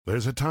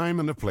There's a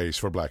time and a place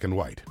for black and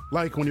white,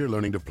 like when you're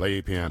learning to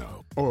play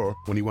piano, or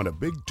when you want a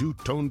big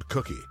two-toned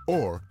cookie,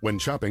 or when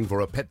shopping for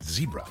a pet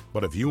zebra.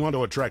 But if you want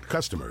to attract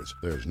customers,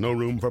 there's no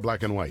room for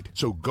black and white.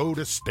 So go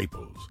to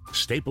Staples.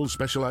 Staples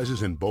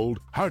specializes in bold,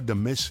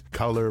 hard-to-miss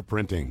color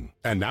printing.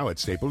 And now at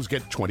Staples,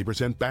 get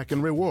 20% back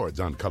in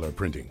rewards on color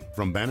printing,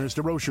 from banners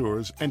to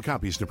brochures and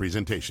copies to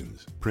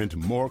presentations. Print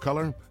more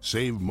color,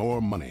 save more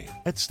money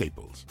at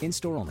Staples.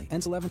 In-store only.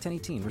 Ends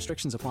 11/10/18.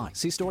 Restrictions apply.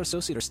 See store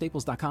associate or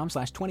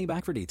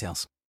staples.com/20back for details.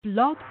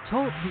 Blog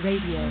Talk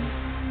Radio.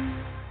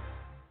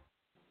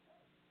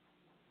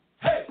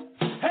 Hey,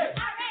 hey,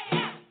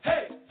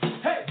 hey,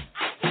 hey,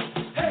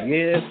 hey,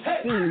 yes,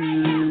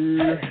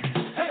 sir.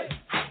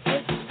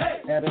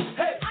 At it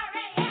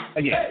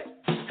again.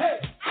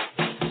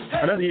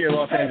 Another year of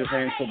Los Angeles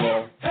Rams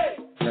football.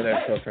 Another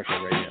episode of Circle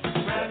Radio.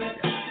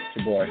 It's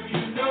your boy,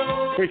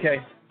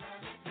 3K,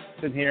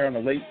 sitting here on a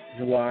late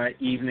July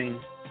evening,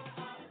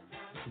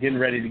 getting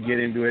ready to get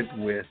into it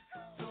with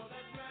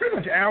pretty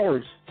much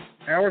hours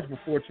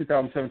before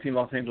 2017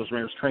 Los Angeles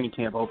Rams training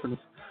camp opens.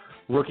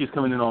 Rookies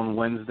coming in on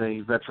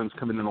Wednesday, veterans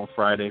coming in on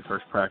Friday,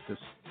 first practice.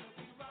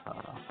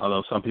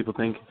 Although some people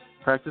think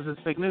practice is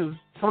fake news.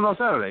 Coming on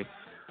Saturday.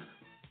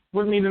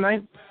 With me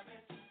tonight,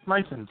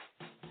 Myson.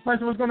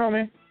 Myson, what's going on,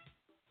 man?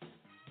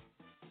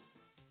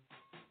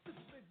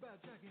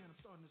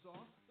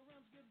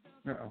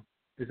 Uh-oh.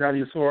 Is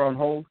Audiosaur on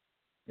hold?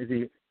 Is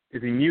he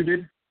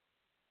muted?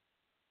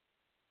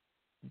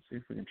 Let's see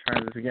if we can try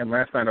this again.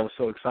 Last night I was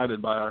so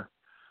excited by our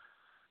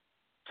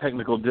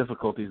technical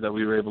difficulties that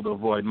we were able to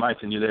avoid.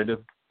 Myson, you there,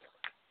 dude?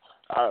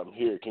 I'm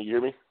here. Can you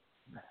hear me?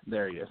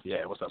 There he is.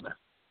 Yeah, what's up, man?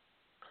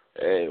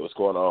 Hey, what's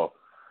going on?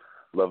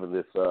 Loving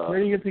this. Where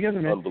do you get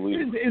together, man?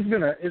 Unbelievable. It's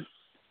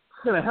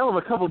been a hell of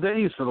a couple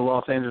days for the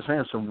Los Angeles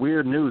Rams. Some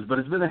weird news, but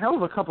it's been a hell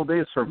of a couple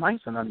days for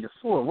Myson on your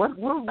floor. What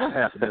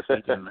happened this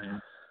weekend,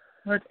 man?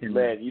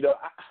 Man, you know,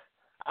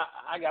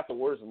 I got the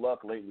worst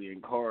luck lately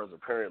in cars,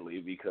 apparently,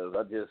 because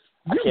I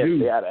can't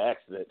stay out of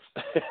accidents.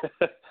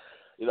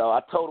 You know,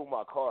 I totaled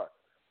my car.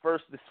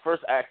 This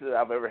first accident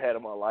I've ever had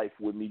in my life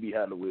with me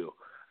behind the wheel.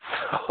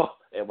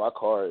 And my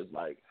car is,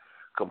 like,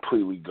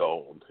 completely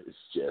gone. It's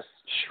just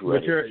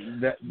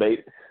shredded.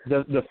 But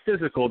the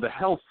physical, the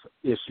health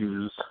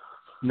issues,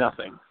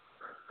 nothing.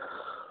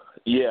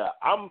 Yeah,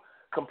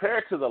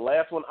 compared to the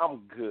last one,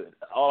 I'm good.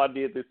 All I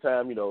did this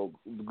time, you know,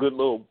 good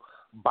little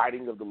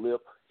biting of the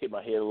lip, hit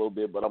my head a little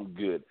bit, but I'm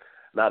good.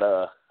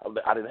 I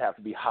didn't have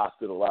to be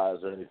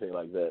hospitalized or anything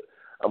like that.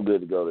 I'm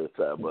good to go this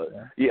time. But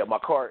yeah, my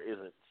car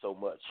isn't so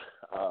much.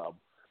 I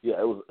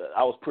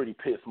was pretty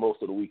pissed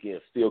most of the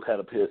weekend. Still kind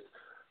of pissed,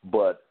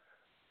 but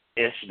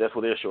that's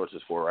what insurance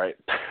is for, right?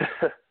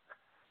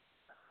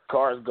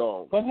 Car is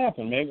gone. What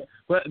happened, man?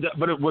 But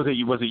was it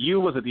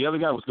you? Was it the other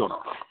guy? What's going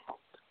on?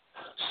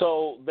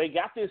 So they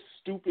got this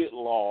stupid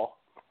law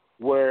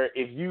where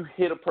if you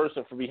hit a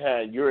person from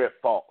behind, you're at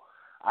fault.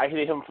 I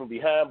hit him from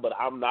behind, but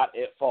I'm not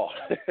at fault.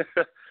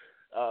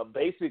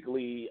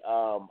 Basically,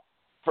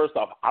 first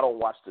off, I don't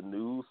watch the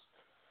news.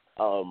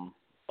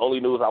 Only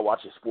news I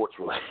watch is sports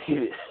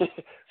related.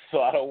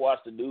 So I don't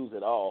watch the news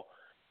at all.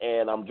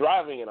 And I'm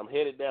driving and I'm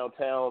headed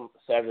downtown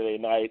Saturday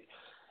night.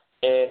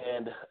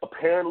 And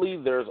apparently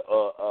there's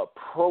a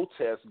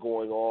protest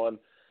going on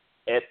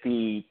at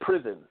the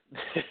prison.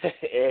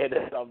 And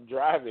as I'm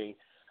driving,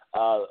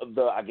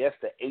 I guess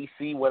the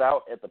AC went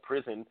out at the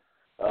prison.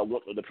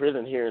 The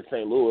prison here in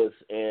St. Louis,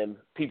 and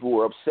people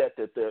were upset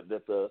that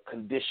the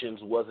conditions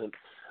wasn't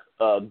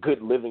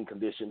good living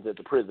conditions at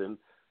the prison,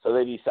 so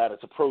they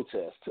decided to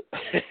protest.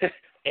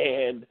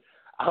 And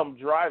I'm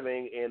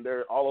driving, and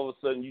all of a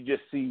sudden you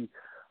just see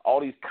all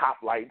these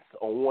cop lights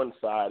on one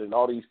side and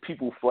all these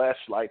people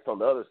flashlights on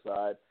the other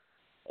side,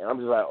 and I'm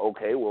just like,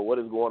 okay, well, what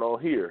is going on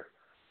here?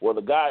 Well,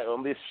 the guy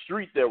on this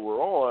street that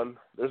we're on,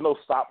 there's no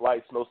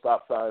stoplights, no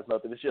stop signs,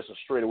 nothing. It's just a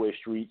straightaway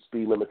street,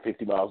 speed limit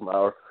 50 miles an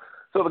hour.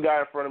 So the guy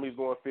in front of me is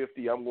going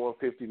 50, I'm going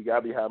 50, the guy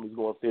behind me is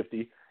going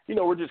 50. You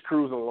know, we're just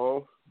cruising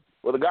along.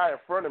 Well, the guy in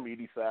front of me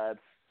decides,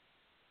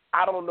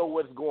 I don't know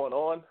what's going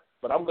on,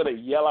 but I'm going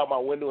to yell out my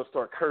window and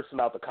start cursing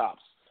out the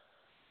cops.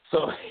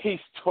 So he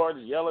starts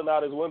yelling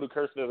out his window,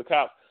 cursing at the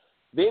cops.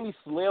 Then he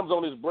slams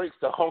on his brakes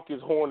to honk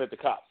his horn at the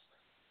cops.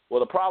 Well,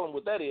 the problem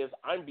with that is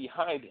I'm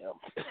behind him.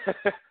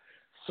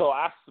 So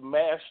I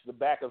smash the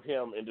back of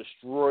him and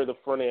destroy the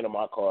front end of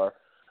my car.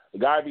 The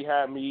guy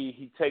behind me,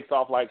 he takes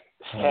off like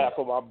half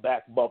of my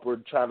back bumper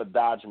trying to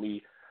dodge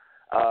me.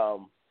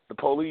 The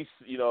police,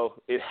 you know,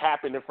 it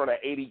happened in front of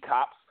 80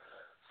 cops.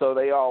 So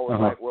they all were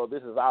like, well,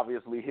 this is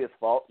obviously his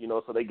fault, you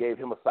know, so they gave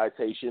him a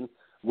citation,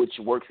 which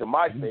works in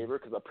my favor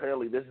because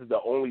apparently this is the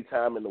only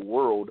time in the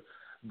world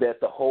that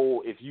the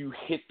whole if you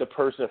hit the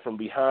person from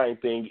behind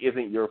thing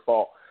isn't your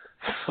fault.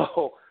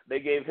 So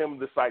they gave him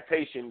the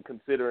citation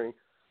considering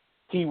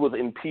he was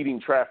impeding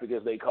traffic,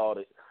 as they called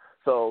it.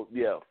 So,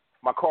 yeah.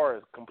 My car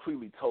is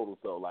completely totaled,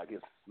 though. Like,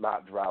 it's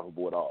not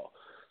drivable at all.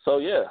 So,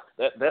 yeah,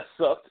 that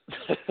sucked.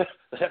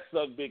 That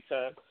sucked big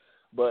time.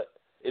 But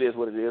it is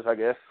what it is, I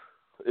guess.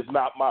 It's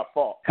not my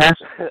fault.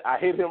 I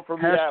hit him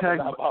from behind, but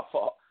not my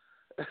fault.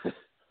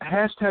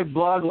 hashtag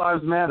Blog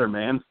Lives Matter,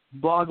 man.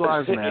 Blog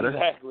Lives Matter.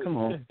 Exactly. Come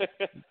on.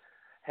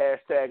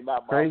 Hashtag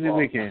not my Crazy fault.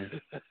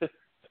 weekend.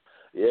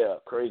 Yeah,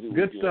 crazy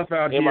Good weekend. stuff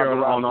out In my here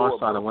on our garage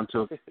side. I door, went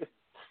to.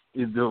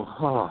 You do.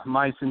 Oh,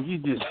 Myson, you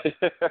just.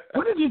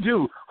 What did you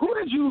do? Who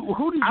did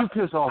you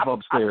piss off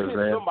upstairs, I pissed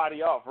man?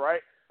 somebody off,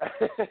 right?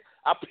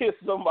 I pissed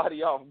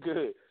somebody off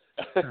good.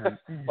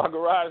 My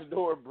garage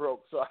door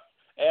broke, so I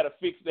had to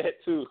fix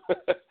that too.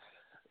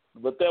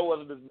 But that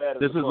wasn't as bad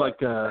as this it is was.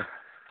 like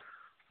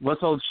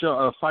what's old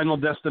show? Final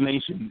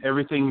Destination.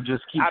 Everything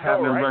just keeps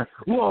happening. Right?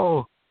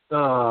 Whoa!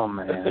 Oh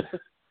man!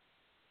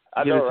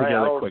 I Get know, it right?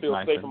 together I don't quick, feel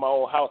Myson. safe in my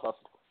own house.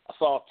 I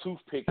saw a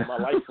toothpick and my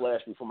light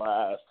flashed before my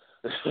eyes.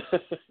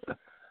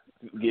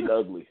 Getting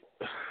ugly.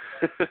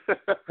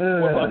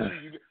 What about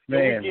you?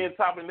 Your weekend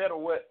topping that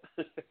or what?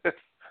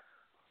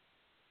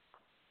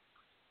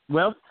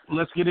 Well,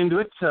 let's get into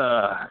it.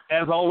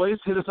 As always,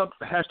 hit us up,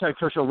 hashtag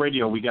Church Show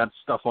Radio. We got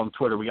stuff on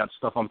Twitter. We got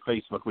stuff on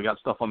Facebook. We got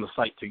stuff on the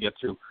site to get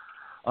to.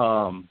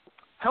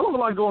 Hell of a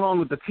lot going on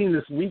with the team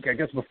this week. I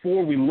guess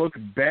before we look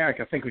back,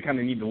 I think we kind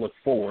of need to look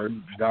forward.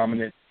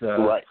 Dominant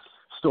Right.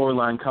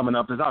 storyline coming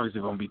up. There's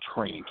obviously going to be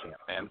training camp,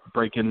 man.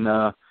 Breaking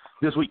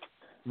this week.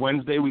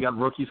 Wednesday, we got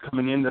rookies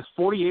coming in. That's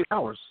 48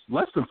 hours,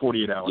 less than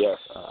 48 hours. Yes.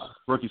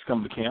 Rookies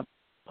coming to camp.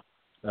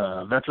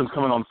 Veterans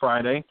coming on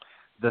Friday.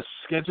 The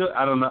schedule,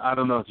 I don't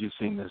know if you've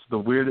seen this. The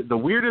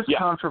weirdest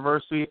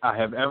controversy I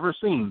have ever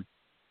seen.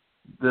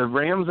 The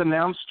Rams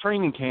announced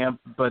training camp,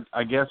 but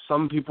I guess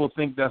some people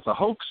think that's a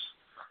hoax,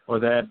 or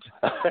that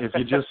if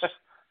you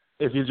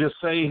just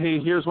say, hey,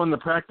 here's when the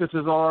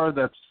practices are,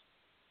 that's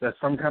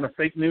some kind of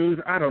fake news.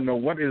 I don't know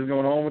what is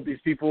going on with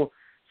these people.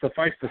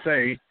 Suffice to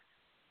say,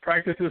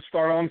 practices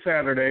start on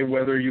Saturday,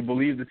 whether you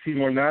believe the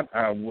team or not.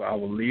 I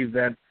will leave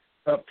that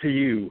up to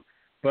you.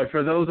 But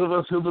for those of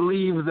us who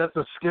believe that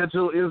the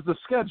schedule is the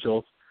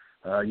schedule,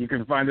 you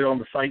can find it on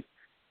the site.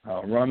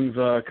 Runs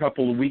a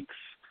couple of weeks.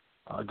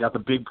 Got the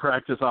big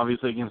practice,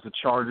 obviously, against the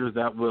Chargers.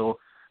 That will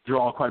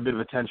draw quite a bit of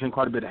attention,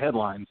 quite a bit of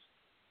headlines.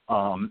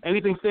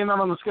 Anything stand out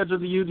on the schedule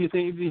to you? Do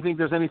you think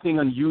there's anything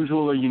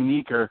unusual or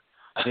unique, or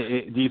do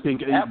you think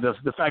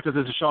the fact that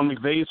this is Sean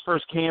McVay's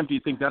first camp, do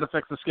you think that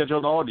affects the schedule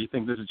at all, or do you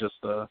think this is just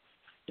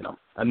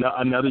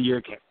another year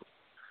camp?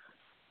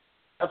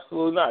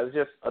 Absolutely not. It's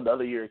just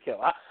another year of camp.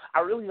 I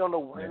really don't know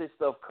where this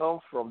stuff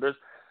comes from. There's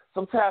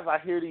sometimes I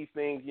hear these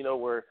things,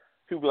 where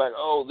people are like,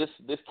 oh,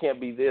 this can't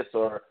be this,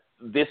 or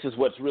this is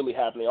what's really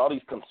happening. All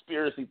these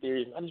conspiracy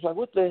theories. I'm just like,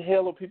 what the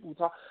hell are people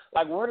talking?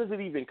 Like, where does it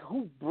even?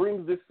 Who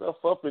brings this stuff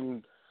up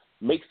and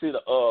makes it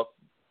a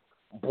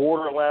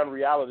borderline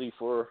reality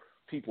for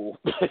people?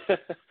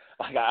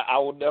 Like, I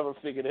will never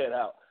figure that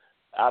out.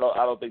 I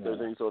don't think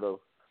there's any sort of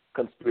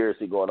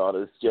conspiracy going on.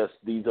 It's just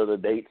these are the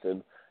dates,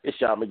 and it's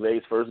Sean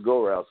McVay's first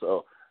go-around,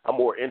 so I'm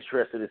more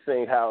interested in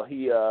seeing how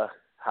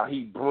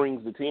he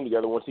brings the team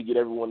together once he get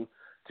everyone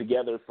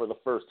together for the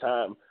first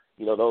time.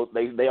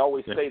 They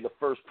always say the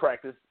first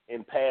practice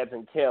in pads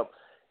and camp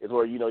is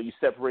where, you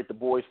separate the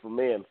boys from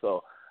men.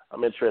 So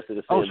I'm interested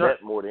in seeing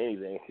that more than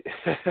anything.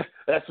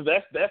 that's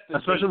the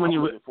especially when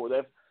you for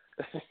that.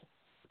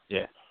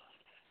 Yeah.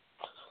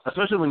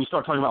 Especially when you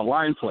start talking about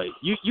line play.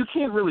 You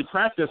can't really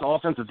practice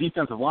offensive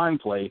defensive line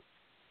play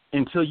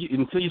until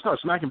you start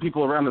smacking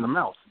people around in the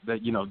mouth.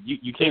 That you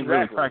can't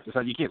really practice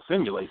that. You can't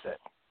simulate that.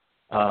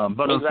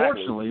 But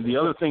unfortunately, the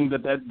other thing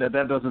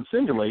that doesn't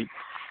simulate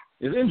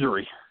is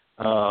injury.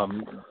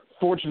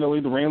 Fortunately,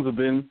 the Rams have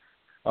been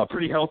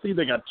pretty healthy.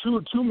 They got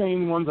two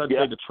main ones I'd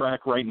say to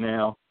track right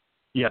now.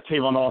 You got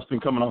Tavon Austin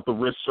coming off the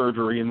wrist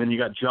surgery, and then you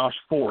got Josh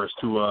Forrest,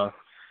 who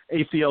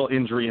ACL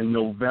injury in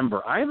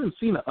November. I haven't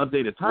seen an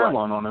updated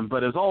timeline on him,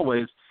 but as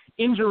always,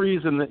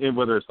 injuries,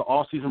 whether it's the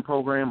off-season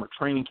program or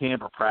training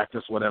camp or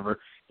practice, whatever,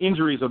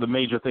 injuries are the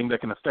major thing that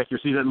can affect your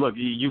season. Look,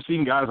 you've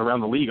seen guys around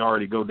the league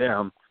already go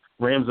down.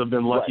 Rams have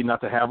been lucky not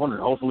to have one,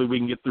 and hopefully we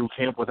can get through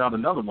camp without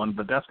another one,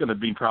 but that's going to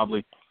be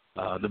probably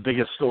the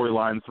biggest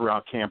storyline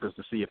throughout camp is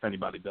to see if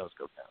anybody does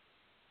go down.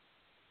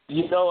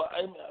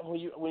 When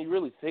you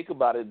really think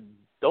about it,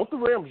 don't the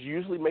Rams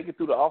usually make it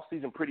through the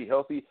offseason pretty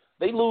healthy?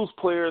 They lose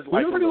players in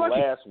the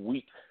last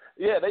week.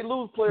 Yeah, they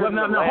lose players in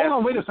the last week. Hold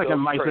on, wait a second,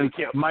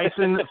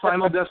 Myson,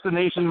 Final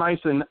Destination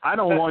Myson. I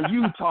don't want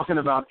you talking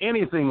about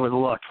anything with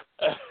luck.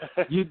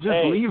 You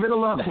just leave it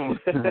alone.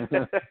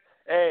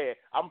 Hey,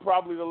 I'm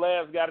probably the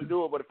last guy to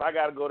do it, but if I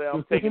got to go down,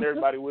 I'm taking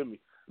everybody with me.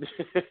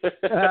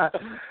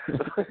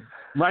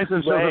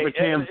 Myson shows up at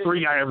Cam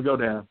 3, I have to go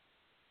down.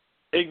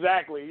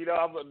 Exactly.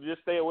 I'm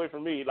just stay away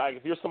from me. Like,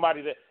 if you're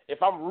somebody that,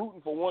 if I'm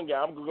rooting for one guy,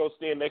 I'm going to go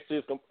stand next to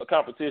his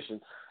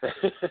competition.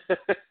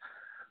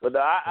 But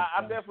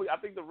I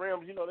think the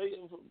Rams,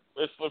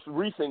 for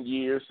recent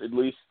years at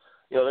least,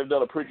 they've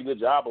done a pretty good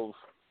job of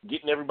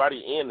getting everybody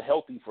in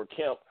healthy for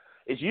camp.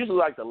 It's usually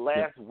like the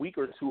last week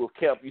or two of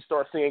camp, you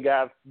start seeing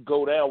guys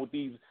go down with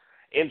these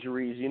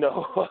injuries,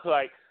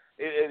 like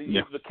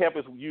the camp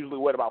is usually,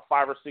 about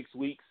 5 or 6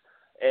 weeks.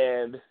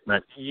 And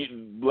last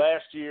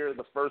year,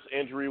 the first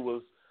injury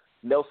was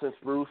Nelson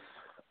Spruce.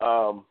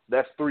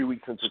 That's 3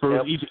 weeks into so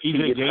camp.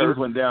 EJ Gaines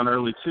went down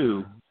early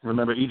too.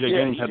 Remember, EJ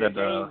Gaines had that.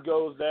 Gaines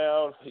goes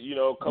down.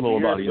 A couple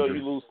of years ago,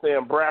 you lose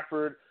Sam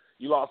Bradford.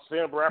 You lost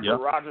Sam Bradford,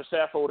 Roger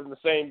Saffold in the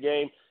same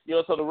game.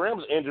 So the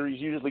Rams'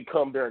 injuries usually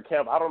come during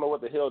camp. I don't know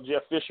what the hell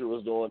Jeff Fisher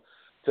was doing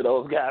to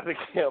those guys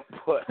at camp,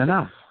 but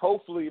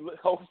hopefully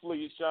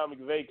Sean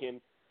McVay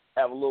can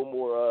have a little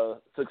more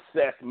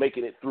success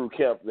making it through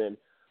camp than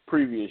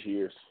previous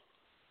years.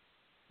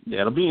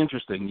 Yeah, it'll be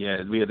interesting. Yeah,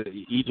 we had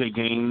E.J.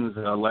 Gaines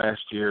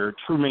last year,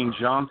 Trumaine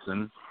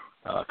Johnson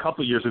a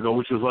couple of years ago,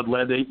 which was what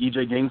led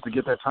E.J. Gaines to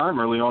get that time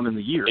early on in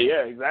the year.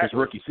 Yeah, exactly. His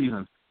rookie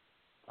season.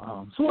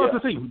 So we'll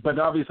have to see. But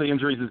obviously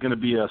injuries is going to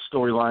be a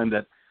storyline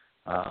that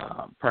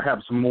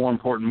perhaps more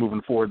important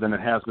moving forward than it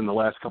has been the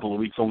last couple of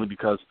weeks, only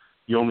because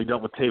you only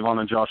dealt with Tavon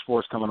and Josh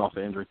Forrest coming off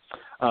the injury.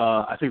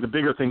 I think the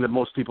bigger thing that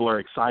most people are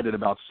excited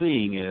about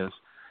seeing is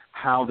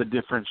how the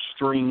different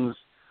strings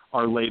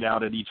are laid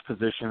out at each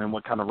position and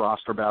what kind of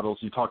roster battles.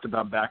 You talked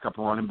about backup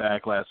running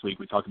back last week.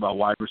 We talked about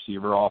wide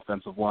receiver,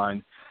 offensive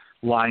line,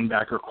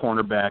 linebacker,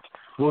 cornerback.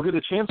 We'll get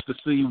a chance to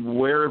see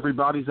where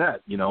everybody's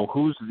at.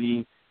 Who's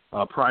the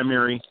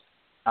primary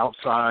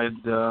outside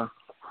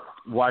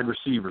wide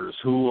receivers?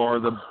 Who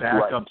are the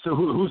backups? Right. So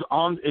who's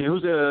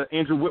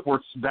Andrew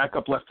Whitworth's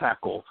backup left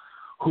tackle?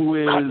 Who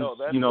is, I know,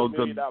 that's $1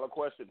 million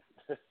question.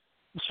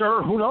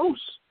 Sure, who knows?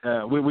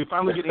 We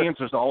finally get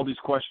answers to all these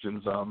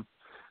questions. How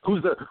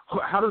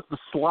does the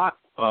slot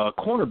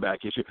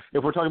cornerback issue,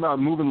 if we're talking about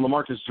moving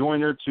LaMarcus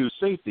Joyner to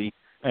safety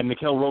and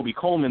Nickel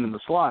Roby-Coleman in the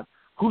slot,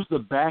 who's the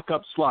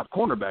backup slot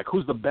cornerback?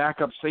 Who's the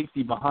backup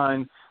safety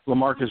behind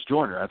LaMarcus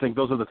Joyner? I think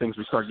those are the things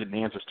we start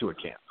getting answers to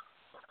at camp.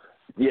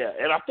 Yeah,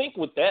 and I think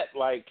with that,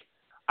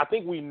 I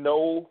think we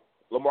know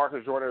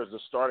LaMarcus Joyner is the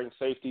starting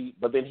safety,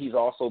 but then he's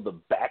also the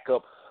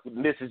backup.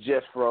 This is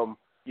just from,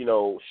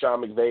 Sean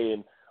McVay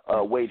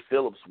and Wade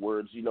Phillips'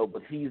 words,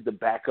 but he's the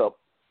backup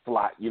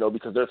slot,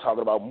 because they're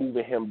talking about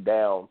moving him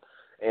down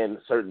in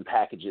certain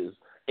packages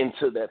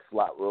into that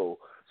slot role.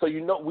 So,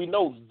 we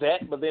know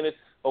that, but then it's,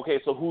 okay,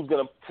 so who's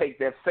going to take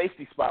that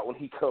safety spot when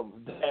he comes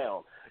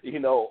down,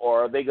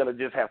 or are they going to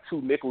just have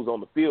two nickels on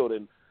the field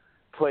and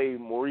play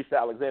Maurice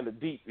Alexander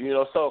deep,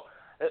 So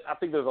I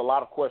think there's a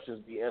lot of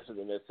questions to be answered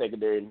in that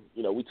secondary, and,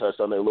 we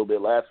touched on it a little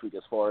bit last week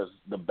as far as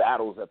the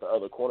battles at the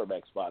other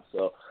cornerback spots.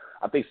 So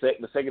I think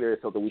the secondary is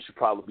something we should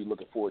probably be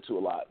looking forward to a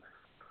lot.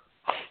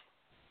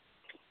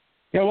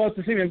 Yeah, well, it's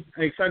the same.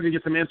 I'm excited to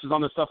get some answers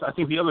on this stuff. I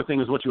think the other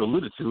thing is what you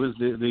alluded to is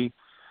the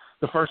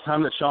first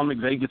time that Sean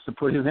McVay gets to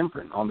put his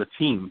imprint on the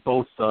team,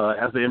 both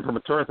as the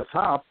imprimatur at the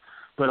top,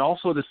 but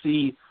also to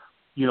see,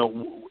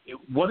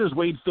 what is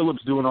Wade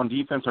Phillips doing on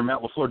defense or Matt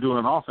LaFleur doing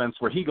on offense,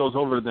 where he goes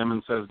over to them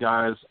and says,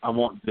 guys, I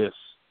want this,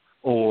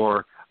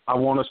 or I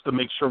want us to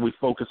make sure we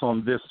focus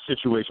on this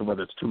situation,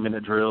 whether it's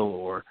 2-minute drill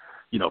or,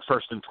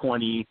 1st and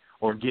 20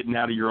 or getting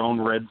out of your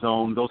own red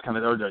zone, those kind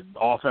of, or the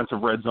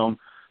offensive red zone.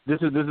 This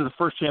is the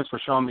first chance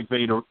for Sean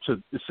McVay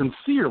to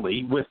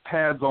sincerely, with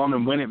pads on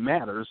and when it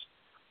matters,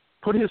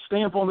 put his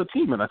stamp on the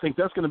team, and I think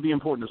that's going to be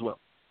important as well.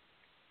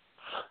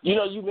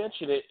 You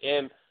mentioned it,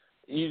 and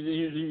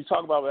you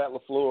talk about Matt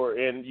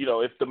LaFleur, and,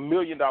 if the $1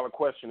 million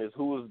question is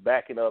who is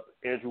backing up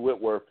Andrew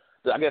Whitworth,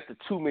 I guess the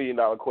 $2 million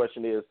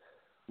question is,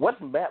 what's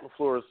Matt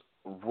LaFleur's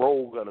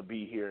role going to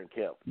be here in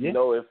camp? Yeah.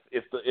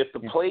 If the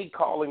play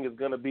calling is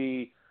going to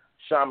be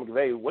Sean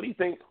McVay, what do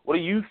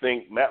you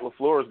think Matt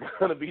LaFleur is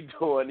going to be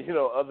doing,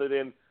 other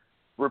than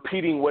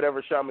repeating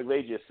whatever Sean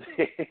McVay just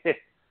said?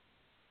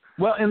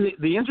 Well, and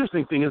the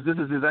interesting thing is this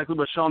is exactly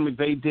what Sean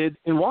McVay did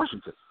in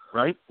Washington,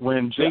 right?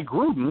 When Jay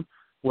Gruden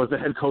was the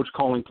head coach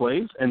calling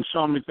plays and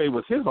Sean McVay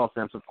was his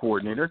offensive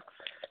coordinator.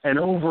 And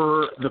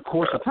over the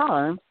course of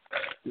time,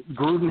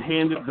 Gruden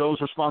handed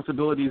those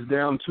responsibilities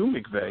down to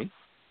McVay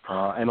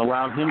and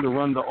allowed him to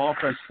run the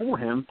offense for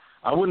him.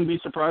 I wouldn't be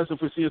surprised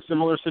if we see a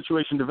similar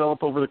situation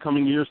develop over the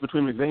coming years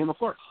between McVay and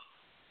LaFleur.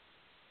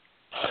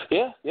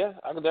 Yeah,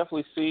 I can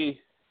definitely see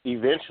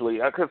eventually.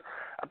 Because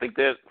I think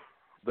that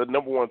the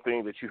number one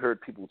thing that you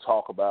heard people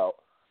talk about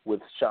with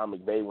Sean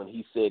McVay when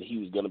he said he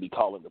was going to be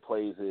calling the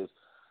plays is,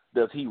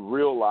 does he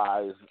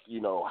realize,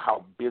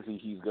 how busy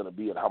he's going to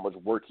be and how much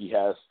work he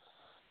has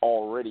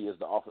already as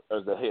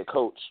the head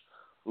coach?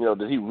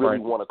 Does he really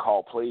want to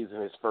call plays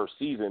in his first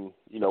season,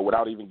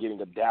 without even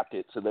getting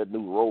adapted to that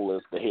new role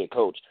as the head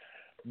coach?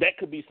 That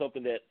could be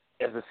something that,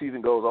 as the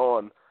season goes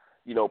on,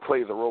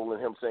 plays a role in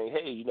him saying,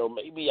 hey,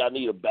 maybe I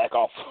need to back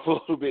off a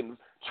little bit and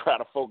try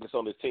to focus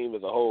on the team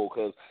as a whole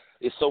because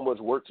it's so much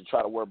work to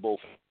try to wear both.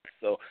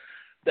 So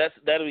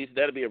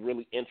that'll be a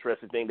really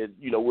interesting thing that,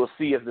 we'll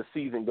see as the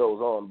season goes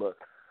on. But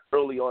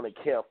early on in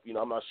camp,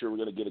 I'm not sure we're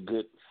going to get a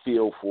good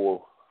feel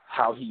for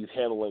how he's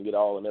handling it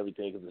all and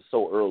everything because it's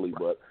so early.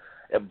 But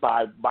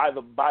by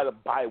the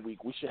bye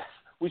week, we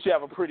should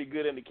have a pretty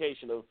good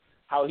indication of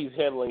how he's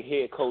handling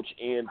head coach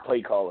and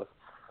play caller.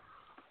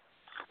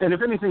 And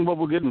if anything, what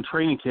we'll get in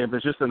training camp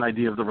is just an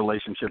idea of the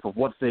relationship of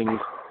what things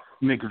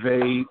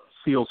McVay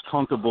feels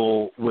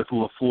comfortable with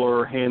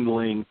LaFleur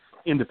handling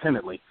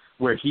independently.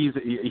 where he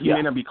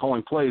may not be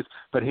calling plays,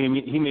 but he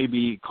may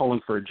be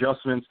calling for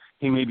adjustments.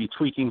 He may be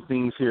tweaking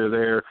things here or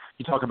there.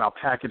 You talk about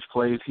package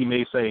plays. He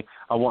may say,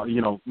 I want,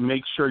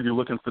 make sure you're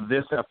looking for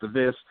this after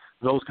this,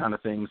 those kind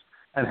of things,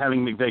 and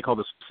having McVay call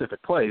the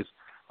specific plays.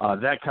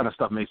 That kind of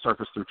stuff may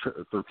surface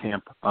through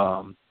camp.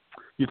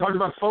 You talked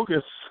about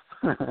focus.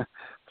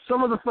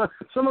 Some of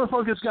the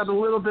focus got a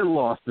little bit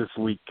lost this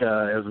week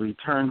as we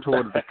turn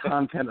toward the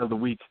content of the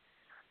week.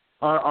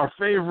 Our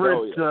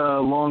favorite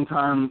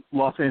longtime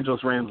Los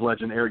Angeles Rams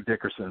legend, Eric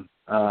Dickerson,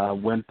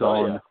 went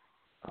on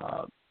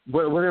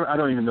whatever. I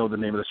don't even know the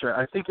name of the show.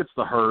 I think it's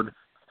The Herd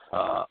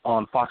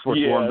on Fox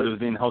Sports 1, but it was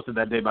being hosted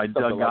that day by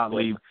Doug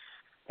Gottlieb,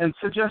 and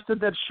suggested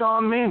that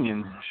Sean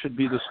Mannion should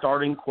be the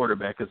starting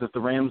quarterback, as if the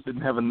Rams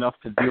didn't have enough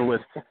to deal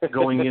with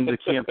going into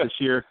camp this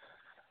year.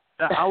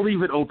 I'll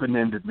leave it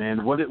open-ended,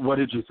 man. What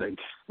did you think?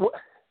 Well,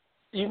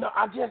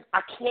 I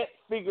can't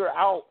figure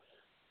out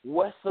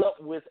what's up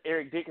with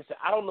Eric Dickerson.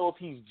 I don't know if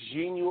he's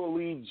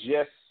genuinely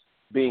just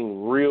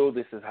being real.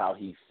 This is how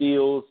he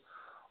feels,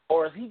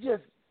 or is he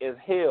just as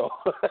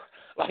hell?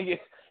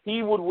 Like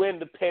he would win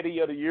the Petty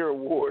of the Year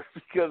award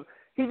because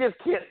he just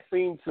can't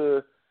seem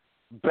to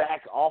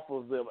back off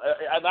of them.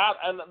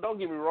 And don't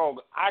get me wrong,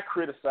 I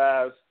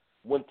criticize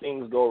when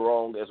things go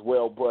wrong as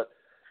well, but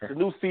the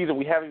new season,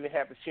 we haven't even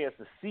had the chance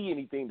to see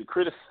anything to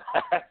criticize,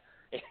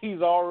 and he's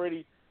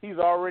already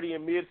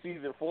in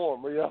mid-season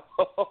form.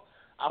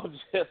 I was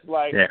just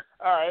like,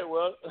 all right,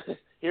 well,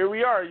 here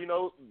we are.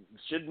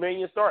 Should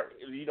Mannion start?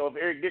 If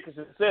Eric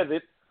Dickerson says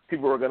it,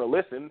 people are going to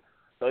listen.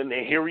 And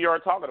here we are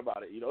talking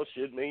about it.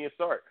 Should Mannion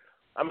start?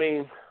 I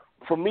mean,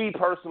 for me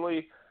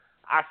personally,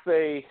 I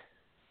say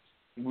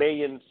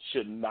Mannion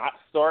should not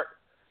start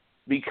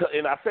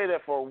and I say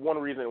that for one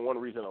reason and one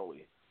reason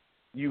only.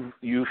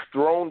 You've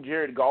thrown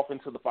Jared Goff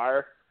into the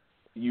fire.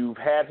 You've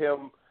had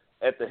him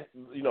at the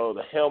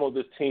helm of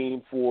this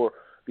team for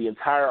the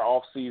entire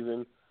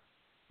offseason.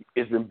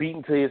 It's been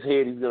beaten to his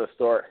head. He's going to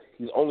start.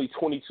 He's only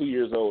 22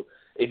 years old.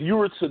 If you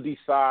were to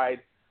decide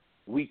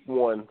week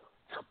one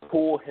to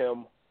pull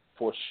him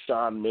for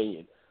Sean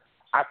Mannion,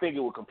 I think it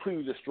would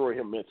completely destroy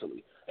him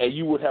mentally, and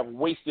you would have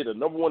wasted a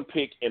number one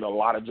pick and a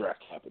lot of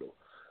draft capital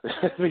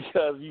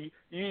because you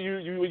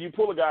when you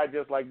pull a guy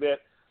just like that,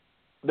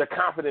 the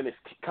confidence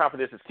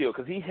is killed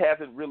because he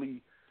hasn't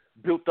really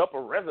built up a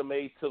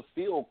resume to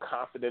feel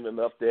confident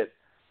enough that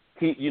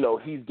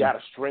he's got a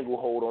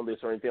stranglehold on this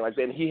or anything like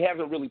that. And he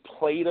hasn't really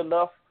played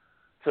enough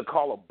to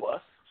call a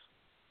bust.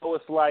 So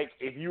it's like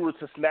if you were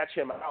to snatch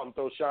him out and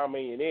throw Sean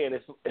Mannion in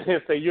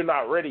and say you're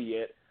not ready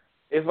yet,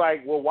 it's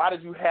like, well, why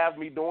did you have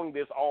me doing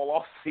this all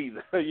off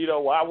season?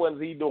 Why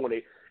wasn't he doing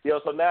it?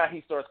 So now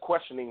he starts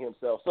questioning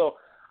himself. So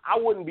I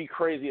wouldn't be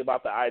crazy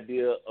about the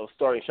idea of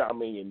starting Sean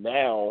Mannion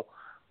now,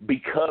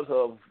 because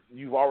of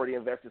you've already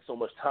invested so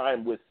much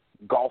time with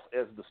Goff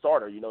as the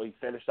starter. He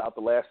finished out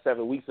the last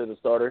 7 weeks as a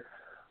starter,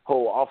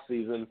 whole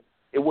offseason.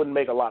 It wouldn't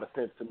make a lot of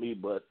sense to me.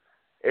 But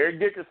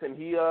Eric Dickerson,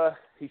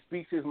 he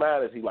speaks his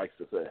mind, as he likes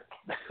to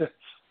say.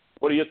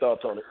 What are your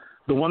thoughts on it?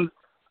 The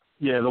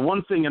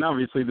one thing, and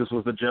obviously this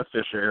was the Jeff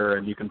Fisher era,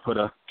 and you can put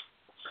a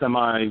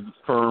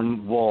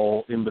semi-firm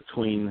wall in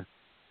between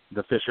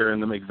the Fisher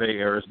and the McVay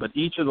eras, but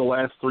each of the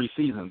last 3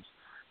 seasons,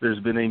 there's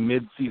been a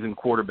mid-season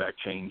quarterback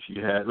change.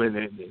 You had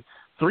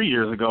 3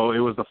 years ago, it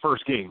was the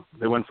first game.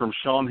 They went from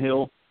Shaun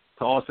Hill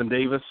to Austin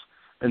Davis,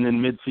 and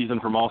then mid-season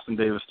from Austin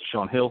Davis to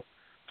Shaun Hill.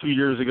 2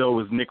 years ago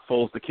was Nick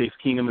Foles to Case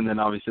Keenum, and then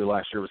obviously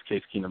last year was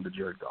Case Keenum to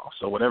Jared Goff.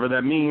 So whatever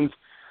that means,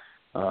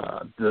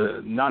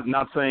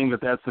 not saying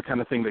that that's the kind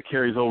of thing that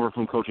carries over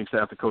from coaching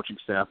staff to coaching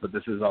staff, but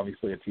this is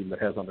obviously a team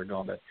that has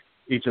undergone that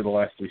each of the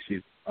last 3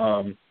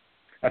 seasons.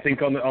 I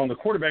think on the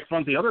quarterback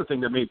front, the other thing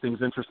that made things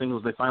interesting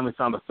was they finally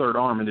found a third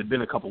arm, and it had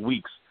been a couple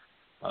weeks.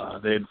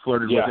 They had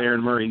flirted with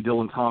Aaron Murray and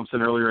Dylan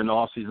Thompson earlier in the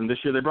offseason. This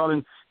year they brought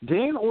in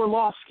Dan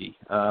Orlovsky.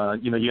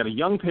 You got a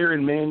young pair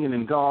in Mannion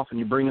and Goff, and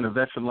you bring in a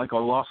veteran like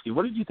Orlovsky.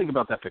 What did you think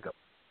about that pickup?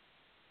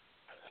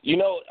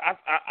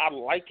 I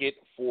like it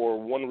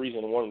for one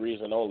reason and one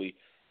reason only.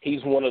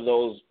 He's one of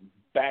those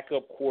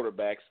backup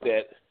quarterbacks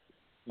that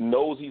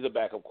knows he's a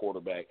backup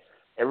quarterback.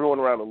 Everyone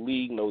around the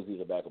league knows he's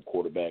a backup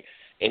quarterback,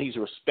 and he's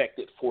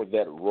respected for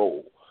that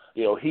role.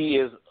 He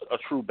is a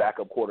true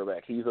backup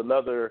quarterback. He's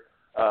another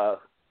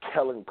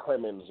Kellen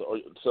Clemens, or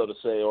so to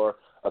say, or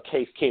a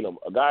Case Keenum,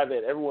 a guy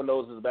that everyone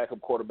knows is a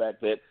backup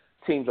quarterback that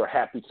teams are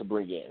happy to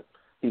bring in.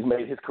 He's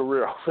made his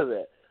career off of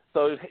that.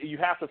 So you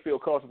have to feel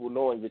comfortable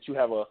knowing that you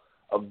have a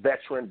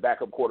veteran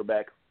backup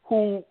quarterback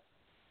who's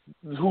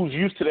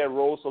used to that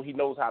role, so he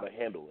knows how to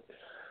handle it.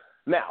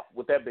 Now,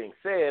 with that being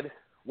said,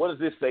 what does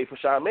this say for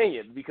Sean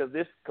Mannion? Because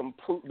this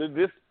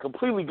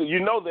completely,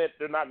 that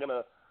they're not going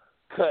to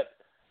cut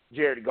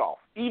Jared Goff.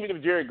 Even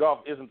if Jared Goff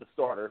isn't the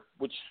starter,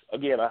 which,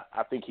 again,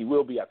 I think he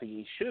will be, I think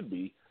he should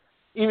be,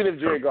 even if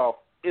Jared Goff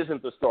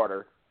isn't the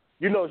starter,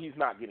 he's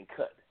not getting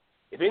cut.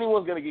 If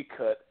anyone's going to get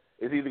cut,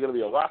 it's either going to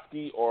be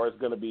Orlovsky or it's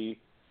going to be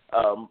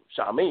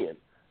Sean Mannion.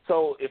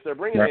 So if they're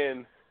bringing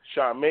in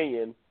Sean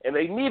Mannion, and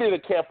they needed a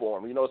camp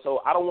arm, so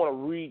I don't want to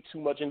read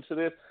too much into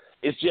this.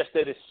 It's just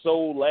that it's so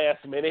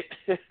last minute,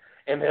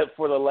 And then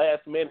for the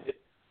last minute,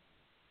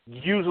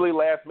 usually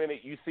last minute,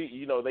 you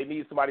see, they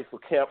need somebody for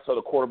camp so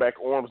the quarterback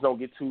arms don't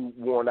get too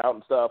worn out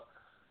and stuff.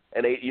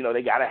 And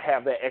they got to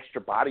have that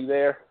extra body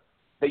there.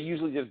 They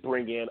usually just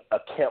bring in a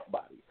camp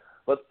body.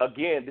 But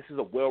again, this is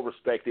a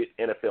well-respected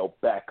NFL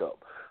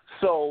backup.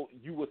 So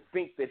you would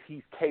think that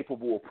he's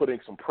capable of putting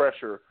some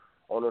pressure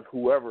on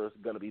whoever is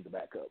going to be the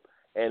backup.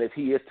 And if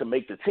he is to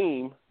make the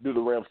team, do the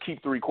Rams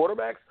keep 3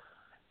 quarterbacks?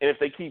 And if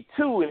they keep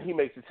 2 and he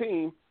makes the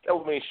team, that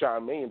would mean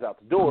Sean Mannion's out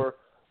the door,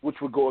 which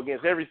would go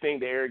against everything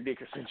that Eric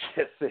Dickerson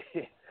just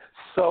said.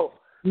 So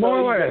you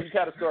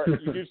got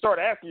to start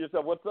asking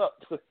yourself, what's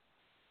up?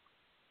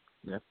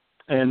 Yeah.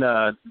 And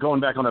going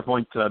back on that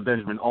point,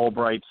 Benjamin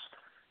Albright,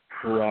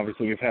 who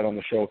obviously we've had on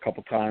the show a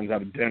couple times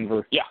out of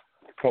Denver. Yeah.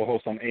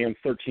 Co-host on AM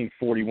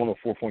 1340,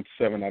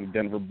 104.7 out of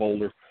Denver,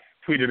 Boulder,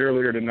 tweeted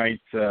earlier tonight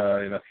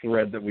in a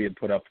thread that we had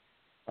put up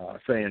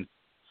saying,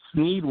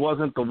 Snead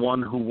wasn't the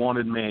one who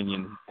wanted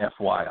Mannion,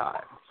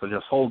 FYI. So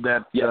just hold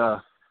that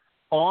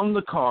on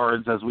the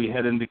cards as we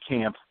head into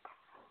camp.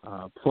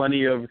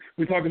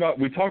 We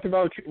talked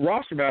about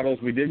roster battles.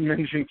 We didn't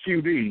mention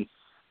QB.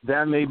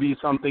 That may be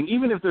something,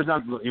 even if there's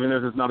not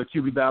a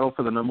QB battle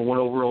for the number 1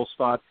 overall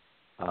spot.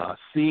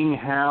 Seeing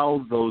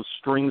how those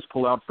strings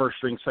pull out, first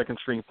string, second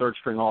string, third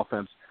string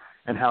offense,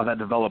 and how that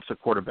develops a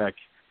quarterback,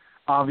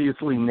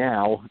 obviously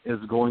now is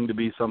going to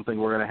be something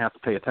we're going to have to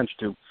pay attention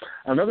to.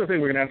 Another thing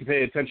we're going to have to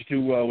pay attention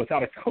to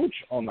without a coach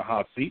on the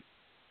hot seat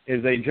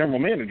is a general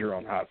manager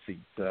on hot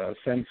seat.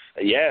 Since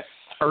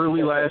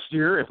early last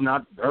year, if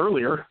not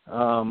earlier,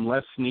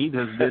 Les Snead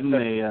has been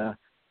a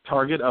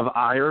target of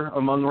ire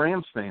among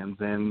Rams fans.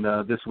 And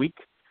this week,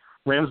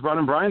 Rams brought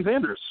in Brian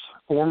Sanders,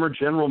 former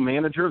general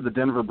manager of the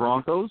Denver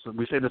Broncos.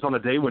 We say this on a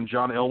day when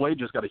John Elway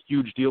just got a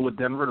huge deal with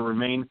Denver to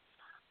remain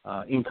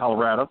in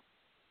Colorado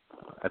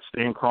at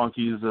Stan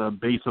Kroenke's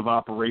base of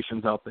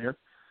operations out there.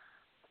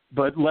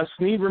 But Les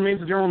Snead remains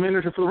the general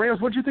manager for the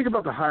Rams. What do you think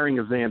about the hiring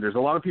of Sanders? A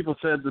lot of people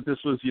said that this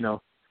was,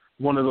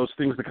 one of those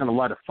things that kind of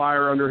light a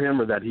fire under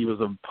him, or that he was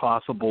a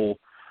possible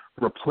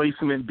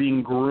replacement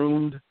being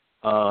groomed.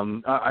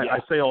 I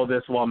say all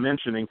this while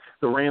mentioning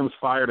the Rams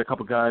fired a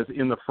couple guys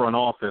in the front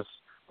office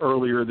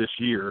earlier this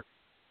year,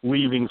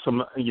 leaving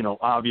some,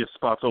 obvious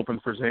spots open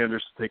for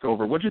Sanders to take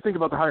over. What do you think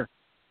about the hire?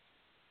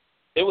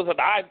 It was an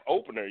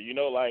eye-opener,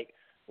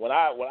 when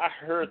I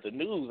heard the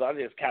news, I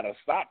just kind of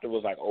stopped and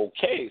was like,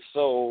 okay,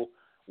 so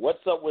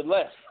what's up with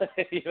Les?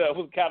 It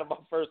was kind of my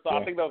first thought. Yeah.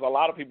 I think that was a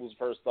lot of people's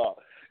first thought.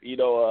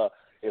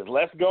 Is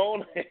Les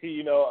gone?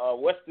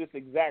 What's this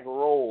exact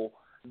role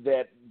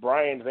that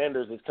Brian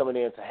Sanders is coming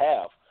in to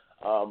have?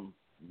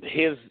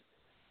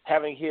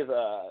 Having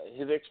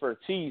his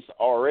expertise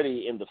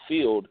already in the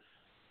field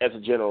as a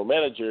general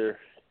manager,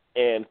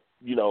 and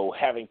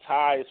having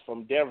ties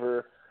from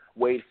Denver,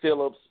 Wade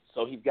Phillips,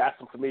 so he's got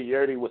some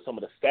familiarity with some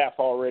of the staff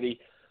already.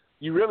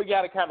 You really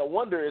got to kind of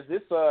wonder, is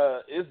this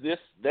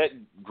that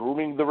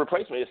grooming the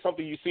replacement? It's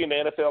something you see in the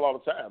NFL all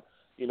the time.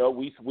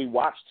 We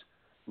watched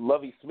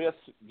Lovie Smith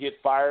get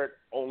fired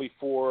only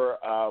for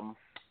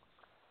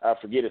I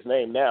forget his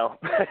name now,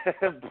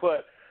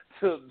 but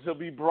to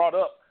be brought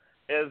up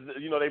as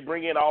they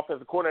bring in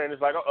offensive coordinator, and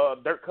it's like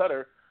Dirk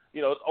Cutter,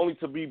 only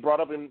to be brought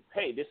up and,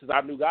 hey, this is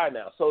our new guy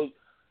now. So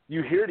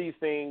you hear these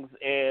things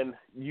and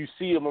you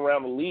see them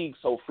around the league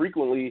so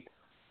frequently,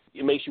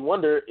 it makes you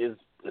wonder, is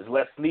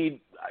Les Snead,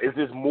 is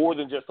this more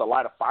than just a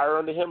light of fire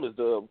under him? Is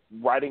the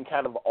writing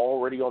kind of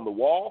already on the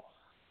wall?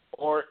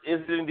 Or is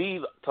it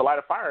indeed to light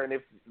a fire? And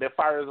if that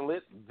fire isn't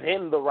lit,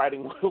 then the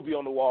writing will be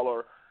on the wall,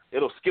 or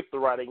it'll skip the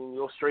writing and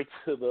go straight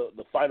to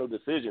the final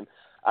decision.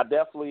 I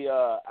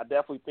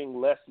definitely think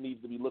Les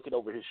needs to be looking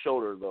over his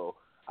shoulder, though.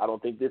 I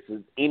don't think this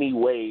is any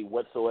way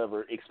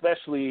whatsoever,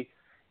 especially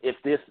if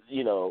this,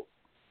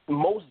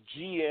 most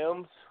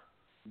GMs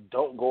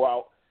don't go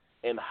out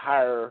and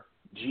hire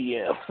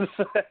GMs.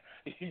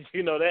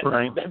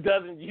 That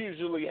doesn't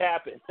usually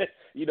happen.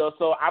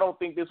 So I don't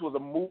think this was a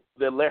move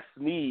that Les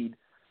Snead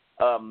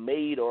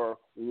made or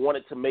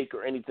wanted to make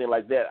or anything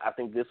like that. I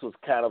think this was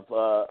kind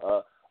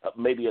of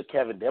maybe a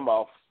Kevin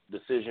Demoff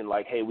decision,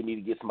 like, hey, we need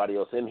to get somebody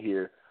else in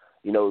here,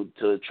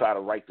 to try to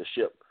right the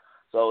ship.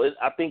 So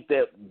I think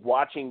that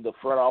watching the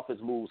front office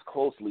moves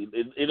closely,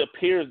 it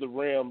appears the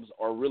Rams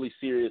are really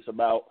serious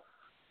about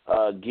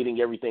getting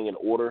everything in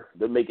order.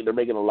 They're making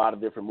a lot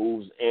of different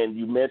moves. And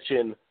you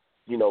mentioned,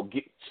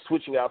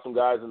 switching out some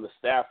guys in the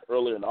staff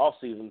earlier in the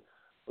offseason.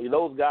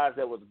 Those guys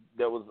that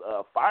was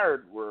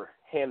fired were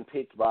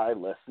handpicked by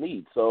Les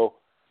Snead. So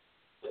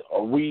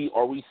are we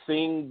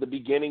seeing the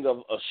beginning of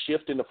a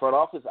shift in the front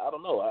office? I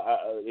don't know.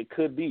 It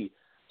could be.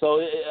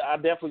 So I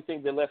definitely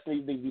think that Les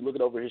Snead needs to be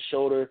looking over his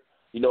shoulder.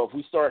 If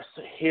we start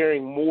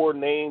hearing more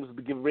names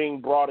being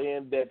brought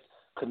in that's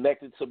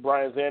connected to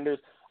Brian Sanders,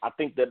 I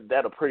think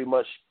that'll pretty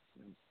much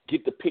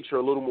get the picture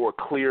a little more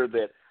clear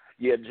that,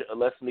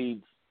 Les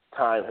Snead's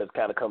time has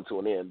kind of come to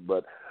an end.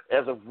 But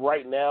as of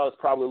right now, it's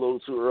probably a little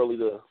too early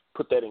to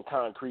put that in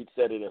concrete,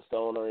 set it in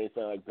stone or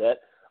anything like that.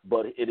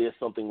 But it is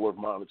something worth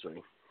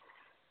monitoring.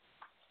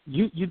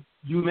 you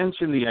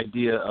mentioned the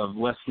idea of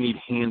Les Snead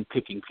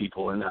hand-picking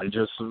people, and I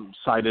just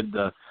cited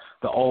the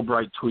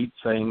Albright tweet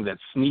saying that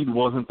Snead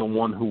wasn't the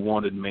one who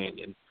wanted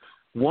Mannion.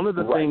 One of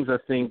the things I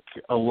think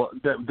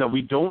that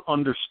we don't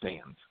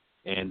understand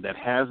and that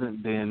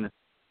hasn't been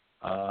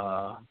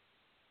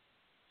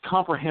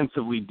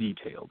comprehensively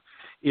detailed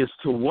is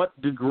to what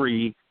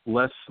degree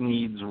Les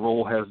Snead's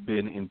role has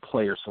been in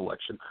player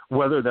selection,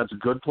 whether that's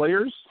good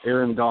players,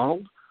 Aaron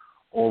Donald,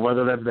 or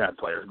whether that's bad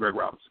players, Greg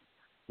Robinson,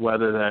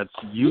 whether that's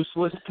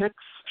useless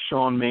picks,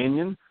 Sean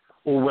Mannion,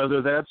 or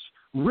whether that's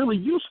really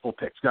useful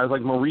picks, guys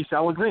like Maurice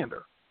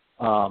Alexander.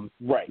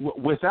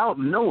 Without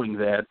knowing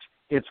that,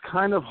 it's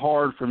kind of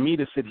hard for me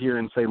to sit here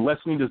and say Les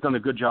Snead has done a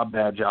good job,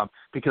 bad job,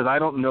 because I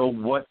don't know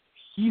what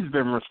he's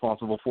been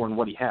responsible for and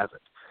what he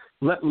hasn't.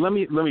 Let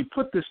me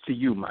put this to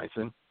you,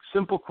 Myson.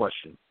 Simple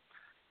question.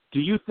 Do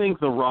you think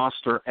the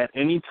roster at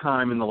any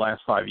time in the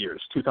last 5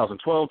 years,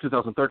 2012,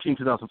 2013,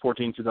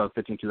 2014,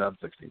 2015,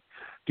 2016,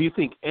 do you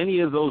think any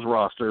of those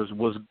rosters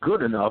was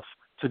good enough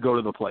to go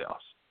to the playoffs?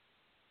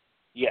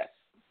 Yes,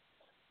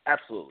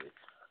 absolutely.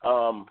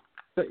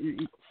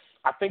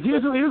 I think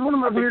here's one of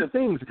my weird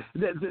things.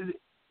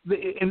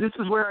 And this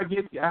is where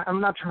I'm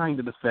not trying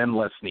to defend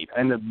Les Snead.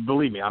 And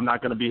believe me, I'm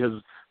not going to be his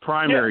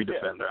primary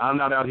defender. I'm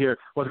not out here,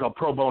 what's it called,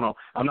 pro bono.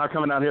 I'm not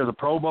coming out here as a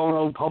pro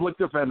bono public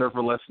defender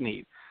for Les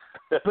Snead.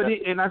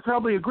 And I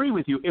probably agree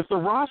with you. If the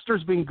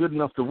roster's been good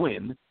enough to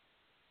win,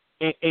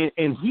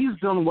 and he's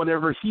done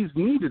whatever he's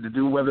needed to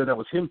do, whether that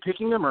was him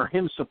picking them or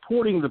him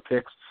supporting the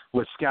picks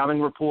with scouting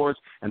reports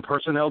and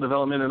personnel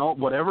development and all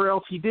whatever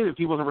else he did if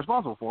he wasn't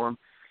responsible for them,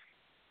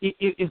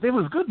 if it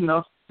was good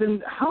enough,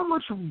 then how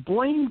much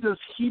blame does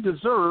he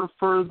deserve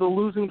for the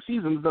losing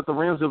seasons that the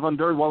Rams have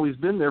endured while he's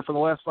been there for the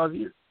last 5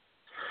 years?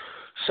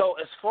 So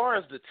as far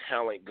as the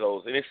talent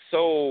goes, and it's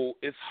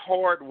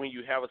hard when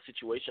you have a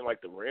situation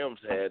like the Rams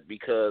had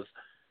because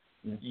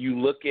you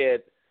look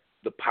at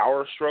the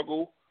power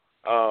struggle.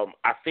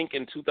 I think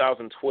in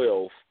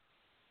 2012,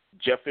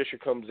 Jeff Fisher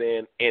comes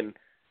in, and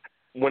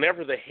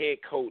whenever the head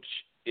coach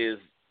is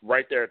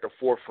right there at the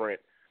forefront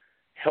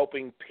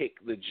helping pick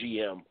the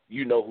GM,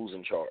 you know who's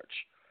in charge.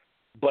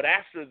 But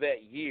after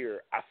that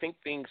year, I think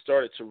things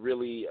started to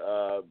really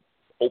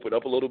open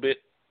up a little bit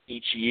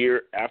each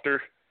year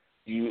after.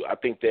 I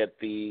think that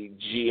the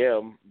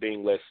GM,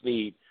 being Les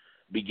Snead,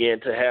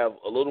 began to have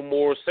a little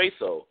more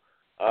say-so.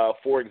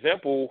 For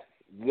example,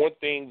 one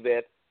thing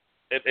that,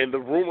 and the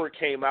rumor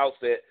came out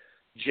that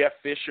Jeff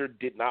Fisher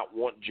did not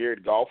want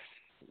Jared Goff,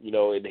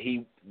 and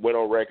he went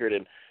on record,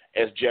 and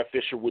as Jeff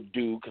Fisher would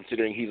do,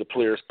 considering he's a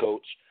player's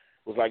coach,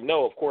 was like,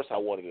 no, of course I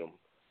wanted him.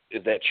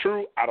 Is that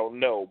true? I don't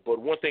know.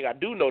 But one thing I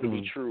do know to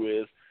be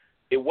true is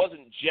it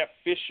wasn't Jeff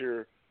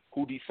Fisher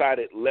who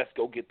decided let's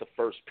go get the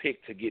first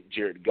pick to get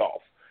Jared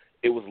Goff.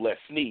 It was Les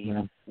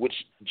Snead, which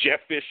Jeff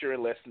Fisher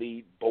and Les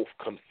Snead both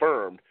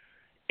confirmed.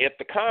 At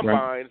the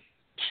Combine,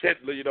 it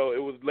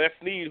was Les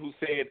Snead who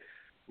said,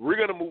 we're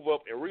going to move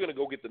up and we're going to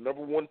go get the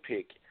number one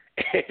pick.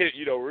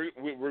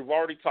 We've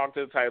already talked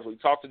to the Titans. We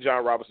talked to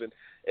John Robinson.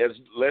 As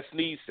Les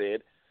Snead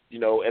said,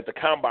 at the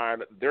Combine,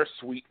 their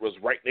suite was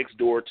right next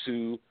door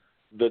to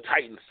the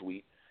Titans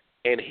suite.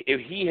 And if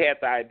he had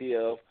the idea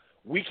of,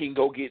 we can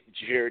go get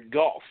Jared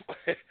Goff.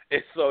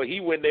 And so he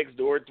went next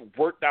door,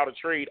 worked out a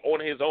trade on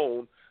his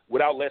own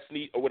without Les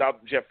Snead or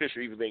without Jeff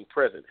Fisher even being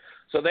present.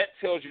 So that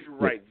tells you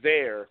right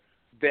there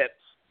that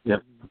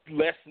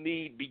Les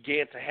Snead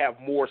began to have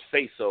more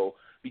say-so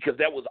because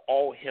that was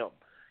all him.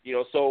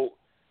 So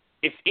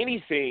if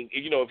anything,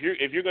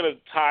 if you're going to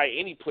tie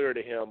any player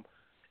to him,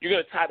 you're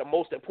going to tie the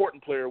most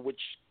important player, which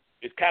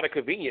is kind of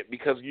convenient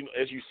because,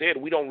 as you said,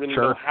 we don't really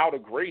know how to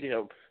grade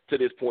him to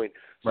this point.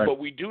 Right. But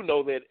we do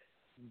know that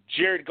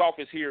Jared Goff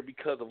is here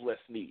because of Les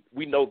Snead.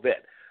 We know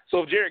that.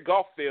 So if Jared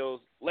Goff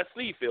fails, Les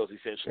Snead fails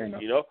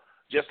essentially,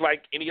 just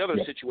like any other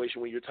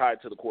situation when you're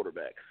tied to the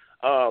quarterback.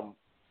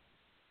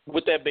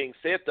 With that being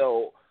said,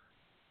 though,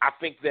 I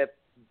think that,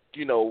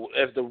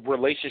 as the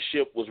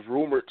relationship was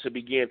rumored to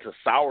begin to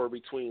sour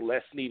between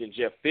Les Snead and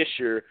Jeff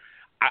Fisher,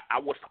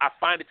 I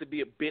find it to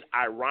be a bit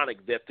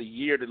ironic that the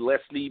year that Les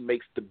Snead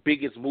makes the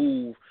biggest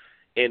move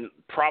in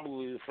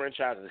probably the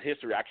franchise's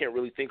history, I can't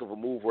really think of a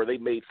move where they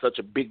made such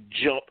a big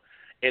jump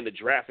in the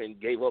draft and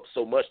gave up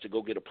so much to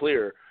go get a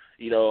player.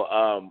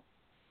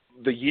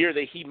 The year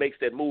that he makes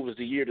that move is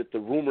the year that the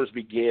rumors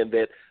began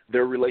that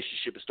their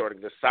relationship is starting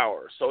to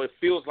sour. So it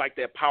feels like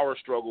that power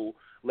struggle,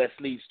 Les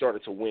Snead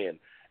started to win.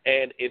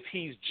 And if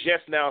he's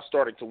just now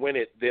starting to win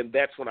it, then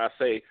that's when I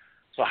say,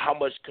 so how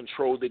much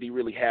control did he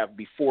really have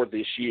before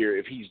this year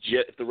if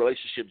the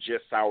relationship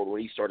just soured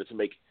when he started to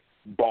make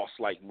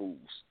boss-like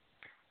moves?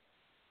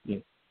 Yeah.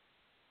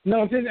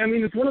 No,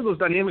 it's one of those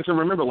dynamics. And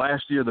remember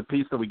last year the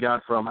piece that we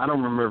got from, I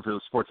don't remember if it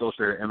was Sports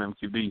Illustrated or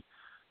MMQB,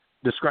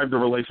 described the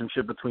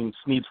relationship between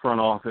Snead's front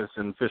office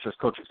and Fisher's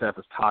coaching staff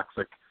as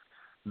toxic.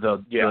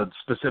 The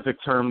specific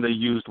term they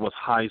used was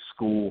high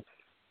school.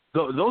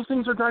 Those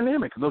things are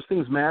dynamic. Those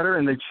things matter,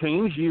 and they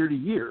change year to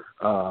year.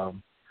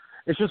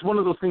 It's just one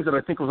of those things that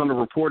I think was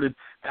underreported.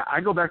 I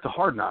go back to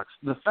Hard Knocks.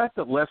 The fact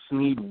that Les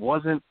Snead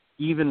wasn't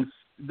even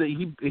 –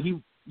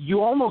 he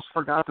you almost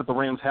forgot that the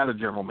Rams had a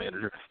general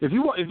manager. If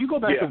you go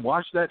back and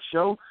watch that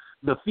show,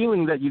 the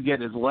feeling that you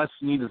get is Les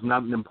Snead is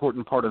not an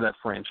important part of that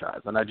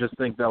franchise. And I just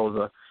think it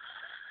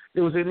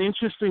was an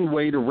interesting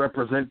way to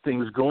represent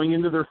things going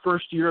into their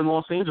first year in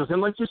Los Angeles.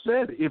 And like you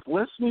said, if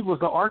Les Snead was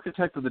the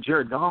architect of the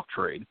Jared Goff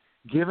trade,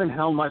 given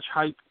how much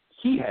hype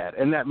he had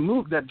and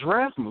that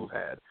draft move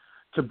had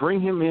to bring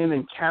him in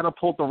and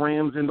catapult the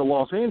Rams into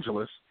Los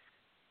Angeles,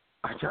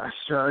 I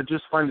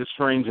just find it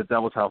strange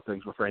that was how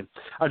things were framed.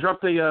 I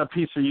dropped a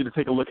piece for you to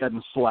take a look at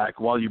in Slack.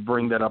 While you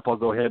bring that up, I'll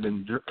go ahead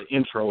and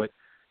intro it.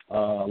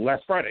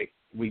 Last Friday,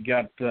 we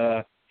got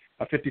a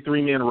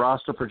 53-man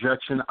roster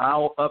projection.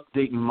 I'll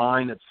update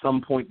mine at some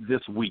point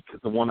this week.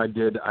 The one I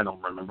did, I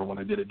don't remember when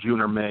I did it,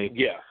 June or May.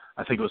 Yeah.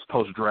 I think it was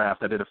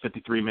post-draft. I did a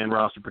 53-man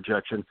roster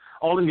projection.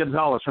 Alden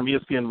Gonzalez from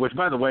ESPN, which,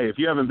 by the way, if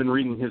you haven't been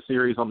reading his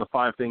series on the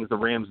 5 things the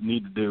Rams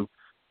need to do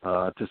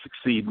to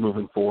succeed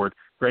moving forward,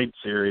 great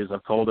series.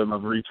 I've told him,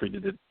 I've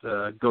retweeted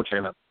it. Go check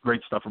it out.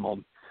 Great stuff from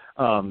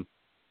Alden.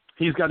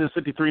 He's got his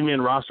 53-man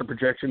roster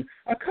projection.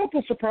 A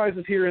couple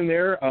surprises here and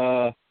there.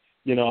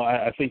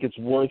 I think it's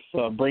worth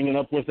bringing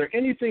up. Was there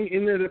anything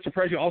in there that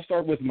surprised you? I'll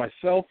start with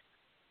myself.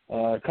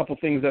 A couple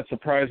things that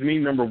surprised me.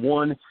 Number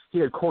one, he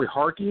had Corey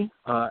Harkey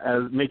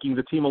as making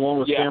the team along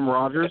with Sam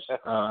Rogers.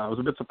 I was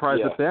a bit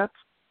surprised at that.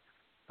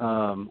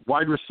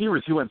 Wide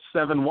receivers, he went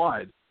 7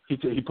 wide.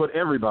 He put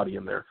everybody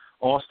in there.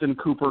 Austin,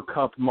 Cooper,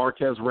 Kupp,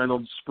 Marquez,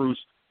 Reynolds, Spruce,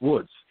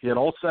 Woods. He had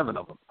all 7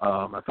 of them.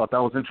 I thought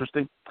that was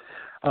interesting.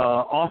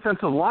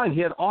 Offensive line,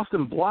 he had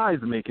Austin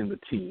Blythe making the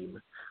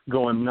team,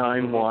 going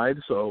 9 wide.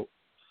 So,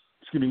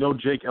 no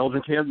Jake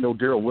Eldringham, no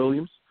Darrell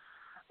Williams.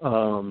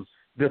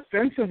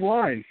 Defensive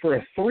line, for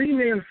a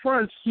 3-man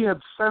front, he had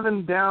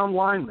 7 down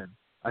linemen.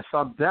 I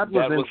thought that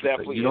was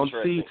interesting. You don't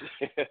see,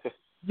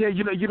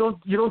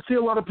 you don't see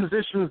a lot of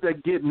positions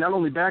that get not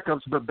only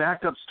backups but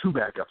backups to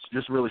backups.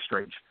 Just really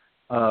strange.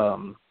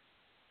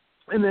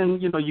 And then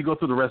you go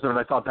through the rest of it.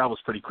 I thought that was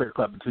pretty clear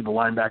cut between the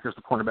linebackers,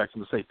 the cornerbacks,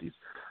 and the safeties.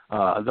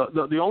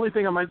 The only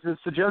thing I might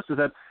suggest is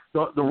that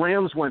the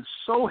Rams went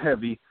so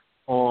heavy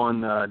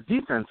on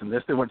defense in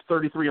this. They went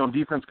 33 on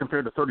defense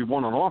compared to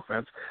 31 on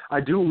offense.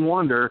 I do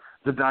wonder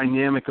the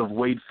dynamic of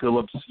Wade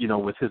Phillips,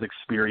 with his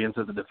experience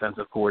as a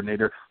defensive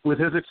coordinator, with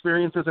his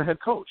experience as a head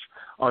coach.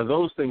 Are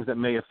those things that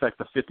may affect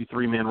the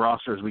 53-man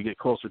roster as we get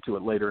closer to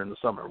it later in the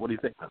summer? What do you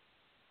think, man?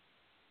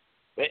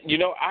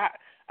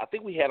 I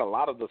think we had a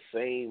lot of the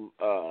same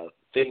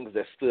things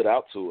that stood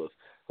out to us.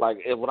 Like,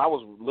 when I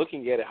was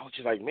looking at it, I was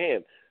just like,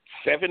 man,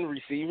 7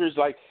 receivers,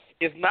 like,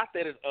 it's not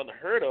that it's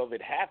unheard of.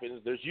 It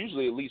happens. There's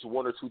usually at least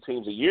 1 or 2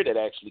 teams a year that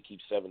actually keep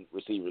 7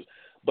 receivers,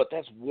 but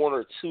that's 1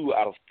 or 2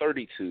 out of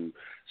 32.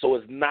 So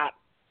it's not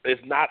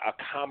a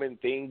common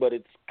thing, but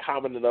it's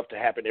common enough to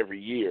happen every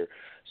year.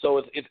 So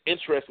it's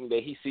interesting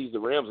that he sees the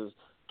Rams as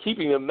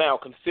keeping them now,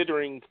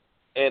 considering.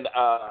 And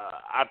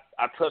I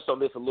touched on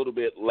this a little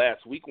bit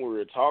last week when we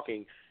were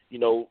talking. He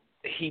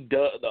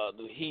does.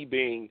 He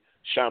being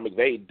Sean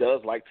McVay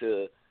does like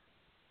to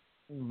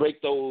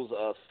break those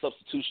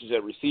substitutions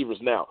at receivers.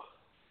 Now,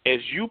 as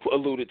you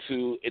alluded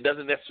to, it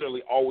doesn't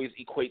necessarily always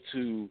equate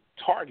to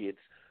targets,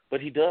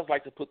 but he does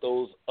like to put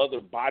those other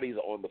bodies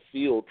on the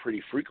field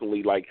pretty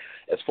frequently. Like,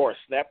 as far as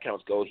snap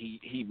counts go,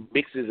 he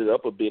mixes it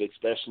up a bit,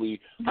 especially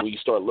when you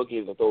start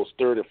looking at those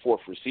 3rd and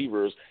 4th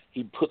receivers.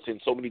 He puts in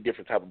so many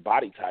different type of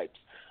body types.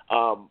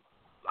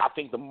 I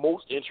think the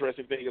most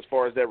interesting thing as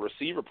far as that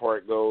receiver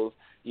part goes,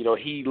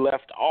 he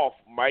left off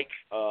Mike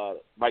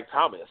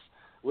Thomas,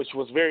 which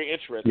was very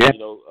interesting,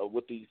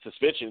 with the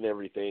suspension and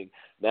everything.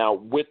 Now,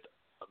 with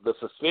the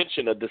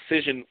suspension, a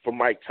decision for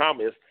Mike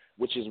Thomas,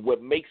 which is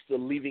what makes the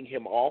leaving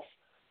him off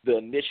the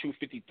initial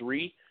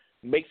 53,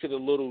 makes it a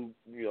little,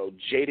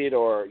 jaded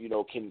or,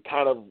 can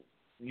kind of,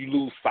 you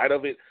lose sight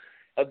of it.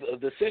 A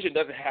decision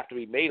doesn't have to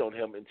be made on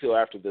him until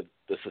after the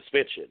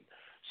suspension.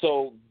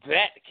 So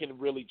that can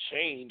really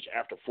change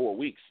after 4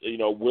 weeks.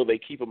 Will they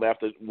keep him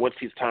once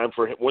he's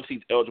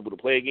eligible to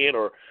play again,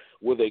 or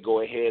will they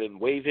go ahead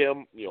and waive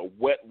him?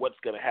 What's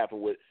going to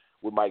happen with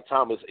Mike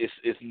Thomas?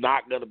 It's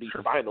not going to be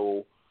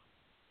final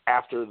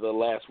after the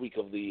last week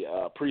of the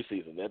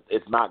preseason.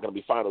 It's not going to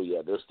be final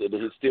yet. There's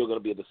still going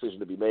to be a decision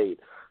to be made.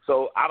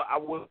 So I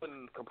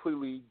wouldn't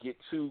completely get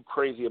too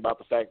crazy about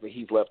the fact that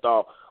he's left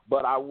off,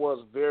 but I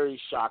was very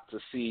shocked to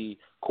see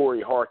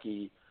Corey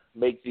Harkey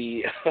make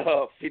the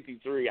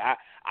 53.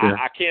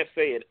 I can't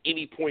say at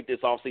any point this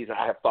offseason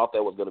I have thought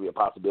that was going to be a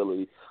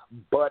possibility,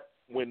 but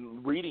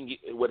when reading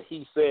what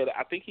he said,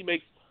 I think he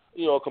makes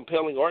a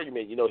compelling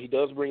argument. He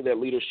does bring that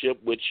leadership,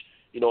 which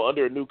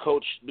under a new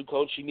coach,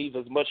 he needs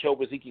as much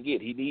help as he can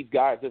get. He needs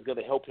guys that's going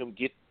to help him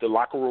get the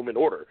locker room in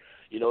order.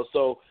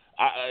 So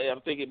I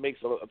think it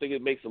makes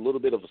a little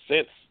bit of a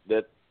sense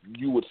that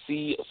you would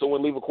see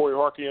someone leave a Corey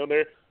Harkey on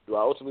there. Do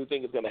I ultimately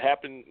think it's going to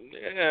happen?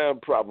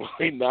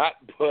 Probably not,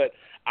 but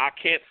I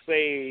can't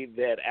say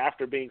that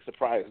after being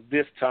surprised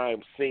this time,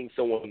 seeing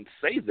someone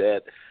say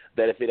that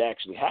if it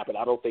actually happened,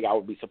 I don't think I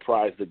would be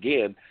surprised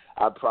again.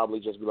 I'd probably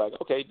just be like,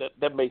 okay,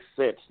 that makes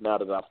sense now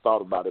that I've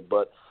thought about it.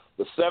 But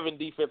the 7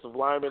 defensive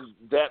linemen,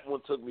 that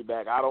one took me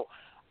back.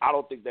 I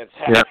don't think that's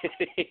happening.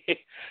 Yeah.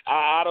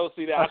 I don't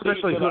see that. I think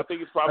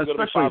it's probably going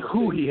to be especially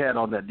who he had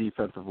on that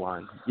defensive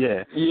line.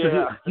 Yeah.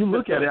 Yeah. You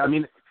look at it. I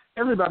mean,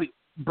 everybody.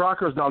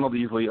 Brockers, Donald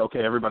Easley.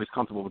 Okay, everybody's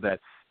comfortable with that.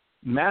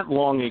 Matt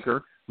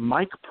Longacre,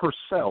 Mike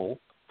Purcell,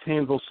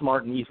 Tanzel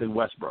Smart, and Ethan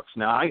Westbrooks.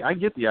 Now, I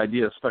get the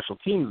idea of special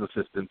teams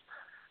assistants.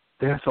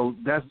 That's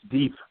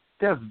deep.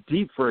 That's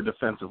deep for a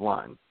defensive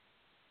line.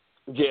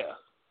 Yeah.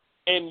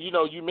 And,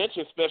 you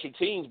mentioned special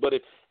teams, but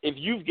if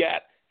you've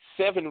got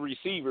 7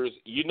 receivers,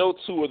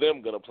 2 of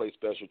them going to play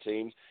special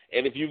teams.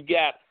 And if you've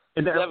got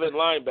 7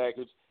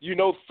 linebackers, 3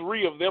 or 4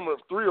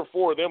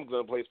 of them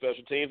going to play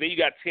special teams. Then you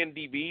got 10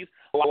 DBs.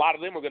 A lot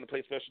of them are going to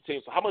play special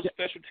teams. So how much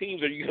special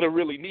teams are you going to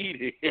really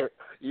need here?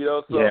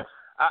 So yeah.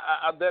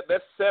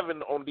 That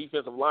 7 on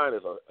defensive line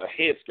is a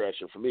head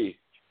scratcher for me.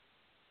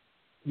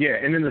 Yeah,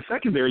 and in the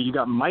secondary, you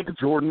got Mike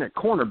Jordan at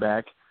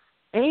cornerback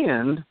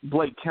and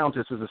Blake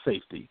Countess as a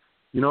safety.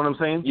 You know what I'm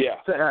saying?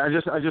 Yeah. So I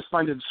just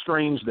find it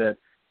strange that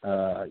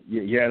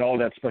you had all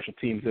that special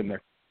teams in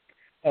there.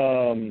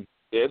 Yeah,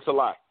 it's a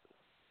lot.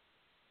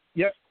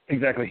 Yep,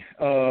 exactly.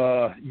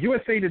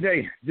 USA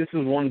Today. This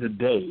is one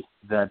today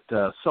that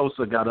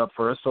Sosa got up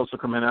for us. Sosa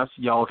Cremenes.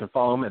 Y'all can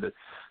follow him at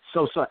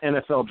Sosa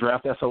NFL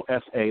Draft,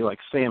 SOSA, like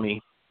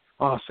Sammy.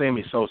 Oh,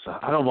 Sammy Sosa.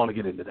 I don't want to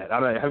get into that.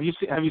 Have you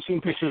seen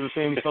pictures of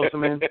Sammy Sosa,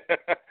 man?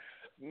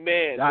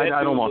 Man,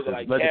 I don't want to.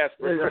 Like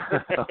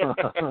Casper.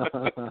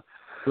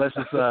 Let's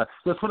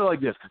put it like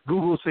this: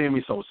 Google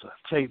Sammy Sosa.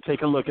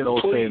 Take a look at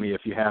old Sammy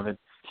if you haven't.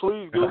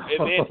 Please do,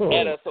 and then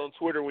add us on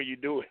Twitter when you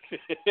do it.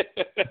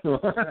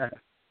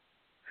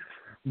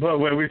 But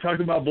when we talked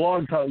about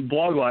blog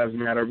lives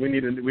matter, we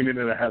needed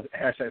to have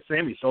hashtag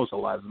Sammy Sosa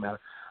lives matter.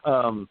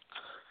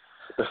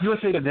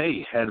 USA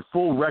Today had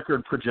full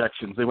record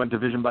projections. They went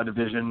division by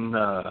division,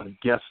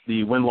 guessed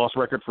the win-loss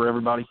record for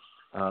everybody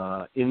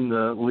in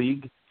the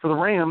league. For the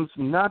Rams,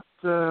 not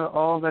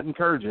all that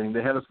encouraging.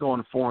 They had us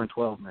going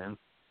 4-12, man.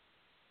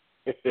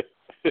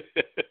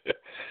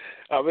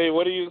 I mean,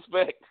 what do you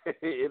expect?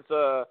 It's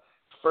a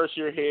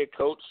first-year head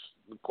coach,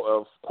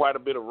 quite a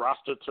bit of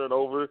roster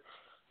turnover.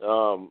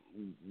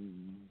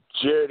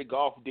 Jared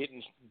Goff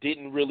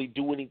didn't really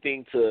do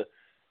anything to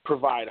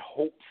provide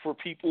hope for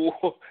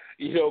people,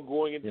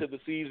 going into the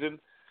season.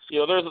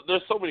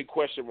 There's so many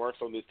question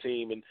marks on this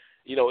team, and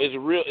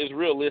it's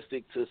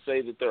realistic to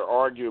say that they're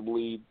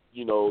arguably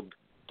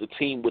the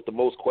team with the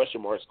most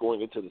question marks going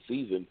into the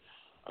season.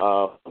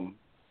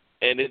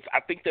 And I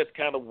think that's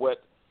kind of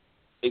what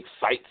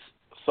excites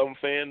some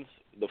fans,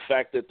 the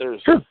fact that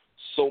there's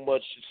so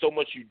much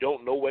you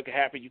don't know what can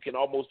happen. You can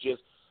almost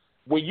just,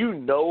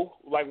 when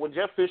like when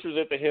Jeff Fisher's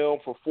at the helm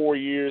for 4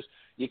 years,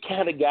 you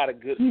kind of got a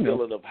good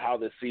feeling of how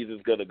this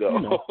season's going to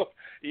go.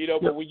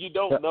 But when you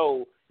don't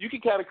know, you can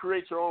kind of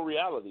create your own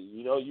reality.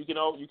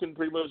 You can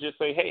pretty much just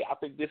say, hey, I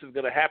think this is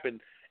going to happen,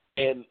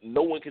 and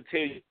no one can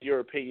tell you your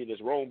opinion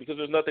is wrong because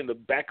there's nothing to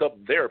back up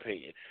their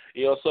opinion.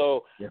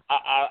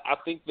 I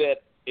think that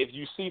if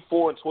you see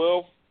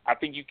 4-12, I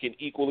think you can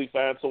equally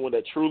find someone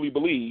that truly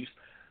believes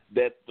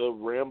that the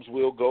Rams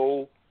will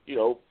go,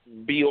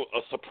 be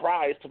a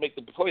surprise to make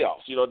the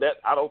playoffs. That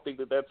I don't think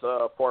that's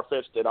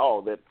far-fetched at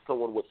all, that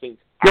someone would think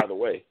either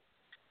way.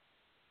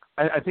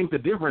 I think the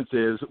difference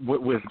is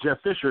with Jeff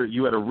Fisher,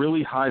 you had a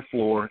really high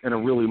floor and a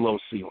really low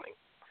ceiling.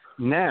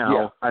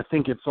 Now, I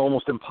think it's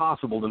almost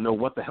impossible to know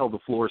what the hell the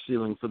floor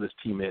ceiling for this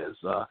team is.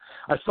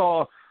 I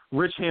saw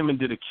Rich Hammond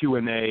did a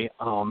Q&A.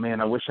 Oh,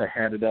 man, I wish I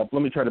had it up.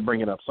 Let me try to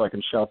bring it up so I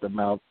can shout them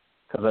out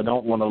because I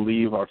don't want to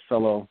leave our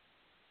fellow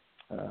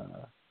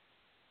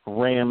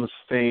Rams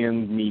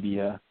fan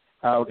media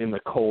out in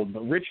the cold.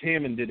 But Rich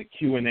Hammond did a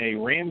Q&A,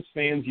 Rams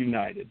Fans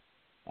United,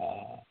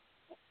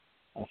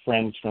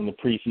 friends from the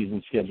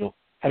preseason schedule,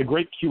 had a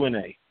great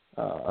Q&A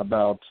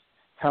about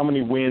how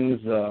many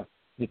wins the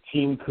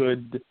team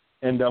could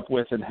end up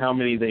with and how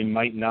many they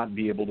might not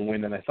be able to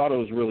win. And I thought it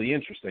was really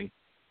interesting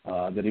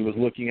that he was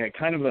looking at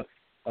kind of a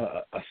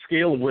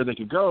scale of where they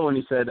could go. And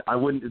he said,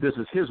 this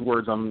is his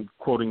words, I'm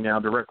quoting now,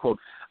 direct quote,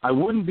 I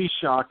wouldn't be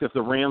shocked if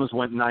the Rams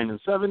went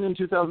 9-7 in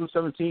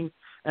 2017,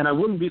 and I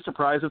wouldn't be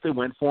surprised if they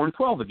went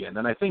 4-12 again.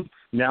 And I think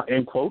now,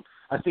 end quote,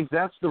 I think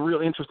that's the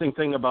real interesting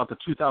thing about the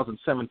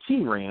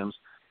 2017 Rams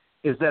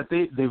is that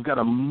they've got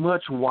a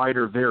much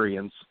wider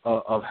variance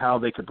of how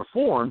they could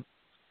perform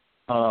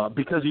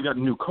because you got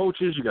new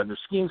coaches, you got new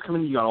schemes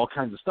coming, you got all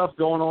kinds of stuff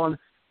going on.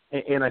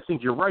 And I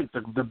think you're right.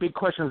 The big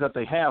questions that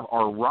they have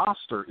are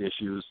roster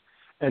issues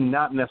and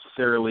not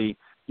necessarily,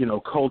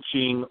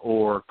 coaching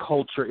or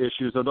culture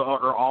issues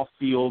or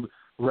off-field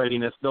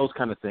readiness, those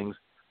kind of things.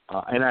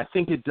 And I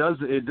think it does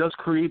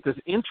create this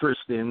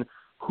interest in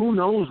who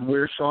knows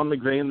where Sean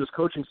McVay and this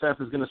coaching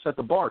staff is going to set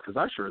the bar, because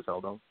I sure as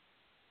hell don't.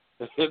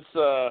 It's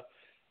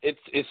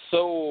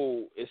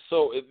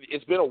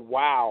been a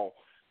while.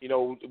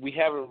 We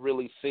haven't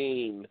really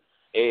seen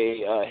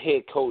a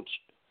head coach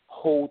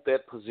hold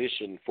that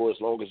position for as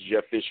long as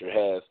Jeff Fisher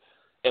has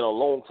in a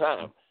long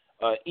time.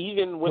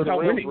 Even when the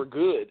Rams were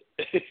good,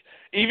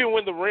 even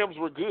when the Rams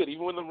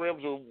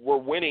were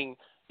winning,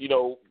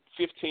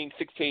 15,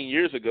 16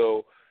 years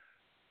ago,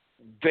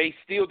 they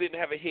still didn't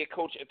have a head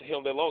coach at the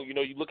helm that long. You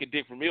know, you look at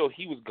Dick Vermeil,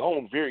 he was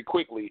gone very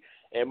quickly.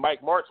 And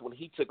Mike Martz, when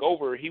he took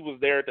over, he was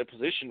there at the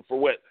position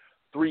for,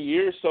 3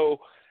 years? So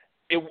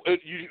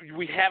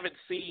we haven't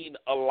seen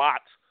a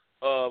lot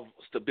of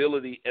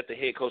stability at the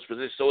head coach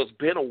position. So it's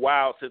been a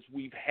while since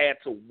we've had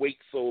to wait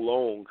so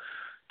long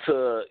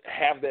to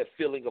have that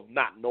feeling of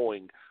not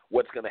knowing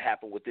what's going to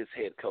happen with this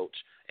head coach.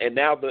 And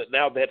now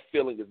that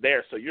feeling is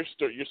there. So you're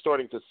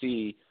starting to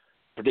see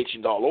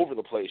predictions all over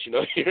the place. You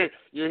know,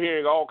 you're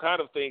hearing all kind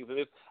of things.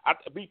 And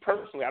me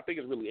personally, I think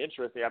it's really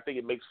interesting. I think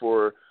it makes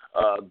for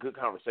a good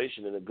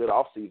conversation and a good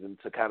off season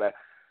to kind of.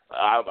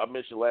 I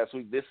mentioned last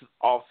week, this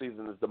off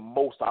season is the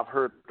most I've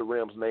heard the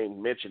Rams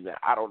name mentioned in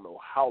I don't know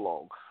how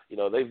long. You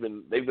know, they've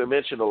been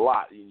mentioned a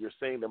lot. You're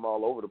seeing them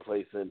all over the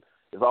place, and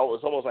it's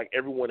almost like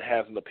everyone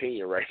has an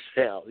opinion right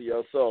now. You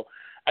know, so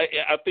I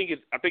think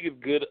it's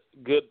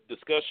good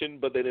discussion,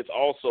 but then it's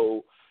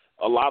also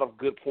a lot of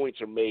good points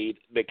are made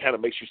that kind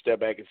of makes you step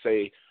back and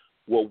say,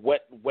 well,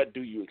 what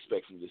do you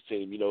expect from this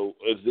team? You know,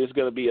 is this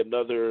going to be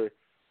another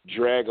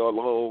drag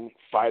along,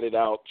 fight it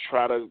out,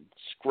 try to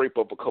scrape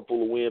up a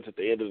couple of wins at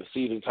the end of the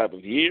season type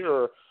of year,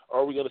 or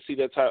are we going to see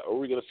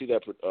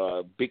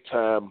that big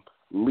time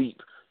leap?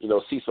 You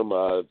know, see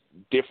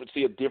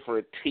a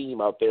different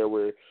team out there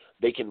where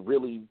they can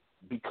really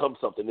become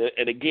something.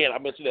 And again, I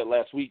mentioned that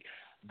last week.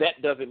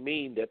 That doesn't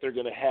mean that they're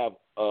going to have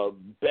a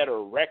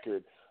better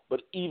record.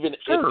 But even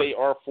if they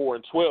are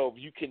 4-12,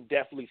 you can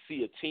definitely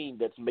see a team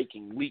that's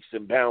making leaps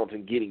and bounds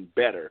and getting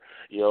better.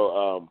 You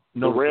know,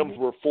 the Rams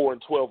were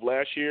 4-12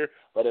 last year,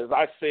 but as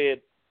I said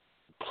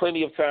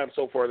plenty of times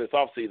so far this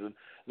offseason,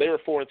 they were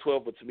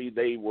 4-12, but to me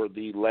they were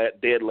the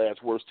dead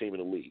last worst team in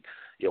the league.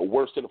 You know,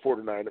 worse than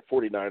the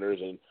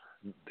 49ers, and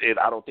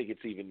I don't think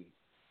it's even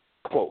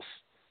close.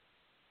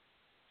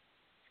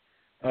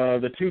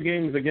 The two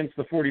games against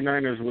the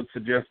 49ers would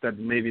suggest that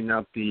maybe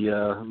not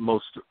the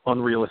most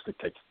unrealistic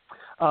take.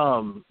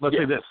 Let's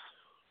say this.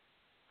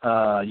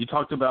 You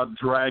talked about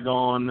drag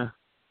on,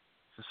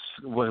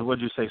 what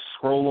did you say,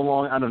 scroll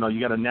along? I don't know. You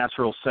got a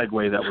natural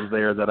segue that was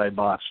there that I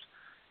botched.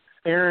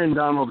 Aaron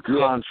Donald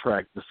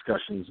contract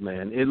discussions,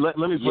 man. Let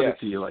me put it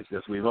to you like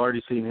this. We've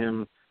already seen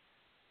him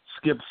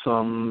skip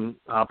some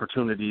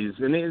opportunities,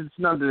 and it's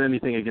not that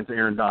anything against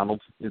Aaron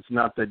Donald. It's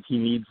not that he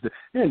needs to.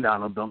 Aaron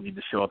Donald don't need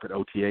to show up at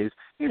OTAs.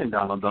 Aaron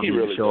Donald don't need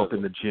to show up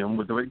in the gym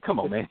with the. Come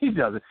on, man, he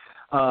doesn't.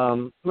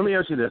 Let me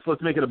ask you this.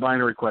 Let's make it a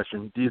binary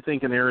question. Do you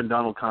think an Aaron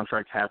Donald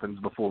contract happens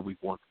before week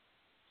 1?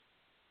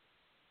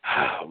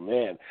 Oh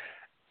man,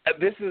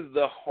 this is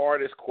the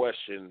hardest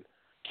question,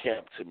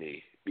 Kemp, to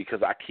me,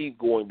 because I keep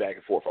going back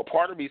and forth. A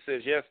part of me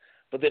says yes,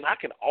 but then I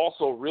can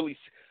also really.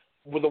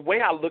 Well, the way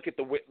I look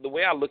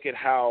at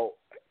how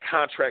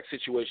contract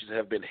situations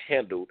have been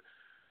handled,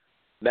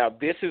 now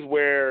this is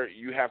where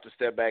you have to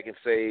step back and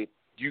say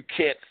you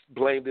can't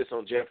blame this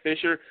on Jeff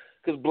Fisher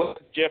because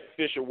Jeff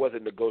Fisher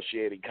wasn't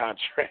negotiating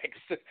contracts.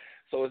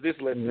 So is this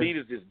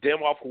Leonidas, this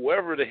Demoff,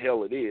 whoever the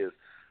hell it is,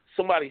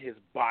 somebody has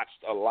botched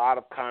a lot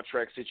of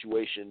contract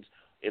situations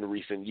in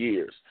recent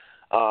years.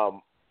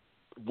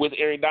 With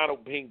Aaron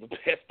Donald being the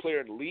best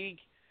player in the league,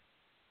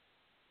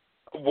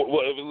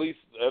 well, at least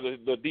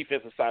the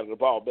defensive side of the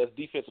ball, best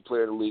defensive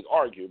player in the league,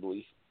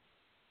 arguably.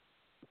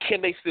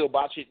 Can they still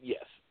botch it?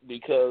 Yes,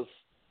 because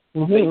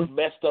they've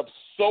messed up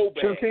so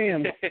bad. Sure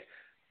can.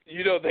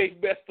 You know, they've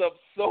messed up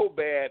so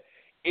bad.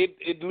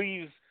 It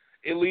leaves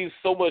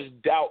so much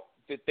doubt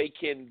that they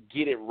can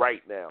get it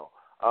right now.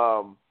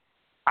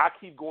 I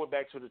keep going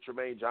back to the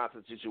Tremaine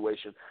Johnson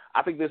situation.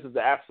 I think this is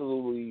the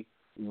absolutely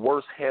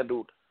worst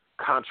handled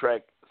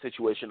contract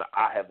situation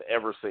I have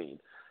ever seen.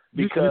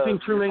 Because you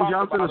think Tremaine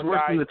Johnson is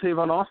worse than the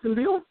Tavon Austin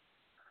deal?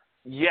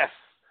 Yes,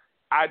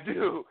 I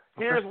do.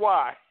 Here's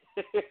why.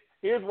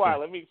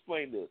 Let me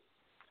explain this.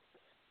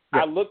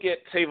 Yeah. I look at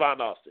Tavon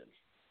Austin.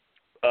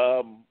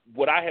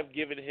 Would I have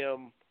given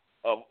him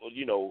a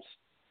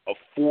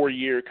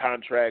 4-year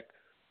contract,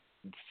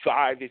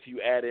 5 if you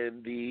add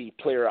in the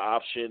player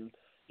option,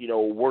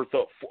 worth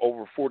up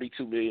over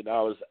 $42 million?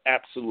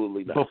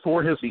 Absolutely not.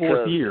 Before his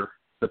 4th year.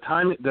 The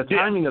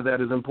timing of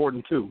that is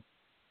important too.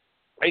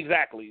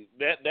 Exactly.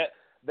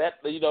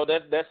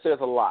 That says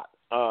a lot.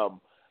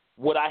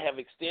 Would I have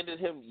extended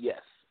him?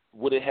 Yes.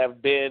 Would it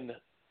have been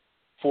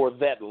for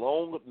that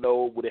long?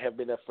 No. Would it have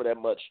been for that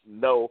much?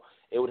 No.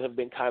 It would have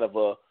been kind of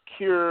a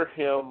cure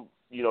him,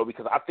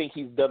 because I think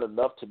he's done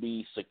enough to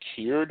be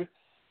secured,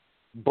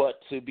 but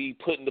to be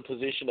put in the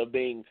position of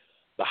being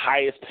the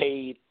highest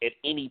paid at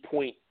any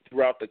point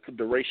throughout the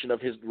duration of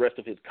his rest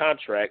of his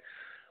contract,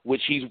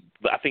 which he's,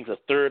 I think, the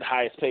 3rd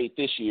highest paid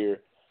this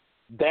year.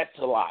 That's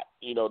a lot.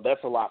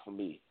 That's a lot for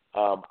me.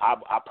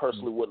 I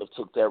personally wouldn't have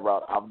took that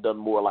route. I've done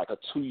more like a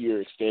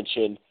 2-year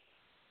extension.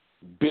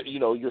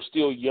 You're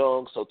still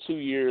young, so 2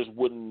 years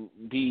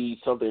wouldn't be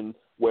something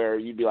where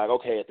you'd be like,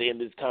 okay, at the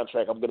end of this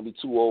contract, I'm going to be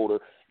too old, or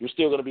you're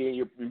still going to be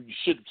you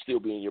should still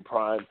be in your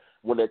prime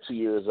when that 2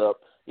 years up.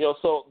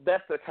 So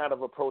that's the kind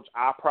of approach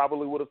I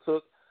probably would have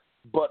took.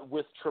 But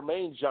with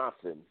Tremaine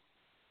Johnson,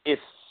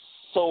 it's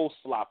so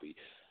sloppy.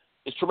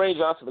 Is Tremaine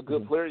Johnson a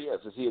good player? Yes.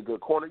 Is he a good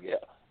corner? Yeah.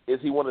 Is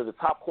he one of the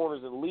top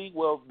corners in the league?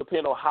 Well,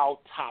 depending on how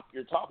top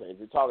you're talking. If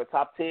you're talking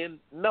top 10,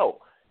 no.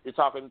 You're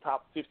talking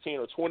top 15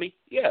 or 20,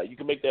 yeah, you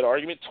can make that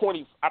argument.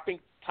 20, I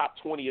think top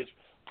 20 is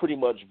pretty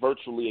much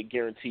virtually a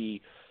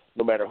guarantee.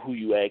 No matter who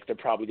you ask, they're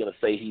probably going to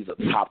say he's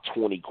a top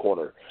 20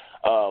 corner.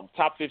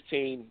 Top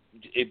 15,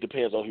 it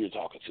depends on who you're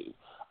talking to.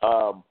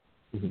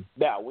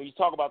 Now, when you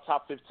talk about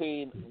top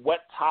 15,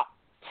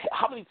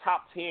 how many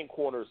top 10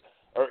 corners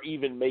are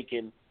even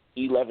making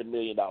 $11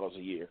 million a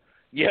year,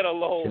 yet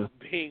alone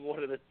being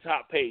one of the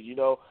top paid? You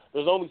know,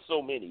 there's only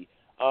so many.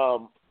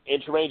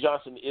 And Tremaine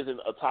Johnson isn't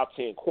a top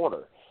 10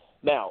 corner.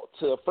 Now,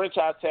 to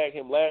franchise tag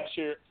him last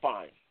year,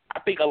 fine. I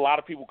think a lot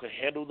of people can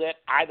handle that.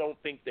 I don't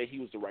think that he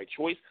was the right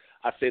choice.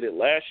 I said it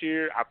last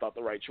year. I thought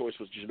the right choice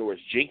was Janoris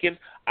Jenkins.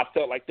 I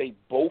felt like they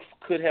both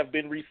could have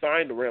been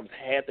re-signed. The Rams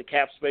had the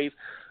cap space,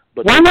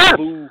 but they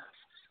blew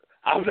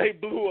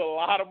a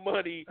lot of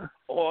money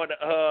on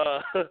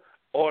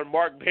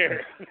Mark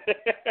Barron.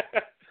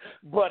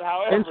 But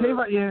however,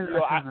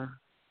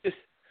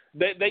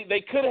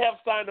 they could have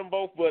signed them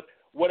both, but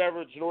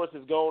whatever. Janoris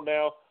is gone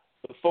now.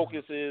 The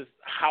focus is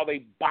how they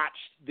botched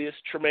this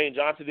Tremaine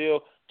Johnson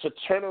deal to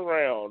turn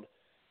around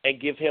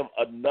and give him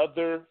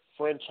another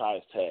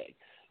franchise tag.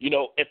 You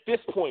know, at this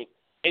point,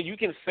 and you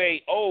can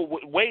say, oh,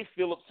 Wade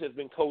Phillips has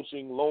been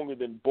coaching longer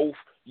than both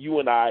you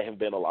and I have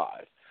been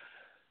alive.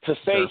 To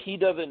say he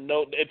doesn't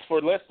know, it's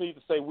for Leslie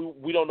to say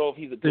we don't know if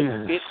he's a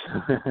good fit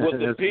was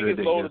the biggest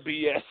load of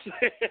BS.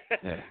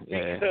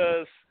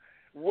 Because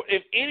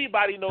if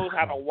anybody knows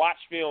how to watch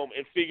film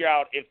and figure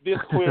out if this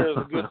player is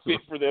a good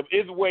fit for them,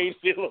 it's Wade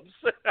Phillips.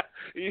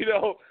 You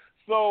know,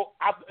 so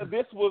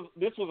this was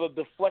a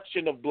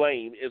deflection of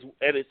blame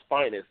at its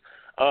finest.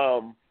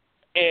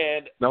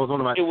 And that was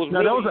one of my.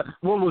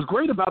 What was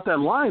great about that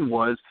line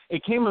was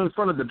it came in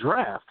front of the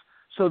draft.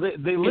 So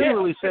they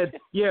literally said,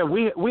 yeah,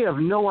 we have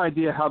no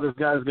idea how this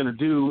guy is going to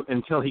do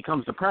until he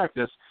comes to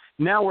practice.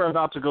 Now we're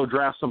about to go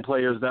draft some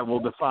players that will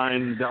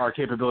define our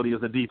capability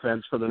as a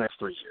defense for the next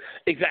 3 years.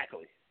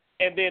 Exactly.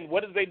 And then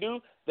what did they do?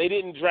 They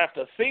didn't draft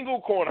a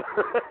single corner.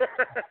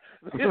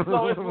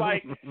 So it's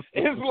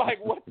like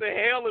what the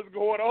hell is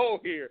going on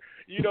here?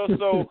 You know,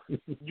 so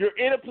you're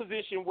in a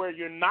position where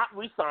you're not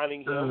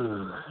re-signing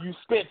him. You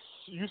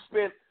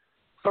spent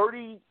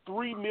 $33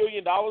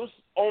 million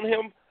on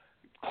him,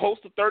 close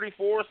to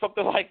 34,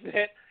 something like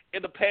that,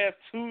 in the past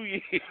 2 years.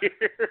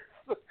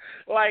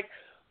 Like,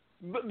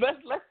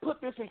 let's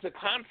put this into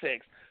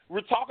context.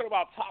 We're talking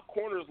about top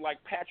corners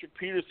like Patrick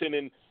Peterson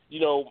and, you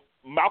know,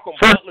 Malcolm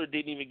Butler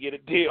didn't even get a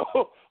deal,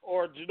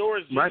 or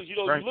Janoris Jenkins.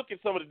 You look at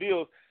some of the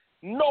deals,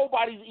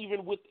 nobody's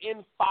even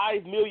within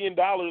 $5 million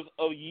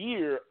a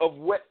year of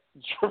what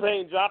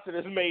Tremaine Johnson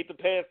has made the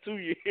past 2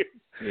 years.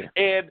 Yeah.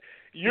 And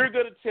you're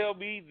going to tell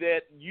me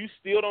that you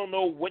still don't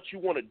know what you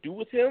want to do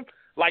with him?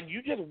 Like,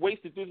 you just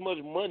wasted this much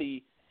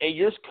money, and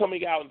you're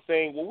coming out and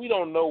saying, well, we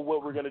don't know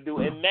what we're going to do.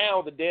 And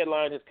now the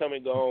deadline has come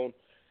and gone.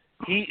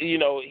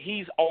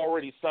 He's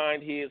already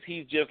signed his.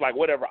 He's just like,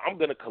 whatever, I'm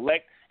going to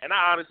collect. And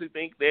I honestly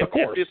think that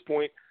at this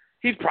point,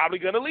 he's probably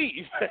going to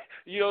leave.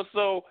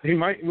 So he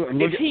might.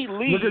 If he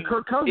leaves, look at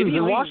Kirk Cousins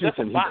in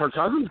Washington. Kirk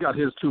Cousins got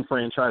his 2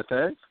 franchise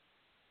tags.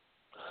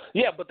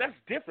 Yeah, but that's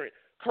different.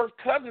 Kirk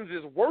Cousins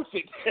is worth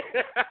it.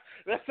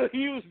 That's a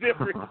huge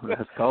difference.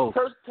 That's cold.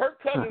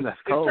 Kirk Cousins, That's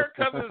cold. Is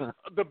Kirk Cousins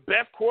the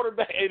best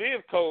quarterback? It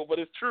is cold, but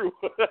it's true.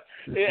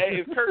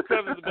 Is Kirk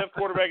Cousins the best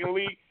quarterback in the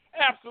league?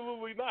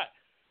 Absolutely not.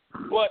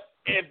 But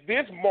at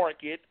this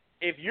market,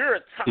 if you're a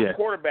top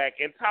quarterback,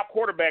 and top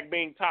quarterback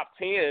being top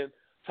 10,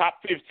 top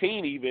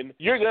 15 even,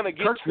 you're going to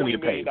get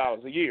 $20 million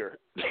a year.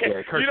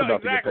 Yeah, Kirk's about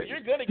exactly. to get paid.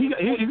 You're going to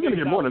get He's going to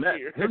get more than that.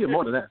 He'll get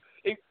more than that.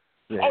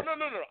 Yeah. Oh, no.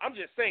 I'm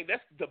just saying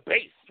that's the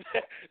base.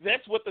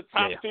 That's what the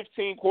top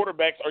 15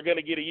 quarterbacks are going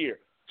to get a year,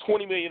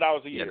 $20 million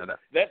a year. Yeah, no.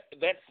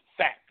 That's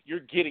fact. You're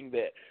getting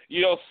that.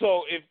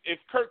 So if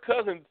Kirk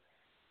Cousins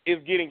is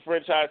getting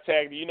franchise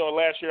tagged,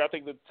 last year I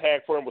think the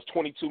tag for him was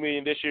 $22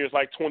 million. This year it's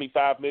like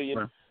 $25 million.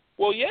 Right.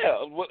 Well, yeah,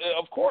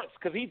 of course,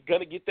 because he's going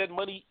to get that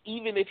money.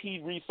 Even if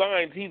he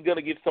re-signs, he's going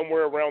to get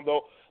somewhere around,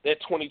 that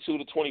 22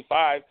 to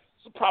 25.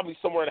 So probably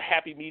somewhere in a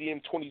happy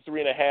medium,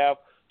 23.5,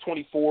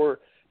 24.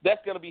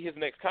 That's going to be his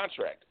next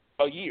contract,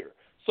 a year.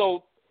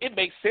 So it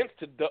makes sense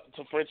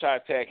to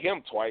franchise tag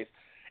him twice.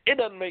 It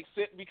doesn't make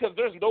sense because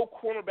there's no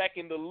cornerback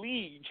in the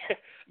league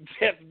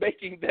that's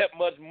making that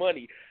much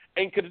money.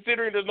 And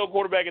considering there's no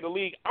quarterback in the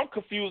league, I'm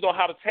confused on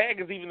how the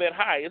tag is even that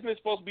high. Isn't it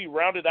supposed to be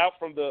rounded out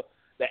from the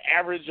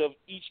average of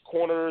each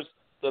corners,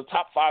 the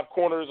top 5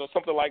 corners or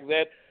something like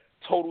that,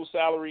 total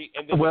salary,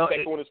 and then the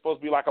second one is supposed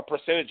to be like a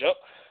percentage up?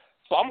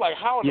 So I'm like,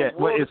 how in the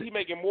world is he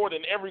making more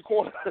than every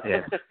corner?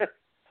 Yeah.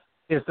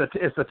 It's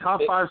the top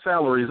 5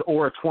 salaries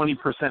or a 20%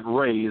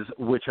 raise,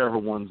 whichever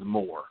one's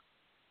more.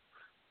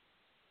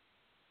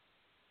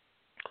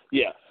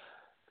 Yeah,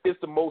 it's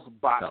the most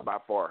botched by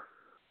far.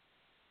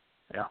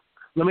 Yeah.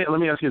 Let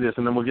me ask you this,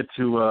 and then we'll get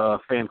to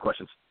fan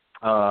questions.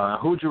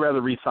 Who would you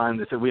rather re-sign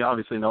this? We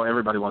obviously know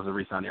everybody wants to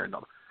re-sign Aaron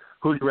Donald.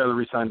 Who would you rather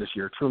re-sign this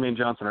year, Tremaine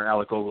Johnson or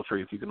Alec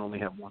Ogletree, if you can only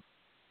have one?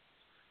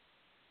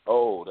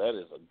 Oh, that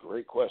is a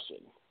great question.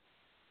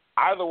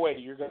 either way,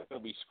 you're going to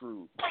be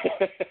screwed.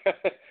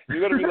 You're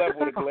going to be left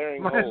with a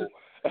glaring hole.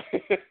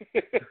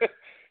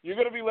 You're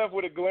going to be left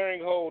with a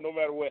glaring hole no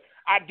matter what.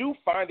 I do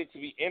find it to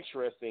be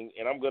interesting,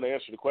 and I'm going to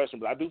answer the question,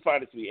 but I do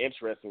find it to be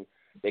interesting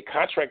that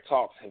contract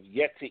talks have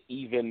yet to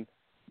even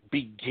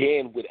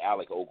begin with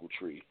Alec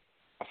Ogletree.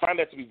 I find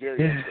that to be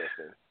very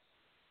interesting.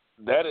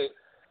 That is,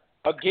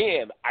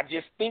 again, I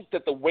just think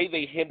that the way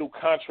they handle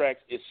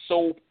contracts is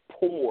so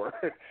poor.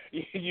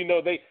 You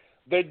know, they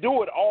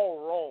do it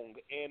all wrong,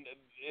 and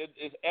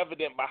it's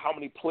evident by how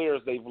many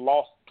players they've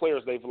lost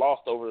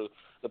over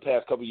the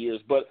past couple of years.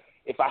 But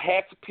if I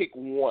had to pick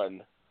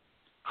one,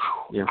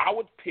 I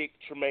would pick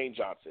Trumaine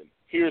Johnson.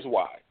 Here's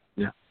why.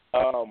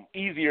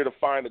 Easier to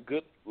find a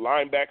good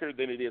linebacker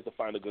than it is to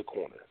find a good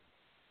corner.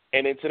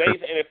 And in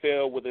today's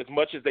NFL, with as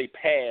much as they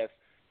pass,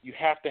 you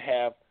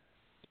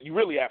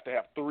really have to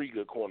have three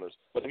good corners.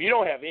 But if you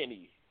don't have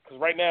any, because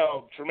right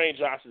now Trumaine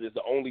Johnson is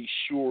the only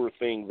sure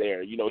thing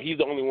there. You know, he's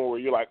the only one where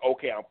you're like,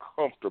 okay, I'm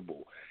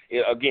comfortable.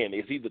 Again,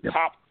 is he the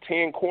top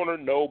 10 corner?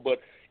 No, but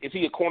is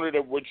he a corner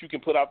that what you can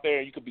put out there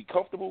and you could be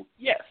comfortable?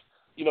 Yes.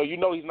 You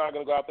know he's not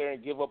going to go out there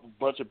and give up a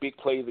bunch of big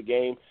plays a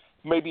game.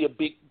 Maybe a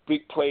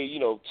big play,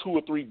 2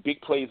 or 3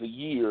 big plays a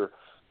year.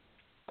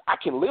 I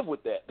can live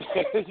with that.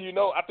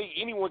 I think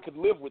anyone could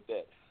live with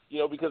that,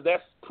 because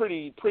that's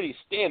pretty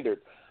standard.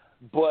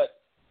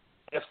 But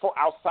as for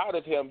outside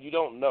of him, you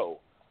don't know.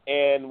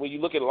 And when you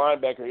look at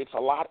linebacker, it's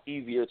a lot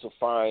easier to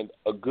find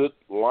a good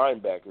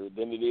linebacker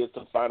than it is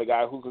to find a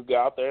guy who could go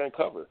out there and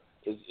cover.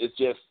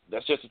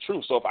 That's just the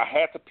truth. So if I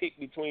had to pick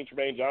between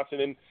Trumaine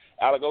Johnson and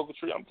Alec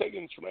Ogletree, I'm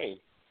taking Trumaine.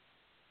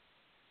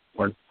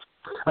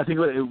 I think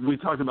we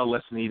talked about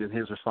Les Snead and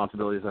his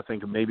responsibilities. I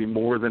think maybe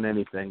more than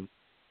anything,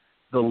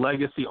 the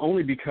legacy,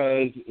 only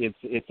because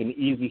it's an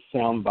easy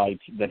soundbite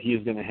that he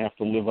is going to have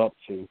to live up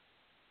to.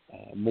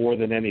 More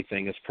than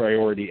anything, is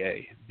priority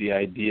A. The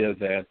idea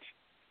that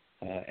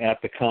at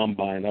the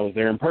combine, I was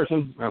there in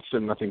person. I was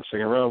sitting, I think,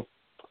 second row.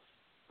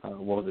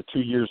 2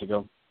 years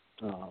ago,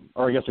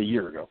 or I guess a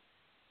year ago,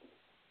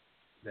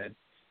 that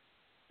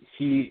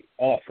he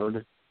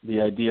offered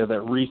the idea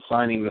that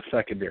re-signing the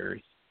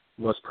secondary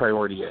was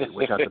priority A,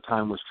 which at the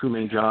time was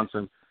Trumaine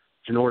Johnson,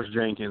 Janoris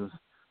Jenkins,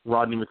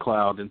 Rodney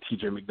McLeod, and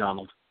T.J.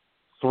 McDonald.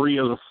 3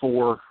 of the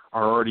 4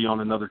 are already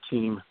on another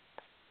team.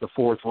 The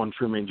 4th one,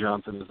 Trumaine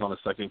Johnson, is on a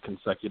second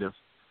consecutive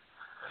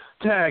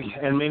tag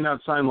and may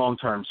not sign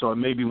long-term. So it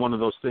may be one of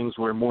those things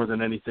where more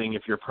than anything,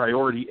 if your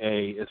priority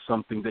A is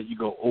something that you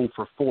go 0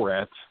 for 4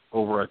 at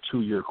over a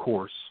 2-year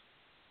course,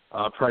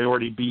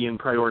 priority B and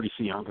priority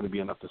C aren't going to be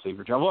enough to save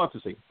your job. We'll have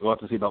to see. We'll have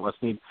to see about Les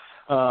Snead.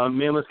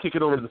 Man, let's kick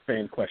it over to the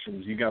fan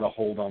questions. You got a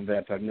hold on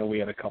that. I know we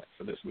had a couple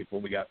for this week.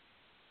 What we got?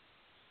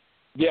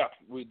 Yeah,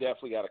 we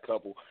definitely got a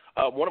couple.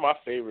 One of my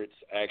favorites,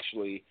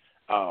 actually,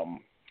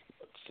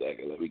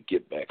 second, let me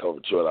get back over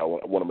to it. I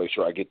want to make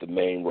sure I get the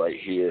name right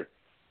here.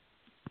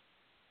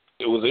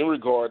 It was in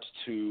regards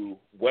to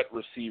what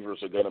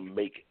receivers are going to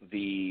make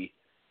the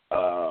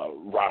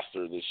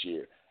roster this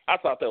year. I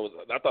thought that was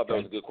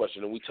a good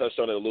question, and we touched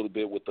on it a little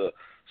bit with the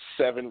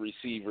 7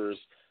 receivers.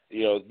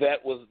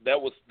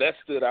 That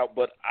stood out,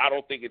 but I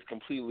don't think it's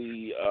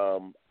completely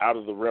out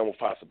of the realm of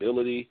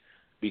possibility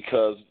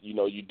because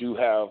you do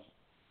have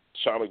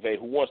Sean McVay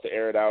who wants to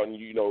air it out, and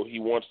he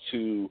wants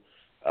to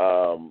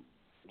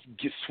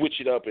switch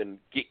it up and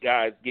get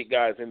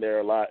guys in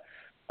there a lot.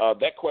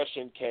 That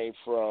question came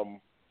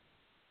from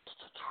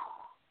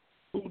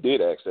who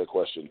did ask that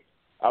question?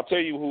 I'll tell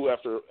you who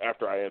after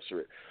I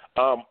answer it.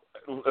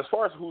 As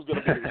far as who's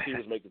going to be the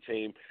receivers make the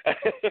team,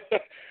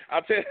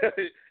 I'll tell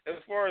you, as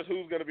far as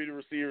who's going to be the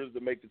receivers to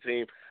make the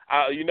team,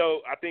 I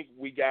think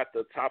we got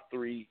the top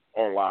 3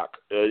 on lock.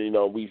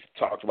 We've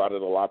talked about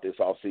it a lot this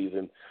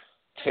offseason.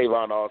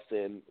 Tavon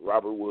Austin,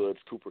 Robert Woods,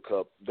 Cooper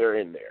Kupp, they're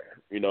in there.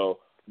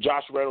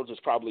 Josh Reynolds is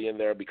probably in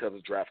there because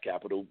of draft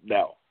capital.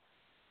 Now,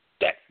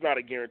 that's not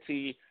a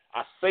guarantee.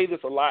 I say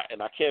this a lot,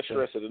 and I can't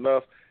stress it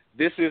enough.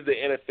 This is the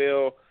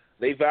NFL.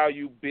 They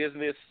value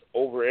business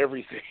over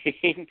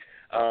everything.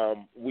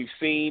 We've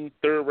seen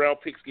third-round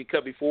picks get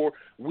cut before.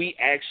 We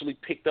actually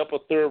picked up a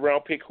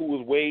third-round pick who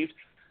was waived,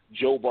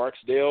 Joe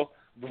Barksdale,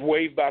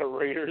 waived by the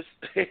Raiders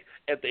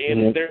at the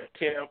end of their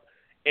camp,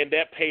 and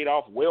that paid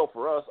off well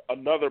for us.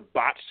 Another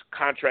botched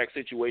contract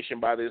situation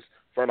by this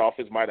front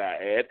office, might I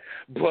add.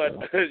 But,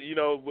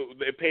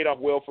 it paid off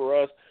well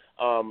for us.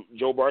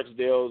 Joe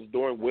Barksdale is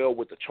doing well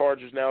with the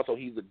Chargers now, so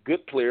he's a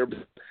good player,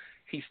 but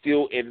he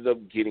still ended up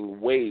getting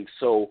waived.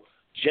 So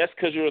just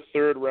because you're a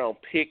third-round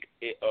pick,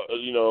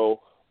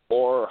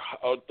 or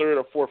a third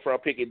or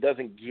fourth-round pick, it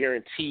doesn't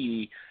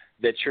guarantee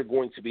that you're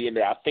going to be in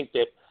there. I think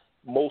that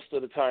most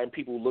of the time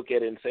people look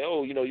at it and say,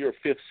 you're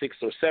a 5th,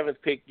 6th, or 7th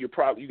pick. You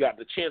got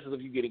the chances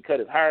of you getting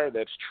cut is higher.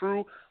 That's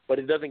true, but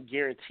it doesn't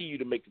guarantee you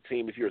to make the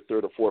team if you're a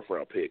 3rd or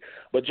 4th-round pick.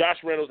 But Josh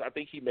Reynolds, I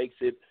think he makes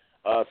it.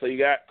 So you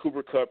got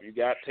Cooper Kupp, you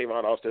got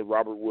Tavon Austin,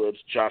 Robert Woods,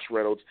 Josh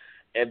Reynolds,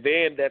 and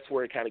then that's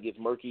where it kind of gets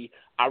murky.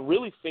 I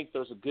really think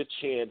there's a good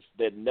chance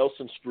that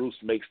Nelson Spruce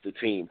makes the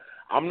team.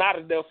 I'm not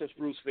a Nelson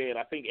Spruce fan.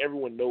 I think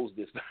everyone knows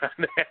this by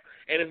now.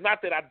 And it's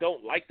not that I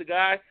don't like the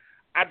guy.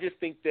 I just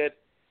think that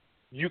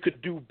you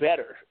could do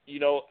better. You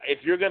know, if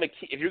you're gonna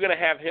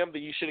have him,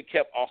 then you should have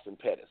kept Austin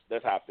Pettis.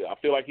 That's how I feel. I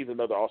feel like he's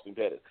another Austin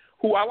Pettis,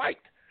 who I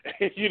liked.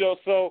 You know,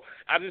 so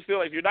I just feel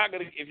like if you're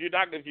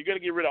gonna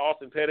get rid of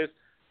Austin Pettis,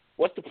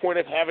 what's the point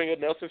of having a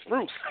Nelson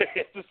Spruce?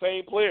 It's the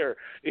same player.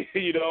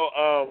 You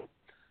know,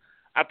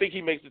 I think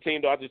he makes the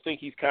team, though. I just think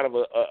he's kind of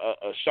a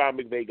Sean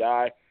McVay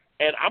guy,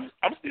 and I'm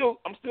still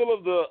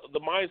of the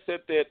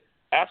mindset that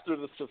after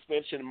the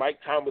suspension, Mike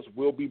Thomas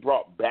will be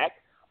brought back.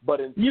 But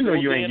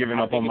you ain't giving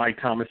up on Mike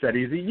Thomas that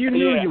easy. You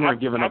knew you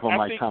weren't giving up on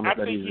Mike Thomas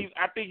that easy.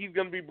 I think he's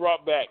going to be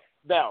brought back.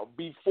 Now,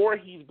 before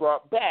he's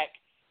brought back,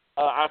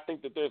 I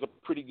think that there's a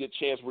pretty good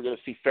chance we're going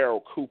to see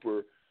Farrell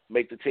Cooper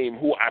make the team,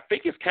 who I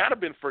think has kind of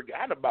been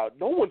forgotten about.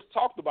 No one's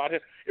talked about him.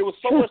 It was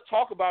so much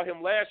talk about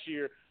him last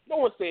year. No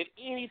one said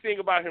anything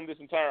about him this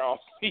entire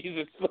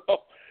offseason.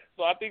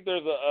 So I think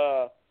there's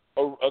a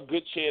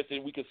good chance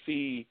that we could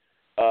see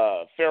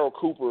Farrell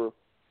Cooper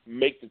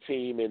make the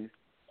team, and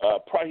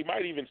probably he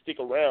might even stick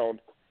around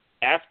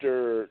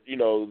after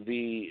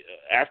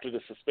after the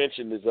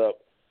suspension is up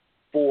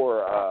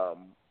for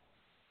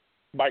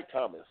Mike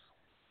Thomas.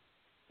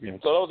 Yeah.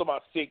 So those are my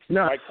 6.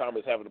 No. Mike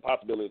Thomas having the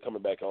possibility of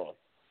coming back on.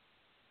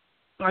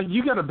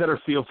 You got a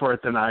better feel for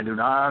it than I do.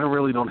 I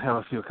really don't have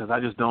a feel because I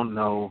just don't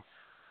know.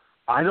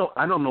 I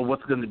don't know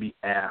what's going to be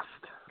asked.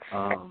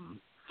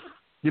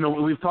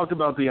 We've talked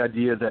about the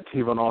idea that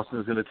Tavon Austin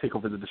is going to take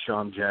over the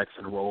Deshaun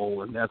Jackson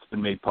role, and that's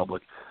been made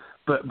public.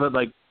 But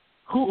like,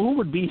 who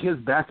would be his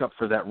backup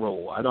for that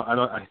role?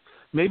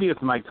 Maybe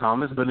it's Mike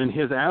Thomas, but in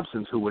his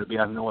absence, who would it be?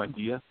 I have no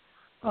idea.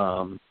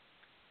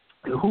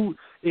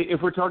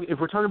 If we're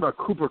talking about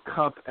Cooper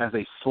Kupp as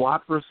a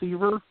slot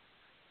receiver,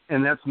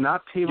 and that's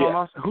not Tavon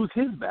Austin, who's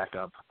his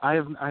backup? I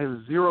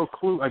have zero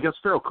clue. I guess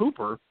Farrell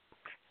Cooper,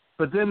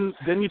 but then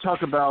you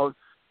talk about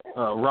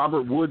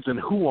Robert Woods and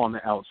who on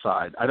the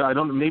outside? I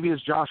don't. Maybe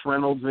it's Josh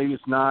Reynolds. Maybe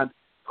it's not.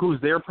 Who's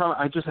there?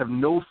 I just have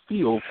no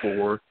feel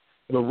for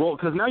the role,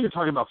 because now you're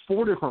talking about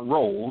 4 different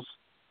roles,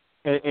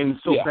 and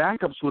so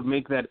backups would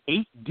make that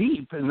 8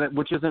 deep, and that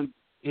which isn't.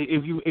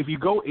 If you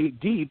go 8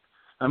 deep.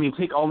 I mean,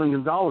 take Alden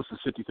Gonzalez as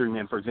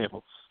 53-man, for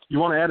example. You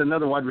want to add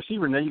another wide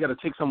receiver, and then you got to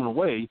take someone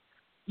away.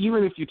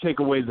 Even if you take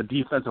away the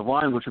defensive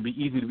line, which would be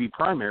easy to be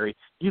primary,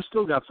 you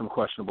still got some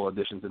questionable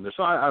additions in there.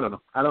 So I don't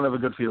know. I don't have a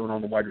good feeling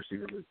on the wide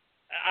receiver league.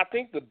 I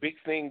think the big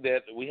thing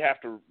that we have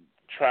to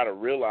try to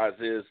realize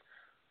is,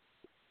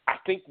 I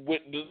think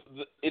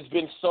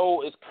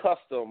it's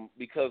custom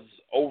because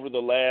over the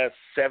last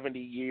 70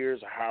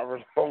 years, or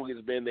however long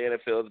it's been, the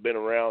NFL has been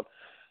around,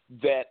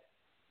 that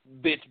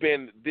it's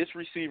been this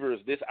receiver is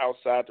this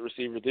outside the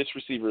receiver, this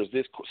receiver is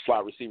this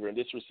slot receiver, and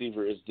this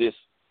receiver is this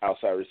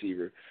outside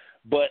receiver.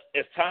 But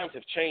as times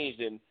have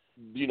changed and,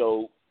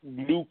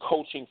 new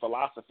coaching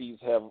philosophies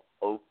have,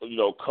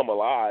 come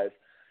alive,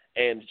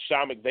 and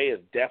Sean McVay is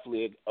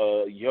definitely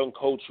a young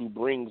coach who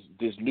brings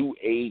this new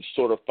age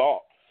sort of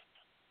thought.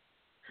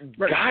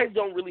 Right. Guys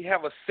don't really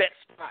have a set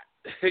spot.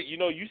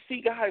 You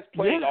see guys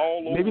playing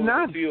all over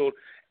the field,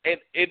 and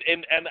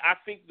I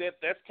think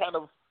that's kind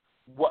of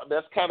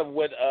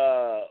what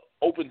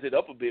opens it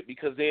up a bit,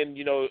 because then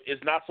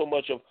it's not so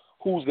much of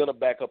who's going to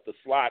back up the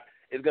slot.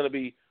 It's going to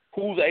be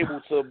who's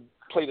able to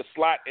play the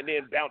slot and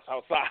then bounce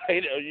outside.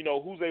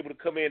 Or, who's able to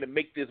come in and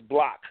make this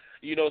block.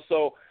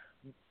 So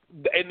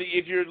and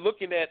if you're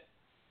looking at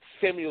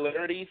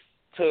similarities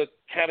to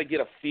kind of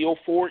get a feel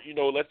for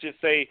it, let's just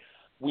say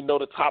we know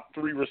the top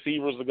 3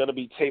 receivers are going to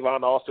be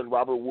Tavon Austin,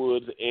 Robert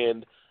Woods,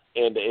 and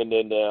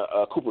then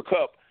Cooper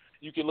Kupp.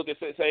 You can look at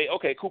say,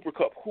 okay, Cooper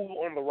Kupp, who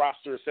on the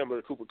roster is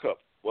similar to Cooper Kupp?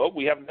 Well,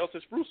 we have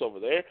Nelson Spruce over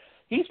there.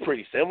 He's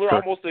pretty similar,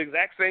 almost the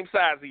exact same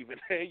size even.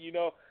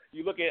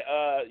 You look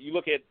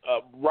at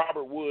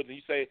Robert Woods and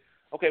you say,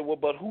 okay, well,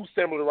 but who's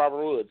similar to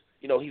Robert Woods?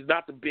 He's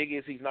not the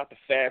biggest, he's not the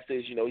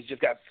fastest. He's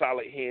just got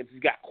solid hands.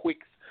 He's got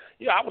quicks.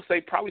 I would say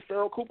probably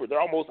Farrell Cooper.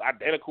 They're almost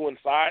identical in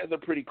size. They're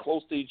pretty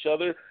close to each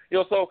other.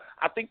 So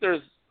I think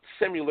there's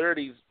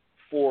similarities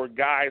for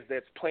guys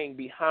that's playing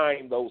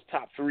behind those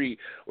top 3,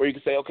 where you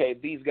can say, okay,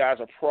 these guys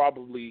are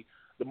probably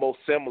the most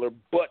similar.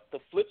 But the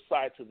flip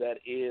side to that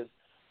is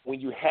when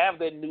you have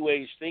that new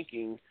age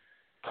thinking,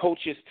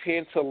 coaches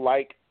tend to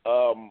like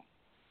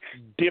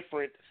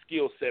different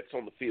skill sets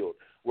on the field,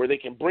 where they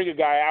can bring a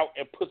guy out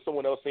and put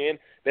someone else in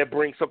that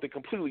brings something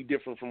completely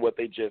different from what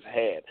they just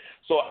had.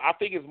 So I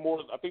think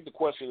the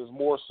question is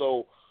more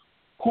so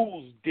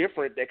who's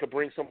different that could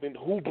bring something,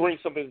 who brings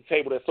something to the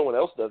table that someone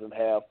else doesn't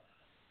have,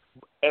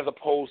 as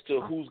opposed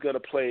to who's going to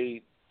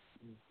play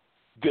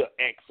the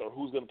X or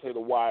who's going to play the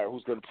Y or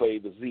who's going to play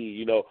the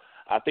Z.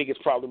 I think it's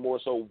probably more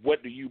so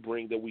what do you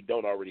bring that we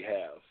don't already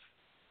have.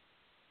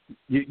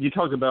 You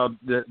talked about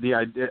the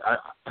idea.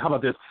 How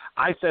about this?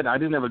 I said I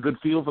didn't have a good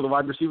feel for the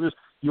wide receivers.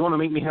 You want to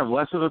make me have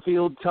less of a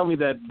field? Tell me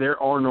that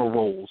there are no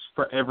roles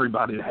for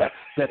everybody to have,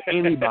 that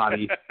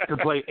anybody can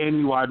play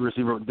any wide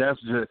receiver. That's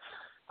just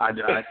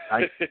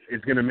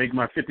it's going to make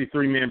my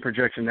 53-man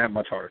projection that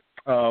much harder.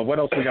 What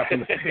else we got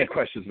from the fan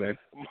questions, man?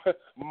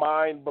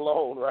 Mind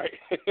blown, right?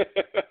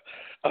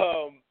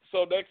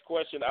 So next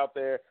question out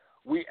there.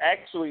 we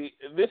actually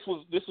this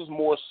was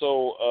more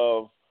so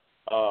of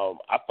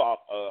I thought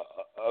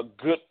a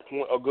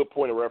good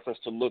point of reference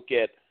to look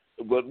at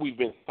what we've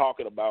been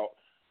talking about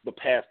the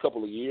past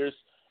couple of years.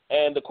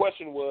 And the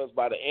question was,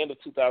 by the end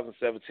of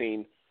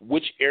 2017,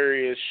 which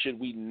areas should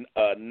we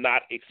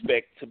not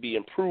expect to be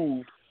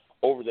improved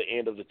over the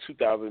end of the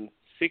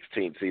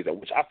 2016 season,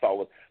 which I thought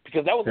was,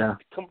 because that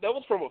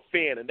was from a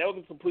fan, and that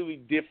was a completely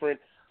different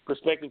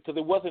perspective, because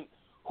it wasn't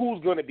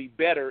who's going to be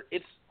better,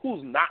 it's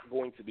who's not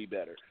going to be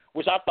better,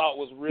 which I thought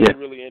was really,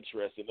 really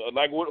interesting.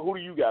 Like, who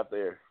do you got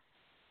there?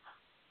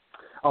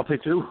 I'll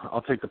take two.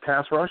 I'll take the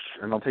pass rush,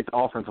 and I'll take the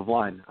offensive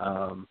line.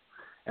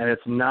 And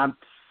it's not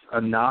a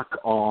knock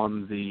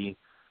on the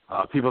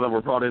people that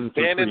were brought in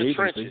through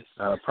free agency.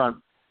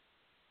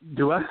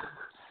 Do I?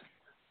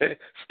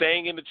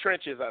 Staying in the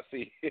trenches, I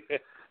see.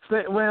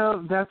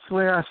 Well, that's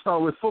where I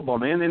start with football,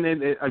 man.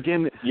 And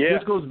again,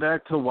 this goes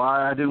back to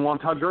why I didn't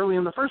want Todd Gurley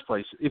in the first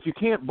place. If you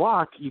can't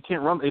block, you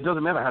can't run. It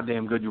doesn't matter how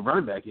damn good your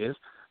running back is.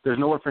 There's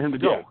nowhere for him to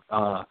go.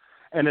 Yeah.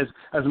 And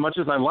as much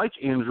as I like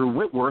Andrew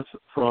Whitworth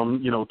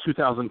from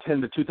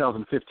 2010 to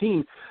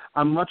 2015,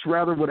 I much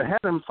rather would have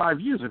had him 5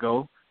 years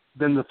ago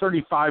than the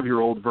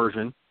 35-year-old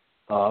version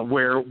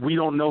where we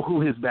don't know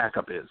who his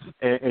backup is.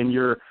 And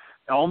you're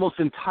almost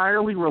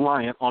entirely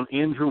reliant on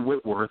Andrew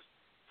Whitworth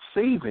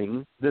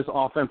saving this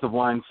offensive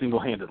line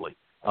single-handedly.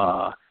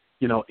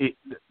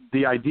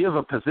 The idea of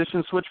a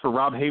position switch for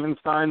Rob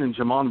Havenstein and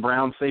Jamon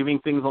Brown saving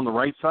things on the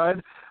right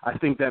side, I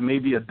think that may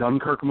be a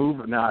Dunkirk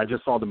move. Now, I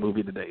just saw the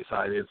movie today, so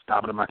it's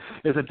top of mind.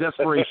 It's a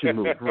desperation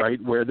move,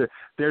 right, where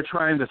they're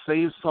trying to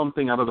save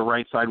something out of the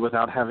right side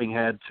without having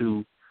had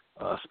to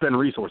spend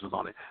resources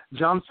on it.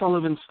 John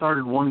Sullivan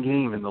started one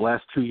game in the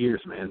last 2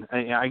 years, man.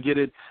 I get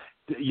it.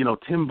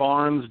 Tim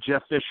Barnes,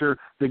 Jeff Fisher,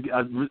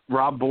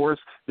 Rob Boris,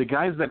 the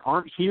guys that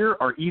aren't here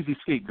are easy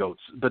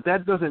scapegoats. But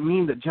that doesn't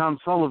mean that John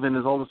Sullivan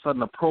is all of a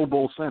sudden a Pro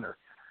Bowl center.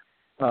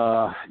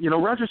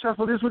 Roger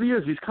Saffold is what he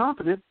is. He's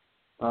competent.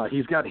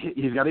 He's got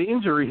an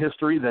injury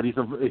history that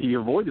he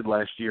avoided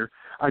last year.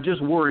 I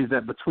just worry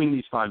that between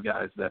these five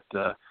guys that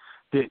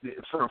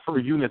for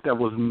a unit that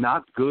was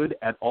not good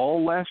at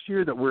all last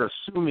year, that we're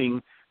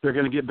assuming they're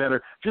going to get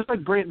better. Just like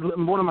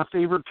one of my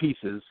favorite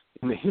pieces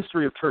in the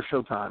history of Turf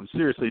Show Time.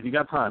 Seriously, if you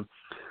got time,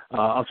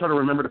 I'll try to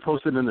remember to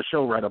post it in the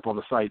show write-up on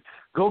the site.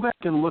 Go back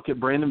and look at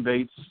Brandon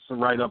Bates'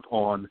 write-up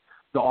on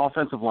the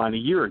offensive line a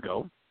year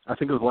ago. I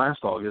think it was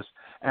last August,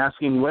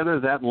 asking whether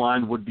that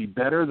line would be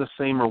better, the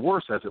same, or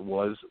worse as it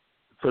was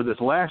for this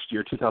last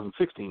year,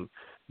 2016,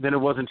 than it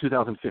was in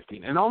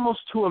 2015. And almost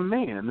to a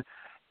man,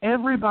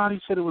 everybody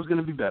said it was going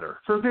to be better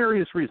for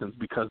various reasons,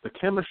 because the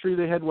chemistry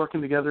they had working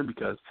together,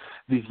 because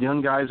these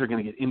young guys are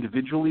going to get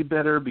individually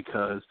better,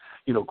 because,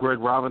 Greg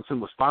Robinson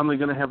was finally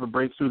going to have a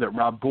breakthrough, that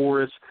Rob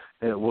Boris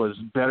was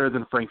better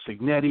than Frank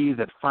Signetti,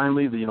 that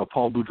finally,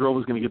 Paul Boudreau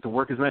was going to get to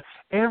work his man.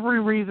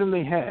 Every reason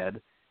they had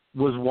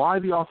was why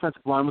the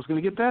offensive line was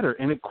going to get better,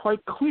 and it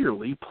quite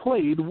clearly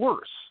played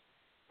worse.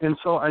 And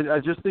so I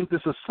just think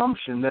this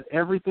assumption that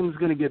everything's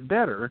going to get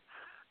better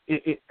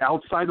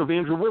outside of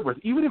Andrew Whitworth,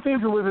 even if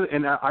Andrew Whitworth,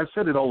 and I've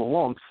said it all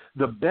along,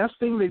 the best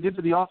thing they did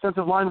to the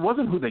offensive line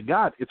wasn't who they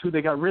got, it's who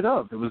they got rid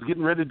of. It was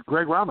getting rid of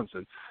Greg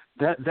Robinson.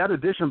 That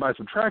addition by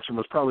subtraction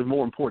was probably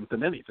more important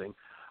than anything.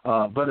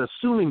 But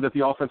assuming that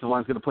the offensive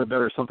line is going to play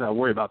better is something I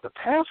worry about. The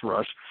pass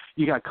rush,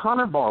 you got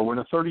Connor Barwin,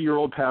 a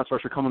 30-year-old pass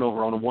rusher coming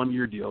over on a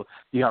one-year deal.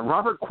 You got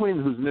Robert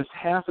Quinn, who's missed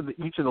half of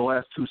each of the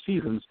last two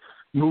seasons,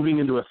 moving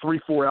into a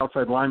 3-4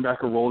 outside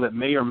linebacker role that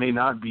may or may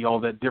not be all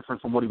that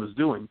different from what he was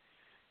doing.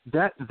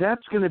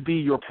 That's going to be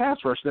your pass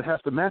rush that has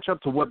to match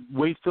up to what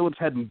Wade Phillips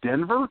had in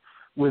Denver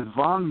with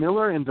Von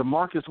Miller and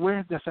DeMarcus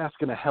Ware. That's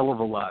asking a hell of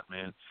a lot,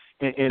 man.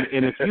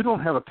 And if you don't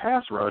have a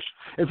pass rush,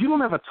 if you don't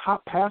have a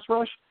top pass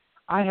rush,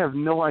 I have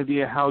no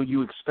idea how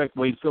you expect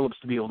Wade Phillips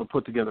to be able to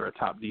put together a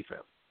top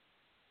defense.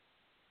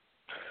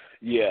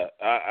 Yeah,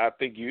 I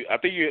think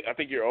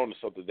you're on to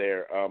something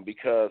there,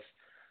 because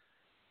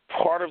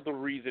part of the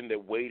reason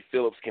that Wade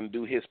Phillips can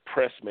do his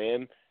press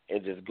man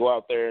and just go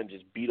out there and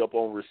just beat up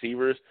on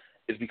receivers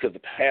is because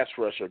the pass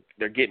rush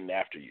they're getting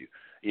after you.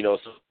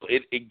 So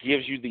it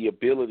gives you the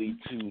ability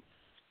to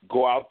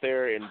go out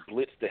there and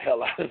blitz the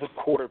hell out of the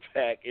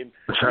quarterback and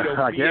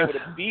be able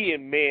to be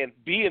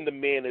in the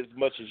man as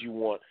much as you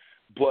want.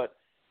 But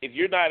if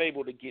you're not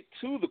able to get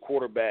to the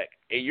quarterback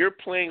and you're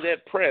playing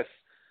that press,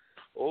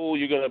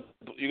 you're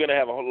gonna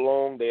have a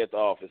long day at the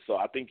office. So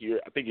I think you're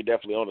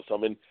definitely onto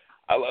something.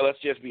 Let's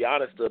just be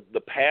honest,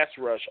 the pass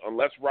rush,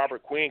 unless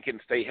Robert Quinn can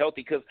stay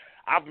healthy, because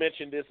I've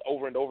mentioned this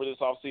over and over this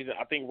offseason,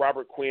 I think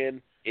Robert Quinn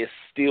is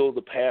still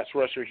the pass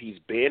rusher he's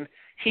been.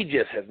 He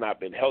just has not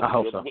been healthy. I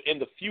hope so. In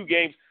the few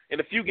games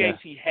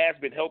he has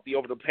been healthy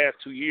over the past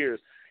 2 years.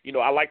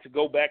 I like to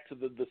go back to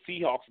the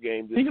Seahawks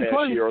game this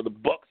past year, or the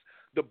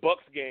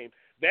Bucks game.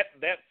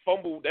 That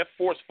fumble, that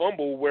forced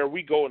fumble where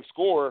we go and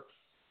score,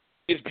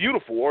 is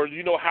beautiful. Or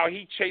how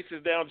he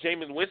chases down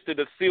Jameis Winston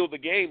to seal the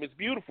game is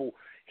beautiful.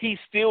 He's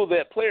still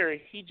that player.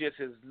 He just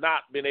has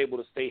not been able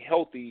to stay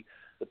healthy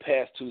the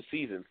past 2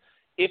 seasons.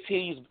 If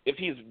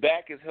he's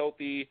back as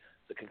healthy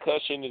The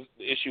concussion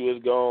issue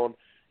is gone.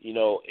 You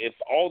know, if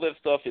all that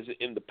stuff is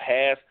in the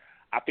past,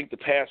 I think the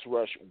pass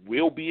rush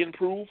will be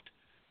improved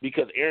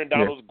because Aaron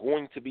Donald is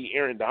going to be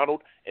Aaron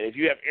Donald. And if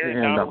you have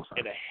Aaron Donald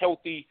and a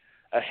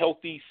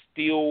healthy,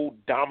 still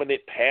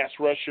dominant pass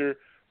rusher,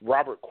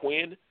 Robert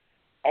Quinn,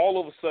 all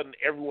of a sudden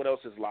everyone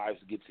else's lives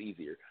gets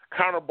easier.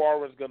 Connor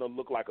Barwin's going to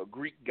look like a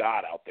Greek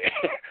god out there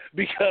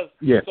because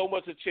so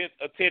much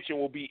attention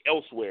will be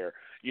elsewhere,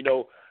 you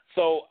know.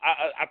 So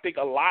I think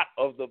a lot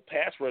of the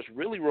pass rush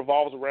really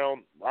revolves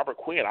around Robert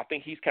Quinn. I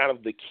think he's kind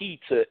of the key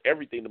to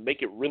everything to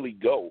make it really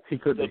go. He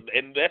could be.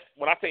 And that's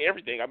when I say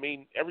everything, I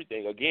mean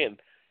everything. Again,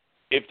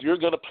 if you're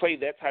going to play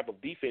that type of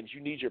defense,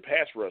 you need your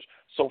pass rush.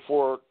 So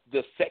for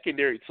the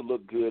secondary to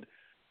look good,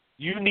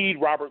 you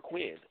need Robert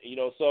Quinn. You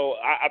know, so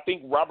I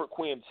think Robert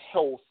Quinn's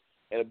health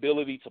and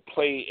ability to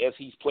play as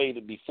he's played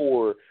it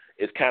before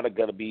is kind of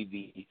going to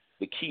be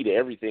the key to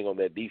everything on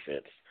that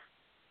defense.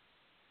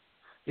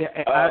 Yeah,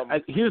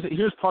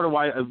 here's part of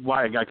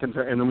why I got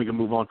concerned, and then we can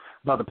move on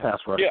about the pass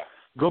rush. Yeah.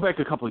 Go back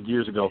a couple of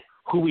years ago,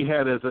 who we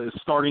had as a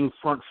starting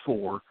front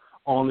four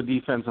on the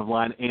defensive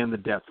line and the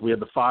depth. We had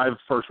the 5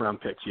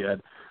 first-round picks. You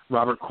had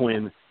Robert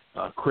Quinn,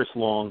 Chris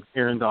Long,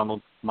 Aaron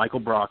Donald, Michael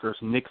Brockers,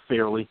 Nick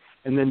Fairley,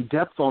 and then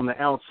depth on the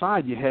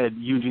outside, you had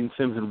Eugene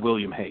Sims and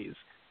William Hayes.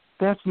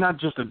 That's not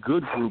just a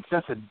good group.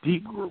 That's a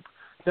deep group.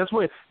 That's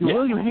where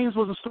William Hayes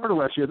was a starter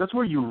last year. That's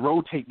where you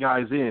rotate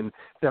guys in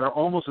that are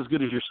almost as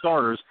good as your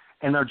starters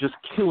and are just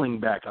killing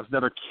backups,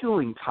 that are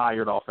killing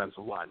tired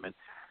offensive linemen.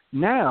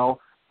 Now,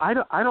 I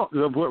don't.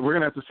 We're going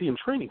to have to see in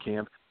training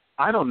camp.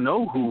 I don't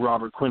know who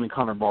Robert Quinn and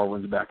Connor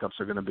Barwin's backups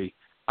are going to be.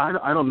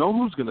 I don't know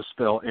who's going to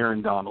spell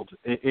Aaron Donald.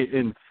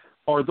 And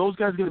are those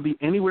guys going to be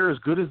anywhere as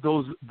good as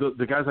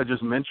the guys I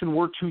just mentioned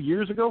were 2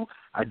 years ago?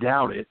 I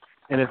doubt it.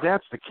 And if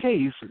that's the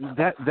case,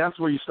 that's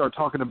where you start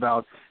talking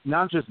about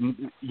not just,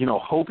 you know,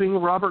 hoping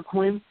Robert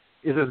Quinn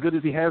is as good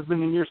as he has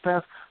been in years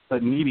past,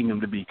 but needing him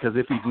to be. Because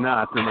if he's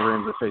not, then the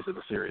Rams are facing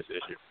a serious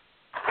issue.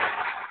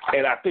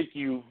 And I think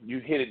you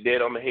hit it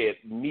dead on the head.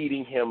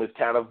 Needing him is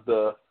kind of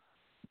the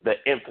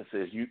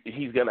emphasis.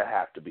 He's going to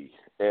have to be.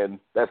 And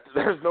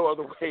there's no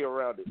other way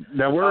around it.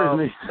 That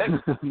worries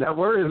me. That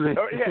worries me.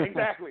 Yeah,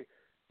 exactly.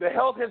 The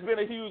health has been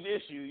a huge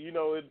issue. You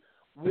know,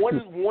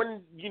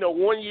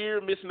 one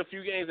year missing a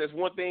few games, that's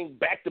one thing.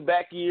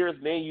 Back-to-back years,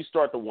 then you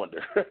start to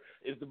wonder.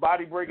 Is the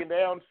body breaking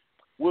down?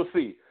 We'll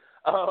see.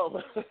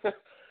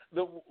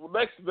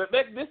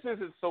 This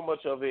isn't so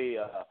much of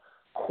a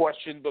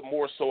question, but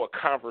more so a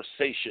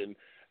conversation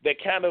that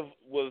kind of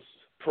was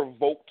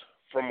provoked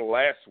from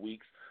last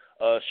week's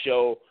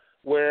show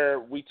where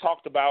we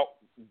talked about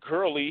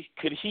Gurley.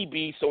 Could he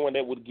be someone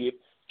that would get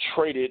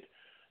traded?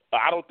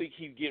 I don't think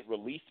he'd get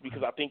released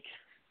because I think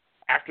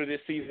after this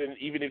season,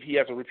 even if he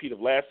has a repeat of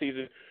last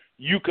season,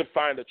 you could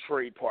find a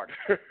trade partner.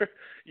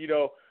 You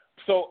know,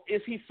 so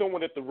is he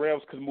someone that the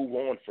Rams could move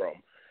on from?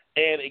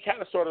 And it kind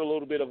of started a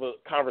little bit of a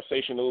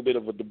conversation, a little bit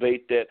of a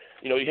debate that,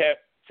 you know, you had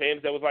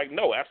fans that was like,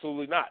 no,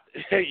 absolutely not.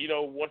 You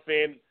know, one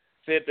fan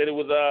said that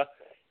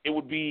it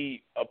would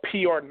be a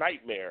PR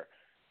nightmare,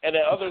 and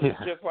then others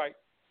is just like,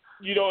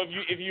 you know,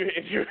 if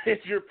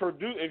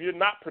you're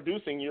not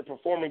producing, you're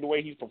performing the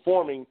way he's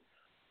performing,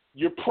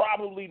 you're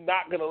probably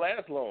not going to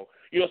last long.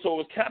 You know, so it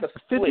was kind of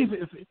split.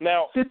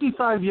 Now,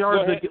 55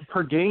 yards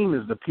per game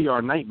is the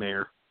PR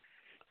nightmare.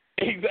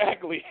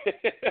 Exactly.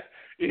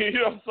 You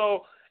know,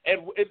 so.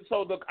 And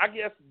so I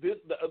guess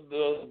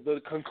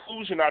the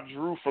conclusion I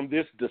drew from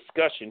this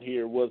discussion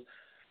here was,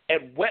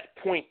 at what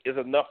point is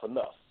enough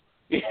enough?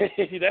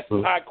 That's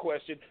my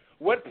question.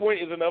 What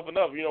point is enough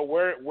enough? You know,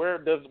 where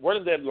does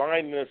that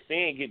line in the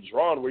sand get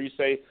drawn where you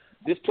say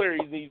this player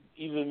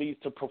either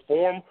needs to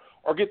perform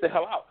or get the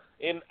hell out?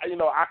 And you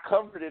know, I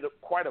covered it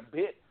quite a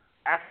bit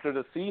after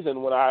the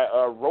season when I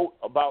wrote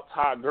about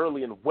Todd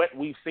Gurley and what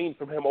we've seen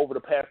from him over the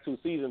past 2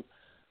 seasons.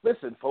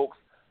 Listen, folks.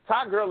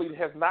 Todd Gurley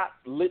has not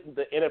lit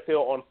the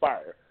NFL on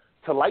fire.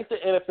 To light the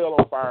NFL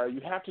on fire,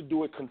 you have to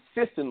do it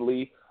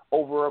consistently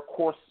over a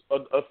course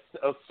of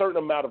a certain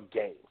amount of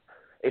games.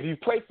 If you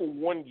play for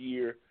 1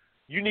 year,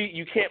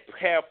 you can't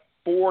have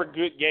 4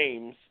 good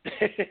games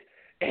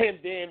and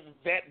then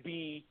that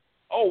be,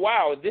 oh,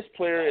 wow, this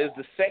player is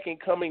the second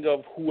coming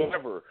of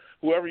whoever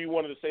you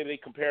wanted to say they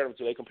compared him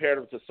to. They compared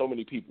him to so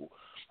many people.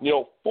 You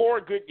know,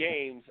 4 good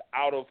games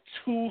out of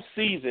 2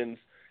 seasons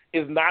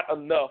is not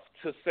enough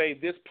to say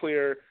this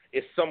player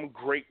is some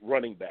great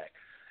running back.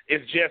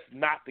 It's just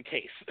not the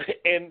case.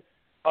 And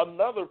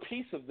another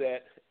piece of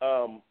that,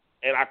 and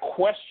I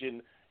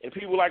question, and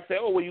people like to say,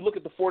 oh, well, you look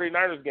at the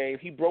 49ers game,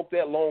 he broke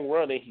that long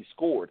run and he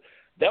scored.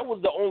 That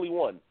was the only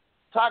one.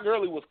 Todd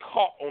Gurley was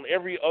caught on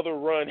every other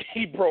run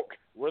he broke.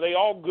 Were they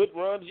all good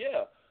runs?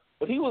 Yeah.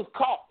 But he was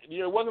caught. You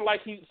know, it wasn't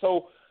like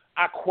so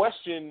I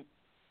question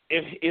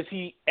is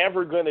he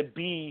ever going to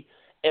be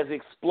as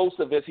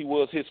explosive as he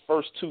was his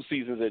first 2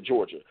 seasons at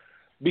Georgia,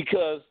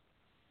 because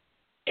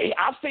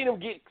I've seen him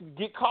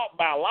get caught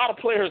by a lot of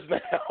players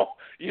now.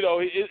 You know,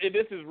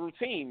 this is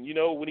routine. You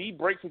know, when he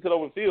breaks into the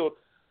open field,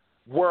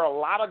 where a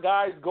lot of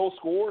guys go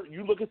score,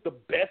 you look at the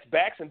best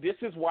backs, and this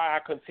is why I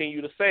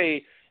continue to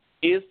say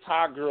is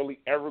Todd Gurley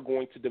ever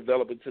going to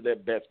develop into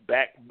that best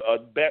back,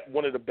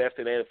 one of the best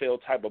in the NFL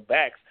type of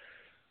backs?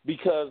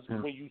 Because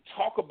when you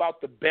talk about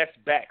the best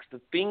backs,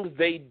 the things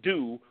they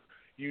do,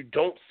 you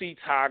don't see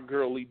Todd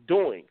Gurley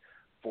doing.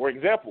 For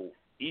example,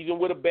 even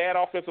with a bad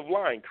offensive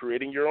line,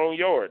 creating your own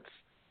yards.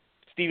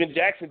 Steven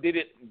Jackson did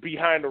it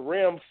behind the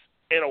rims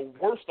in a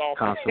worst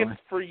offense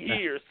for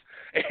years,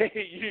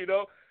 you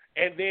know.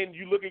 And then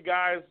you look at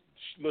guys,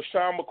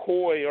 LaShawn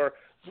McCoy, or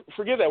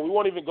forget that. We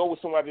won't even go with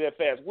somebody that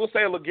fast. We'll say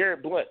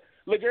LeGarrette Blount.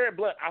 LeGarrette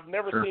Blount, I've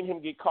never seen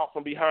him get caught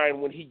from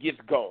behind when he gets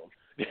gone.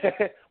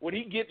 When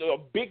he gets a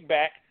big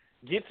back,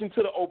 gets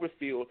into the open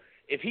field,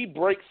 if he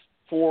breaks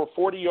for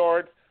 40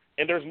 yards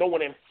and there's no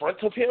one in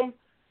front of him,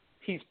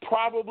 he's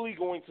probably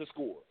going to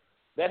score.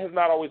 That has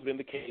not always been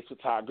the case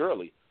with Todd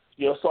Gurley.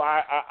 You know, so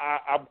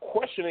I'm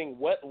questioning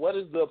what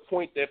is the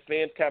point that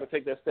fans kind of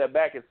take that step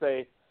back and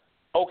say,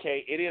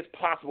 okay, it is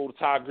possible that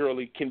Todd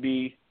Gurley can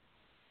be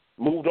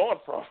moved on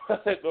from.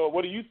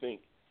 What do you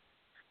think?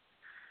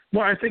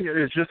 Well, I think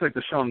it's just like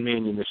the Sean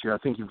Mannion this year. I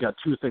think you've got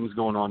two things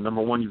going on.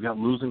 Number one, you've got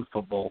losing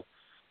football.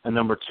 And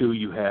number two,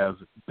 you have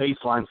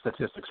baseline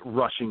statistics,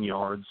 rushing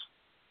yards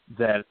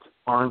that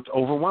aren't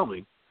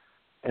overwhelming.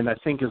 And I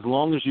think as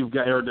long as you've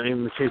got, or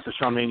in the case of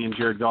Sean Mannion and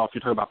Jared Goff,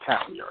 you're talking about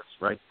passing yards,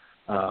 right?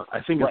 I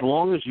think as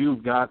long as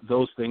you've got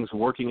those things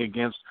working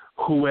against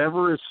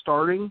whoever is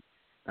starting,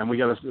 and you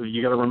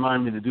got to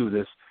remind me to do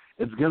this,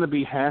 it's going to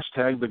be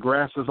hashtag the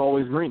grass is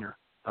always greener.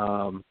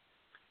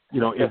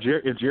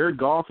 If Jared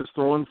Goff is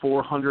throwing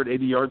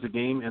 480 yards a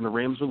game and the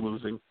Rams are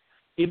losing,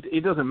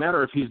 it doesn't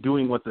matter if he's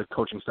doing what the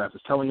coaching staff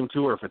is telling him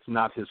to or if it's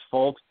not his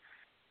fault.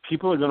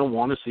 People are going to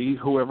want to see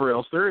whoever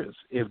else there is.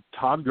 If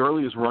Todd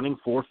Gurley is running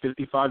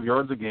 455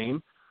 yards a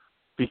game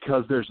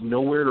because there's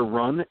nowhere to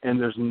run and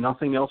there's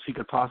nothing else he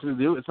could possibly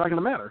do, it's not going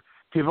to matter.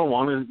 People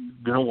are going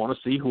to want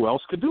to see who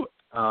else could do it.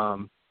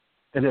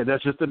 And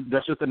that's just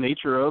the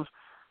nature of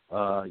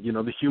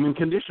the human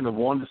condition of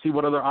wanting to see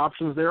what other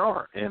options there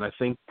are. And I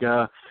think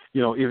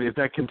if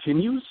that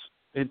continues,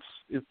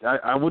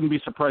 I wouldn't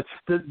be surprised.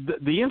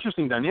 The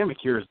interesting dynamic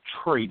here is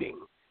trading,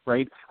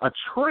 right? A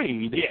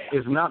trade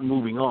is not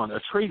moving on. A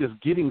trade is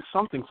getting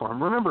something for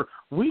him. Remember,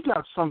 we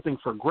got something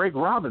for Greg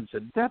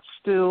Robinson.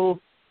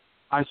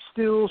 I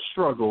still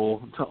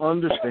struggle to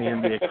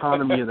understand the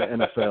economy of the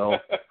NFL.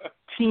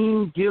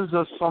 Team gives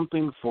us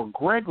something for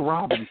Greg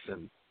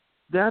Robinson.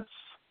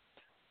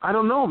 I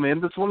don't know,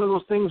 man. That's one of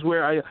those things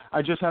where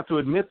I just have to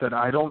admit that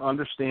I don't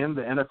understand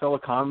the NFL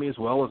economy as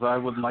well as I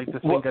would like to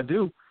think I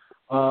do.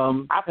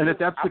 And if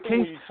that's the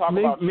case,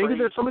 maybe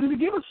there's somebody to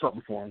give us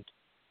something for him.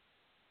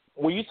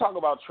 When you talk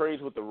about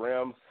trades with the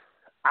Rams,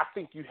 I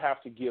think you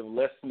have to give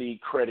Les Snead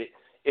credit.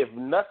 If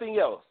nothing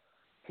else,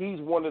 he's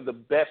one of the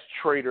best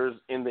traders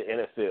in the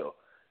NFL.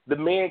 The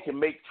man can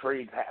make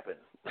trades happen.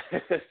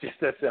 It's just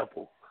that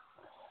simple.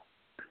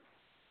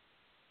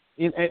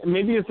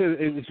 Maybe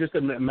it's just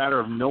a matter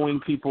of knowing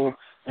people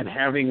and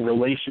having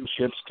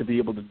relationships to be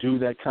able to do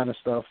that kind of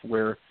stuff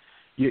where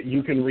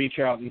you can reach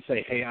out and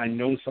say, hey, I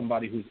know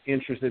somebody who's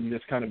interested in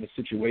this kind of a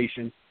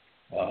situation.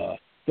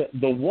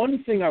 The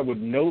one thing I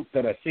would note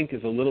that I think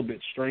is a little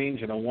bit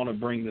strange, and I want to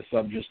bring this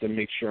up just to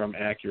make sure I'm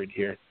accurate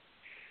here.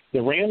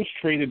 The Rams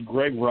traded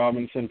Greg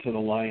Robinson to the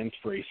Lions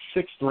for a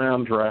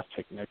 6th-round draft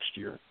pick next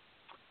year.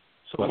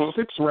 So a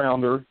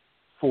 6th-rounder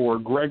for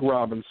Greg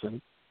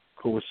Robinson,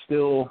 who was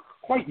still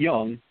quite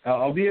young.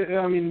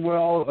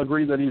 We'll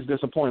agree that he's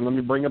disappointing. Let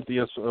me bring up the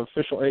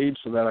official age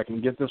so that I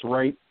can get this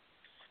right.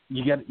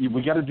 We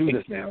got to do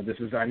this now.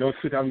 I know it's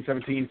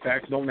 2017.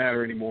 Facts don't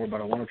matter anymore,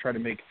 but I want to try to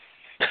make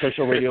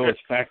social radio as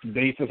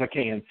fact-based as I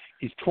can.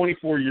 He's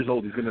 24 years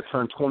old. He's going to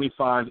turn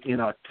 25 in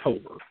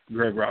October.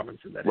 Greg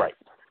Robinson, that is. Right.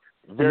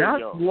 Very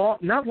young.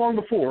 Not long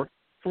before,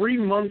 3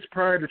 months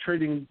prior to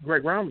trading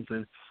Greg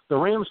Robinson, the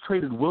Rams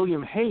traded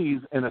William Hayes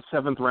and a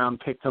 7th-round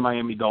pick to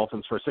Miami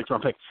Dolphins for a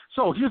 6th-round pick.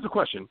 So here's the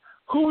question.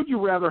 Who would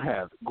you rather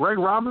have, Greg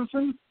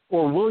Robinson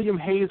or William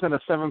Hayes and a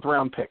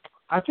 7th-round pick?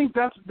 I think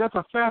that's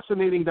a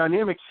fascinating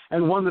dynamic,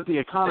 and one that the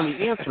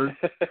economy answered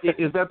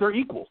is that they're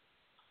equal.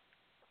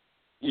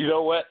 You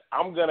know what?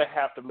 I'm going to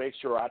have to make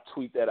sure I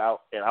tweet that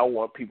out, and I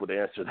want people to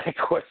answer that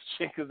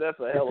question because that's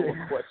a hell of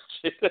a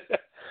question.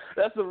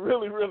 That's a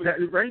really,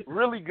 really,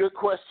 really good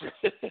question.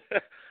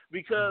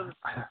 Because,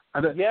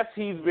 yes,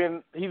 he's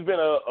been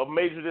a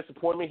major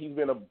disappointment. He's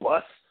been a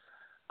bust.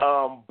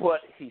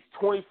 But he's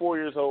 24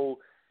 years old,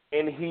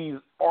 and he's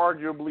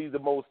arguably the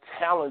most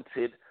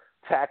talented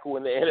tackle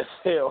in the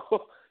NFL.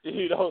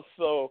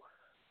 So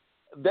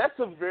that's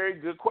a very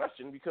good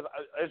question because,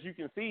 as you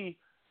can see,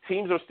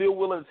 teams are still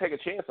willing to take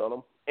a chance on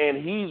him. And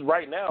he's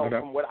right now,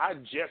 from what I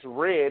just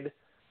read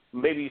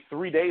maybe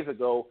 3 days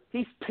ago,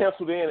 he's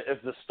penciled in as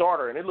the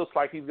starter, and it looks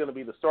like he's going to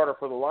be the starter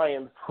for the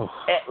Lions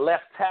at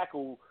left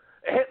tackle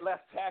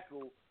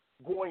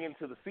going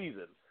into the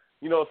season,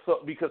 so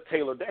because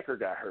Taylor Decker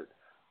got hurt.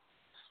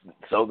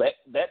 So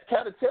that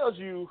kind of tells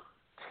you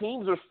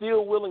teams are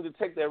still willing to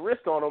take that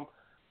risk on him.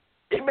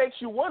 It makes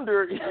you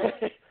wonder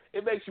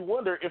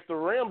if the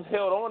Rams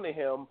held on to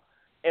him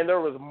and there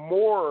was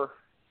more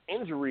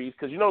injuries,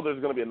 because you know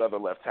there's going to be another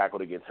left tackle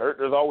that gets hurt.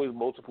 There's always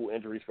multiple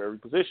injuries for every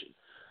position.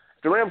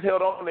 If the Rams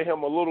held on to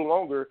him a little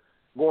longer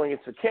going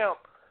into camp,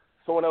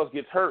 someone else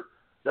gets hurt,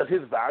 does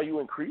his value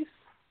increase?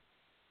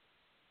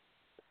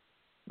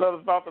 That's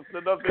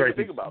another thing to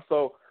think about.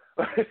 So,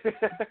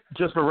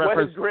 just for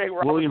reference,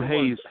 William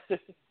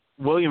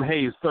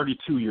Hayes,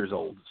 32 years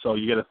old. So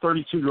you get a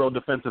 32-year-old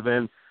defensive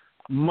end,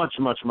 much,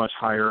 much, much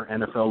higher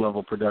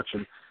NFL-level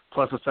production,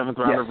 plus a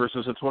seventh-rounder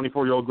versus a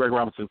 24-year-old Greg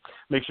Robinson.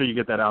 Make sure you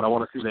get that out. I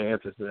want to see the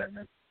answers to that,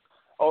 man.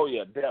 Oh,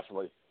 yeah,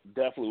 definitely.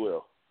 Definitely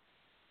will.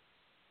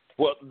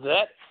 Well,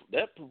 that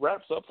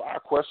wraps up our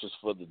questions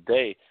for the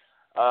day.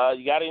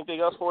 You got anything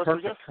else for us?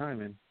 Perfect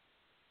timing.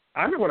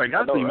 I know what I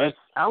got for you, man.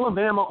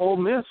 Alabama, Ole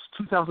Miss,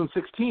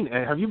 2016.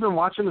 Have you been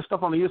watching the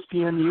stuff on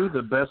ESPNU,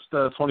 the best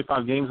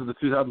 25 games of the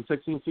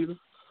 2016 season?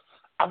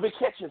 I've been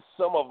catching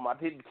some of them. I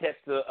didn't catch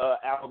the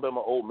Alabama,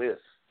 Ole Miss.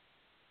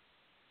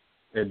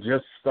 It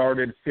just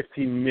started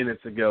 15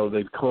 minutes ago.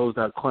 They closed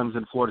out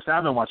Clemson, Florida State.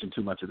 I've been watching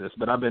too much of this,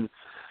 but I've been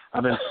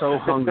so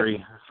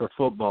hungry for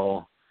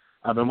football.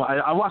 I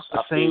watched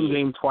the same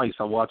game twice.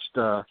 I watched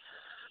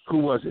who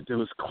was it? It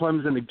was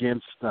Clemson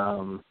against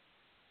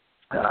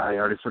I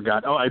already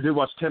forgot. Oh, I did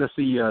watch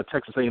Tennessee,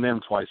 Texas A&M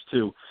twice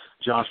too.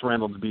 Josh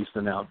Reynolds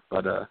beasting out,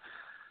 but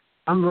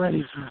I'm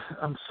ready.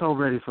 I'm so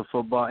ready for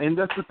football, and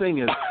that's the thing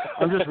is,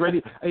 I'm just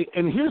ready.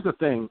 And here's the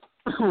thing,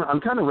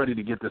 I'm kind of ready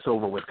to get this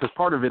over with because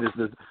part of it is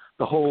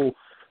the whole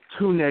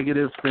too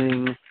negative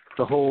thing.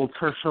 The whole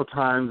Turf Show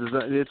Times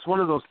it's one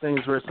of those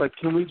things where it's like,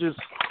 can we just?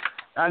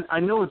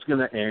 I know it's going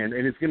to end,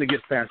 and it's going to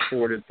get fast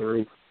forwarded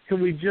through. Can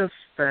we just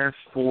fast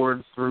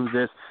forward through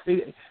this?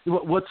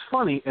 What's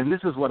funny, and this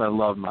is what I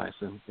love,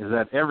 Myson, is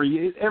that every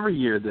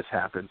year this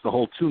happens. The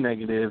whole too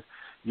negative,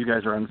 you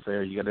guys are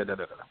unfair, you got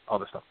all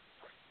this stuff.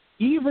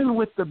 Even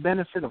with the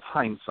benefit of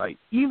hindsight,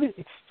 even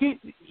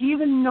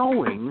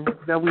knowing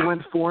that we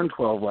went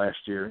 4-12 last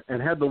year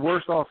and had the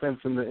worst offense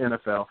in the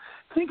NFL,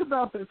 think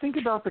about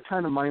the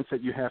kind of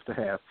mindset you have to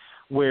have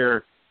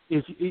where.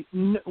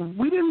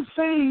 We didn't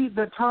say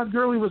that Todd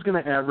Gurley was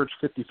going to average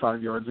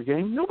 55 yards a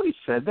game. Nobody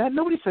said that.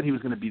 Nobody said he was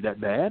going to be that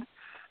bad.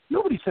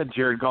 Nobody said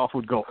Jared Goff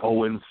would go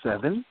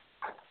 0-7.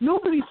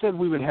 Nobody said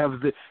we would have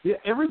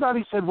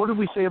everybody said, what did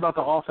we say about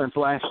the offense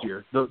last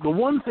year? The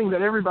one thing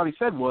that everybody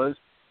said was,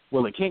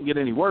 well, it can't get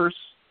any worse.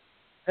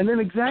 And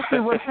then exactly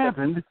what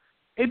happened,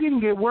 it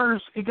didn't get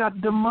worse. It got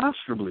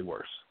demonstrably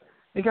worse.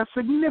 It got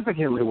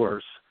significantly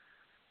worse.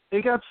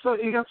 It got so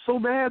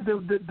bad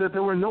that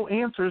there were no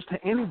answers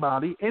to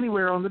anybody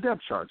anywhere on the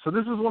depth chart. So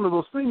this is one of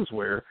those things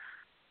where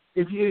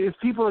if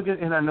people are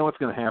and I know it's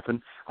going to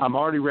happen, I'm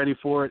already ready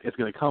for it. It's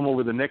going to come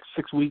over the next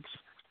 6 weeks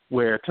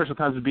where Turf Show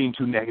Times is being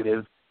too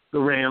negative. The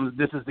Rams,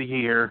 this is the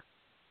year.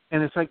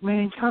 And it's like,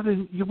 man,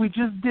 Kevin, we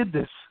just did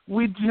this.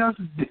 We just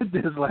did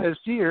this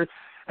last year.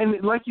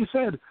 And like you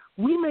said,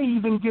 we may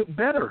even get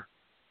better.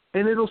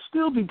 And it'll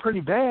still be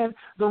pretty bad.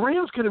 The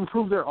Rams could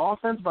improve their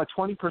offense by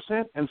 20%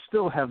 and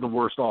still have the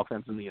worst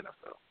offense in the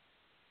NFL.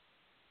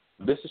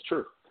 This is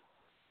true.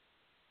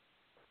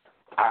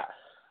 I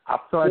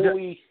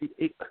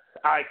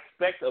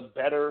expect a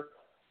better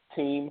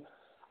team.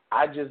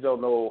 I just don't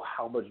know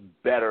how much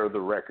better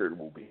the record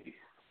will be.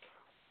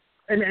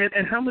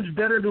 And how much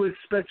better to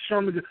expect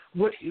Sean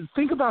McVay?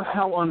 Think about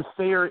how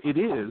unfair it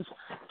is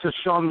to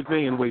Sean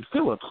McVay and Wade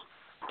Phillips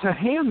to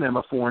hand them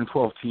a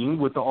 4-12 team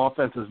with the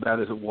offense as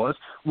bad as it was,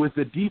 with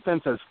the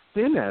defense as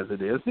thin as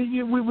it is.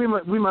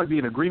 We might be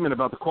in agreement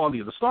about the quality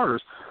of the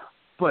starters,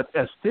 but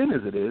as thin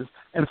as it is,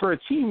 and for a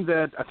team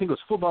that I think was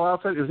Football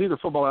Outsiders, it was either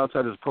Football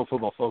Outsiders or Pro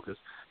Football Focus,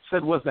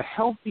 said was the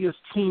healthiest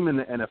team in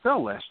the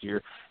NFL last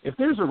year, if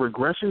there's a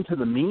regression to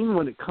the mean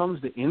when it comes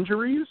to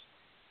injuries,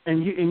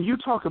 and you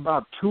talk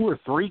about 2 or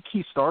 3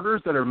 key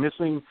starters that are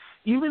missing,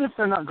 even if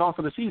they're not gone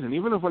for the season,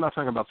 even if we're not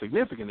talking about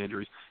significant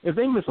injuries, if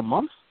they miss a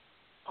month,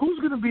 who's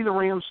going to be the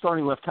Rams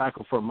starting left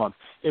tackle for a month?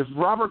 If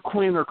Robert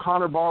Quinn or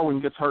Connor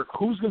Barwin gets hurt,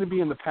 who's going to be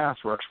in the pass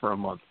rush for a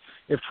month?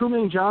 If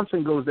Trumaine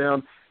Johnson goes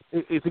down,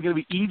 is it going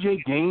to be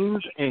E.J.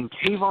 Gaines and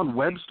Kayvon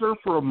Webster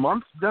for a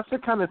month? That's the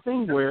kind of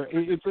thing where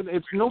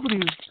it's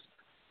nobody's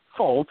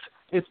fault.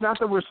 It's not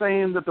that we're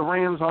saying that the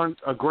Rams aren't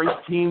a great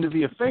team to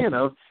be a fan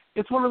of.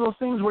 It's one of those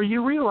things where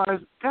you realize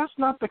that's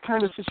not the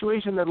kind of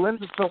situation that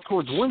lends itself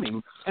towards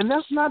winning, and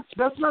that's not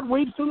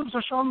Wade Phillips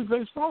or Sean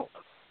McVay's fault.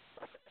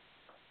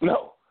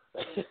 No.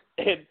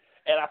 and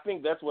I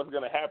think that's what's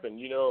going to happen.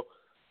 You know,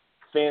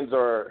 fans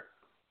are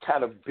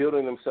kind of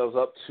building themselves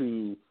up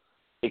to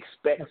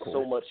expect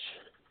so much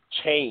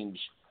change.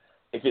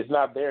 If it's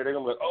not there, they're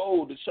going to be like,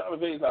 oh, Sean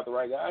McVay is not the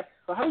right guy.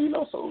 So how do you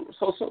know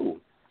so soon?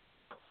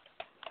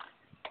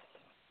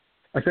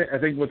 I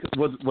think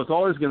what's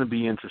always going to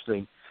be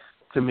interesting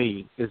to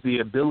me is the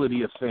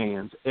ability of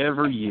fans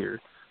every year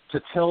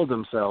to tell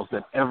themselves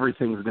that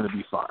everything's going to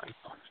be fine.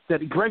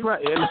 That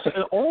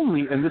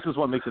and this is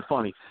what makes it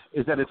funny,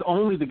 is that it's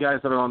only the guys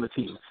that are on the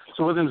team.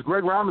 So whether it's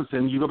Greg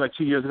Robinson, you go back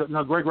 2 years ago,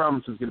 no, Greg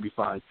Robinson's going to be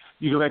fine.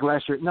 You go back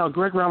last year, no,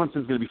 Greg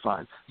Robinson's going to be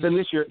fine. Then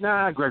this year,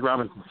 Greg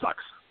Robinson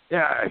sucks.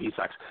 Yeah, he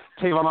sucks.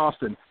 Tavon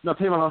Austin, no,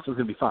 Tavon Austin's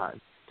going to be fine.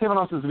 Tavon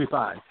Austin's going to be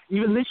fine.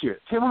 Even this year,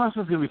 Tavon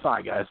Austin's going to be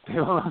fine, guys.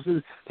 Tavon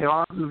Austin's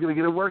going to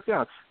get it worked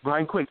out.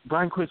 Brian Quick's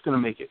going to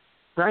make it.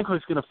 Brian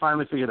Quick's going to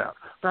finally figure it out.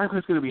 Brian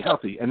Quick's going to be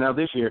healthy. And now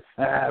this year,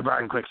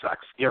 Brian Quick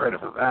sucks. Get rid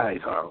of him.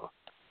 He's horrible.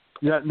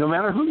 Yeah, no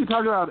matter who you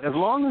talk about, as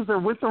long as they're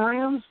with the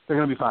Rams, they're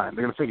going to be fine.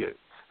 They're going to figure it.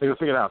 They're going to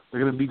figure it out.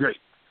 They're going to be great.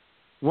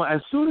 Well,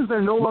 as soon as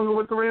they're no longer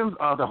with the Rams,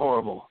 they're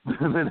horrible.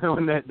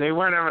 They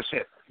weren't ever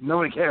shit.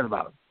 Nobody cared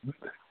about them.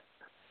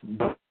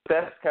 But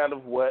that's kind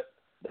of what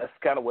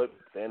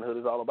fanhood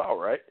is all about,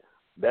 right?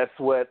 That's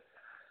what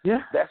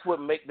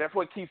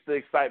keeps the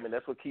excitement.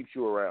 That's what keeps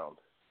you around.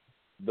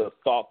 The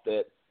thought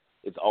that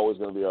it's always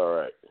going to be all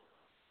right.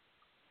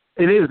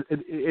 It is.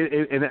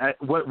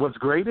 What's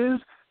great is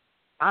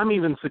I've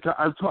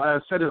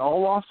said it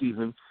all off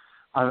season.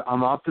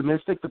 I'm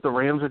optimistic that the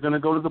Rams are going to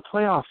go to the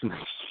playoffs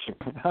next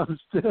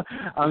year.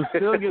 I'm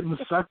still getting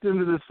sucked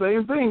into the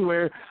same thing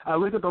where I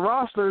look at the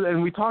roster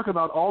and we talk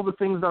about all the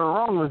things that are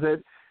wrong with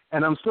it,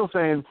 and I'm still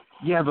saying,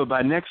 yeah, but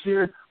by next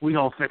year we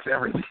gonna fix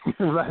everything.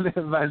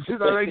 by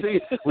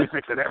 2018, we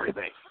fixing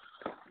everything.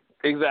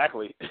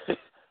 Exactly.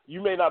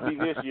 You may not be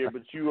this year,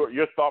 but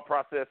your thought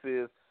process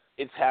is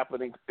it's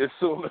happening as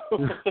soon.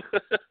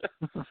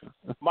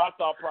 My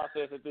thought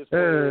process at this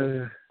point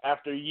is,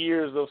 after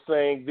years of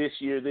saying this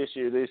year,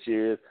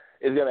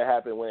 it's going to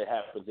happen when it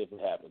happens, if it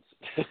happens.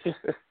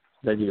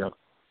 There you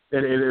go.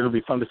 It'll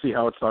be fun to see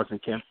how it starts in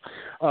camp.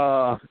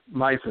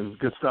 Myson,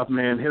 good stuff,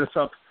 man. Hit us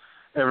up,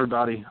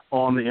 everybody,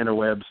 on the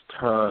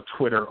interwebs,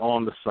 Twitter,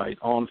 on the site,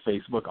 on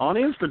Facebook, on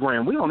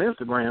Instagram. We on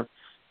Instagram.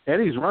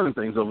 Eddie's running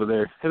things over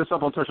there. Hit us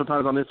up on Turf Show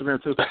Times on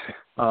Instagram, too.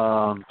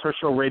 Turf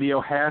Show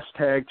Radio,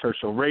 hashtag Turf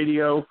Show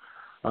Radio.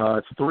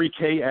 It's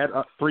 3K at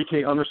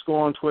 3K _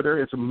 on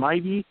Twitter. It's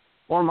Mighty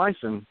or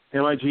Myson,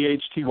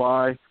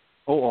 MIGHTYOR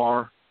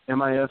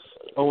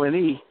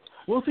MISONE.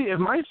 We'll see. If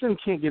Myson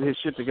can't get his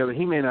shit together,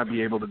 he may not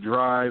be able to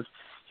drive.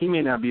 He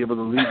may not be able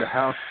to leave the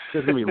house.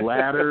 There's going to be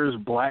ladders,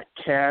 black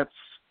cats,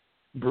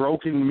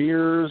 broken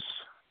mirrors.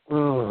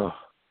 Ugh.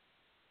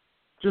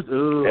 Just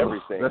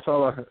everything. That's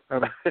all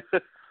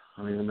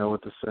I don't even know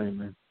what to say,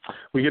 man.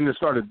 We're getting it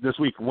started this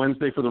week,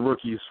 Wednesday for the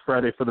rookies,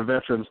 Friday for the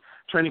veterans.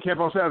 Training camp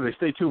on Saturday.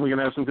 Stay tuned. We're going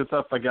to have some good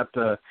stuff. I got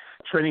the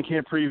training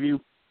camp preview,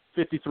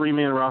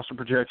 53-man roster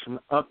projection,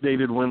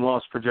 updated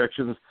win-loss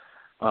projections,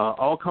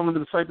 all coming to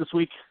the site this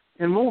week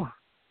and more.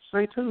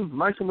 Stay tuned.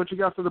 Myson, what you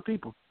got for the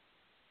people?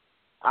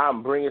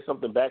 I'm bringing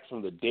something back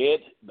from the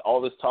dead.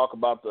 All this talk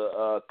about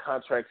the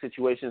contract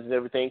situations and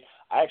everything,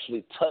 I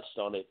actually touched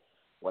on it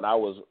when I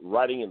was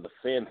writing in the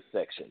fan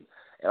section.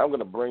 And I'm going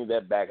to bring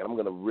that back, and I'm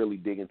going to really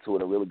dig into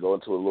it and really go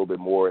into it a little bit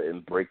more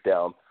and break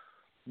down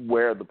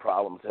where the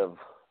problems have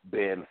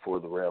been for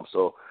the Rams.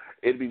 So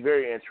it'd be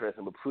very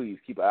interesting, but please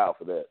keep an eye out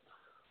for that.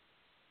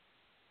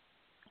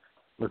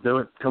 Let's do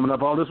it. Coming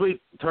up all this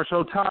week, Turf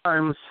Show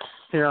Times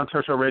here on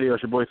Turf Show Radio.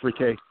 It's your boy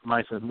 3K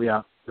Myson. We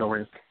out. Go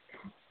Rams.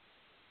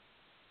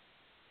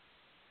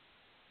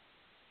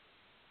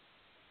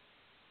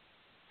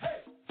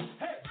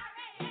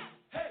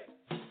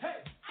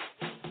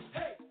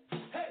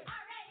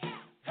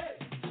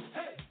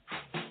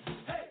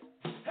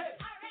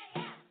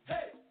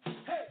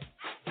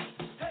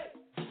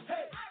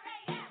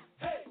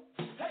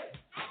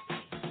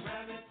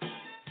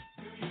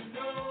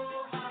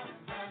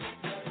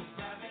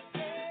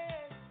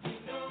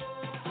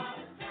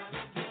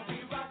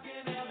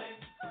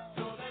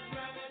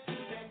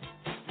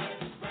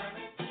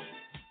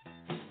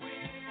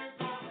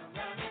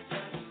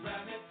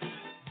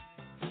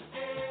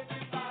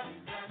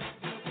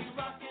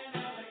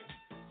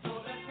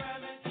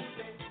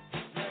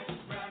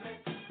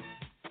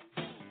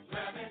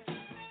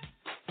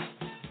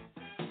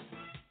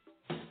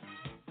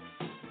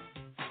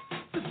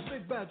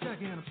 Bad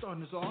Jackie and I'm starting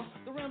this off.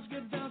 The Rams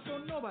get down so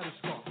nobody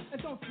scoff. And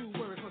don't you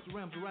worry cause the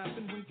Rams are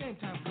rapping. When game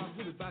time comes,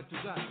 we'll be back to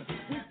Jackson.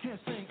 We can't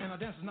sing and our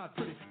dance is not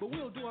pretty, but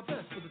we'll do our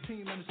best for the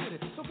team and the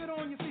city. So get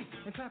on your feet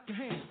and clap your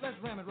hands. Let's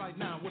ram it right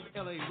now with the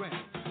LA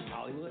Rams.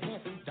 Hollywood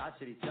Hampton, Dodge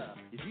City tough.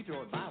 If you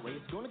throw it my way,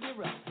 it's gonna get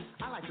rough.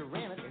 I like to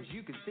ram it, as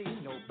you can see.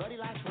 Nobody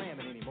likes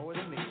ramming any more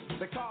than me.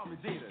 They call me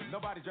Jeter,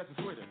 nobody dresses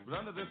sweeter. But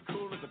under this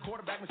cool is a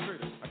quarterback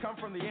mistreater. I come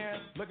from the air,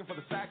 looking for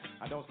the sack.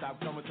 I don't stop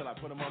coming till I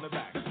put them on their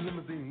back. This is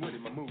limousine Woody,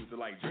 my moves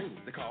are like dreams.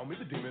 They call me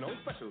the demon on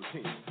special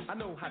teams. I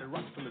know how to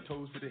rock from the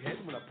toes to the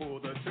head. When I pull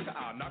the trigger,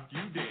 I'll knock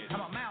you dead.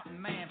 I'm a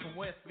mountain man from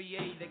West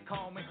VA. They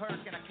call me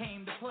Herc and I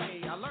came to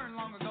play. I learned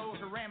long ago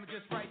to ram it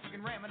just right. You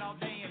can ram it all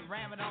day and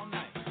ram it all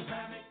night.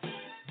 Ram it.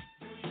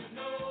 Do you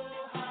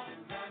know how to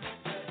ram it?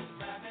 Let's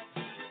ram it.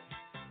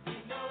 We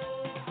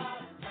know how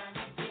to ram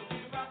it. We'll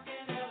be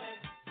rockin' LA.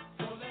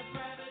 So let's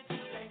ram it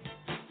today.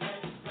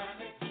 Let's ram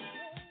it.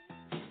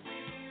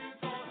 We're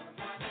gonna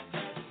ram it.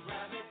 Let's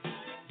ram it.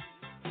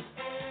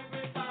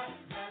 Everybody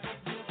ram it.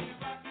 We'll be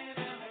rockin'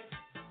 LA.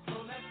 So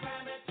let's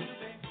ram it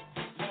today.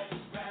 Let's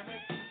ram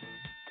it.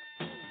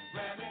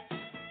 Ram it.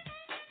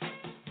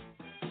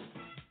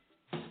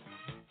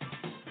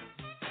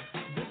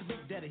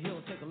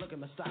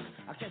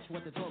 catch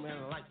what they told me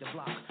and I like to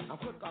block. I'm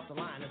quick off the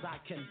line as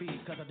I can be,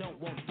 cause I don't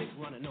want dick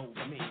running over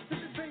me. This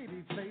is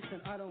Babyface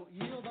and I don't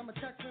yield. I'm a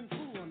tackling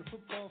fool on the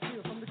football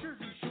field. From the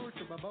Jersey Shore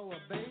to Balboa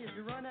Bay, if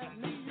you run at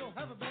me, you'll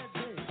have a bad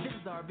day. This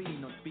is RB,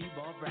 no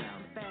Speedball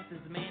Brown, the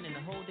fastest man in the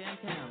whole damn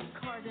town.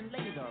 Cars and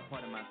ladies are a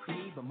part of my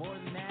creed, but more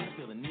than that, I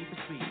feel the need for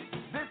speed.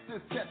 This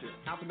is Catcher,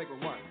 out to make a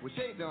run. With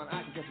shades on,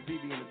 I can catch a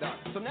BB in the dark.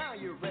 So now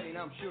you're ready,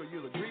 and I'm sure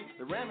you'll agree.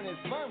 The ramming is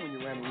fun when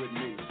you're ramming with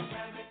me.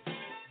 Ram it.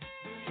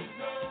 Do you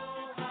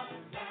know how to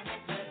ram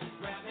it? Let's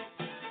ram it.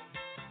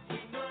 We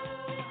know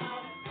how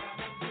to ram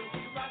it. We'll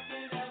be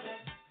rocking LA.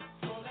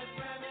 So let's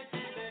ram it,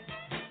 baby.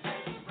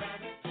 Let's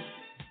ram it.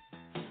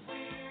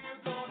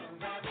 We're gonna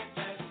ram it.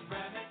 Let's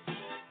ram it.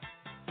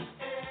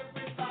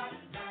 Everybody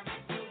ram it.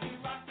 We'll be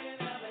rocking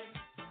LA.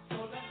 So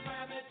let's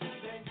ram it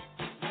today.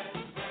 Let's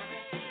ram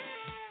it.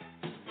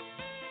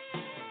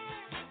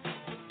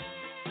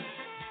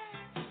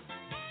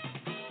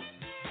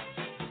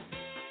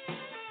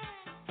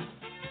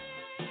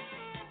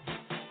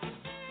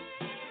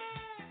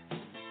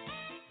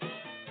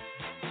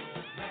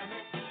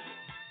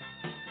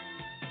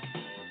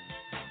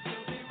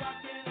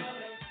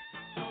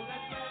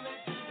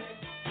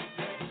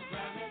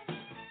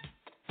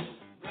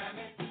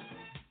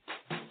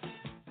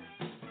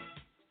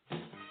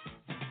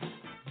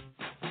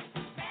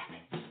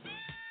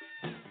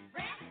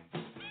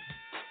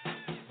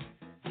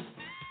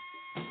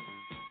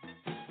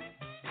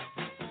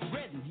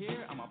 Redden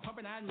here, I'm a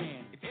pumping-eyed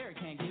man. If Eric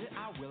can't get it,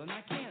 I will and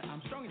I can.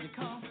 I'm strong as you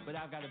come, but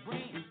I've got a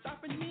brain, and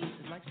stopping me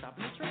is like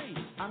stopping a train.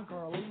 I'm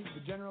Carl Lee,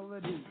 the general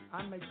of the D.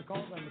 I make the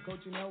calls, I'm the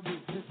coach in LB.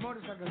 This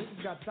motorcycle hick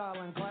has got style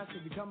and class.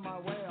 If you come my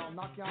way, I'll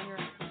knock you on your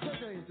ass.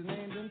 Today's the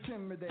name's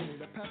intimidated.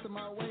 Pass it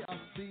my way, I'll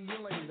see you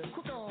later.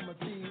 Quick on my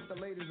feet, the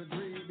ladies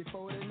agree.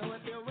 Before they know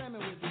it, they'll ram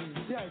it with me.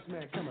 The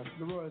Iceman cometh,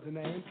 the Roy's the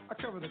name. I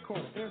cover the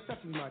corner,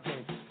 interception's my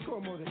game.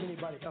 Score more than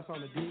anybody else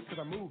on the D, cause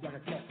I move like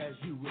a cat, as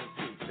you will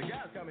see. The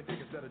guys call me Dick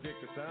instead of Dick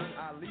the son.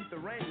 I lead the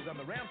Rangers, I'm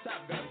the Ram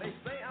Top Gun. They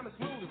say I'm as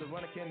smooth as a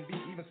runner can be,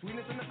 even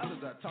sweeter than the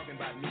others are talking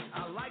about me.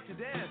 I like to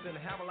dance and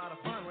have a lot of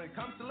fun. When it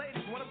comes to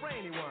ladies, want a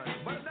brainy one.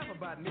 But enough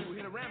about me, we're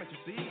here to ram it, you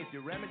see. If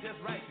you ram it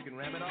just right, you can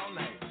ram it all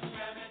night.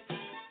 Ram it.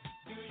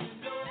 Do you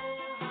know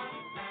how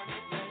to ram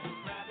it? Let's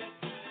ram it.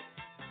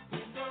 We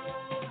know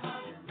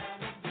how to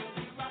ram it. We'll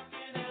be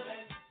rocking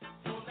LA.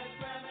 So let's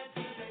ram it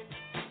today.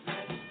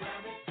 Let's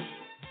ram it.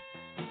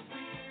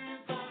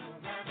 We're gonna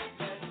ram it.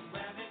 Let's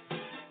ram it.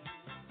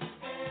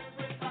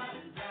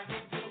 Everybody ram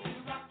it. We'll be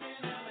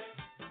rocking LA.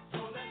 So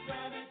let's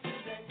ram it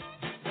today.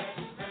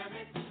 Let's ram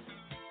it.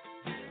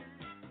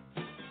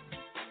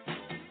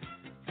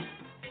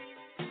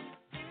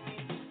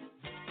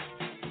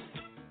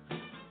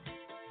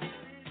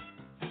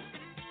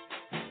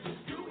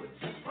 Do it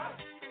just right.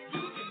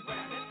 You can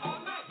ram it all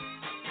night.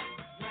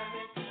 Ram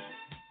it.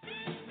 Do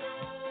you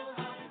know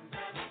how to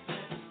ram it?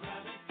 Let's ram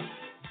it.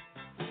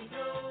 We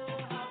know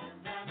how to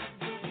ram it.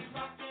 We'll be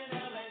rocking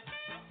LA.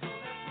 So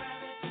let's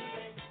ram it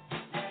today.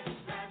 Let's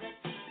ram it.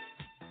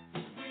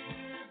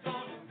 We're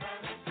gonna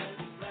ram it.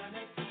 Let's ram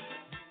it.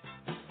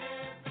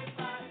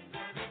 Everybody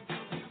ram it.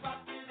 We'll be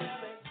rocking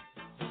LA.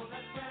 So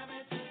let's ram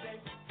it today.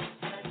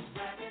 Let's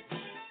ram it.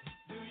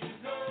 Do you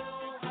know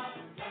how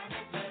to ram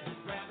it? Let's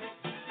ram it.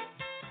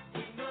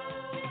 We know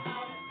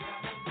how to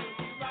ram it. We'll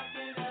be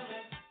rocking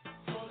LA.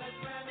 So let's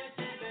ram it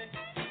today.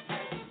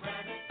 Let's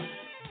ram it.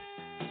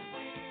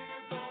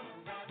 We're gonna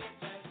ram it.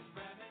 Let's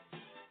ram it.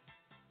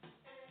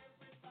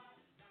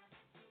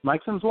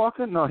 Mike Sims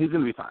walking? No, he's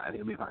going to be fine.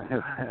 He'll be fine.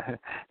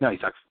 No, he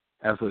sucks.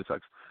 Absolutely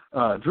sucks.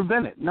 Drew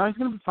Bennett. No, he's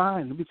going to be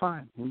fine. He'll be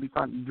fine. He'll be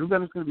fine. Drew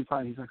Bennett's going to be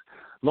fine. He sucks.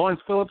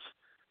 Lawrence Phillips.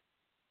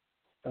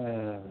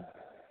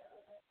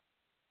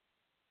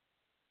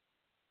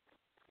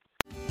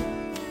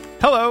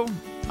 Hello,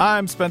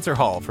 I'm Spencer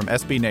Hall from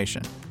SB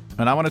Nation,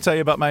 and I want to tell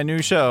you about my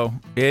new show,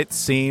 It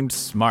Seemed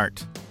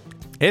Smart.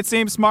 It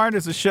Seemed Smart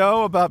is a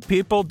show about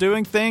people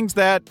doing things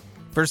that,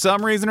 for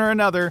some reason or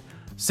another,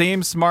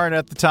 seem smart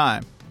at the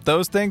time.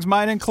 Those things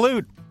might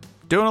include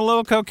doing a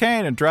little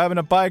cocaine and driving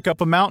a bike up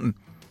a mountain.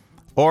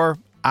 Or,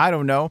 I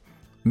don't know,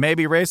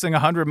 maybe racing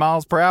 100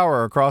 miles per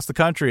hour across the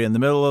country in the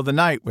middle of the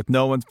night with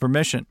no one's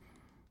permission.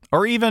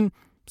 Or even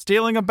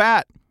stealing a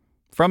bat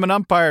from an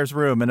umpire's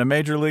room in a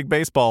Major League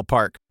Baseball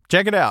park.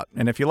 Check it out,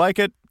 and if you like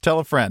it, tell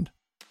a friend.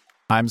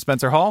 I'm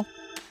Spencer Hall.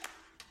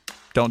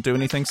 Don't do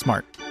anything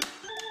smart.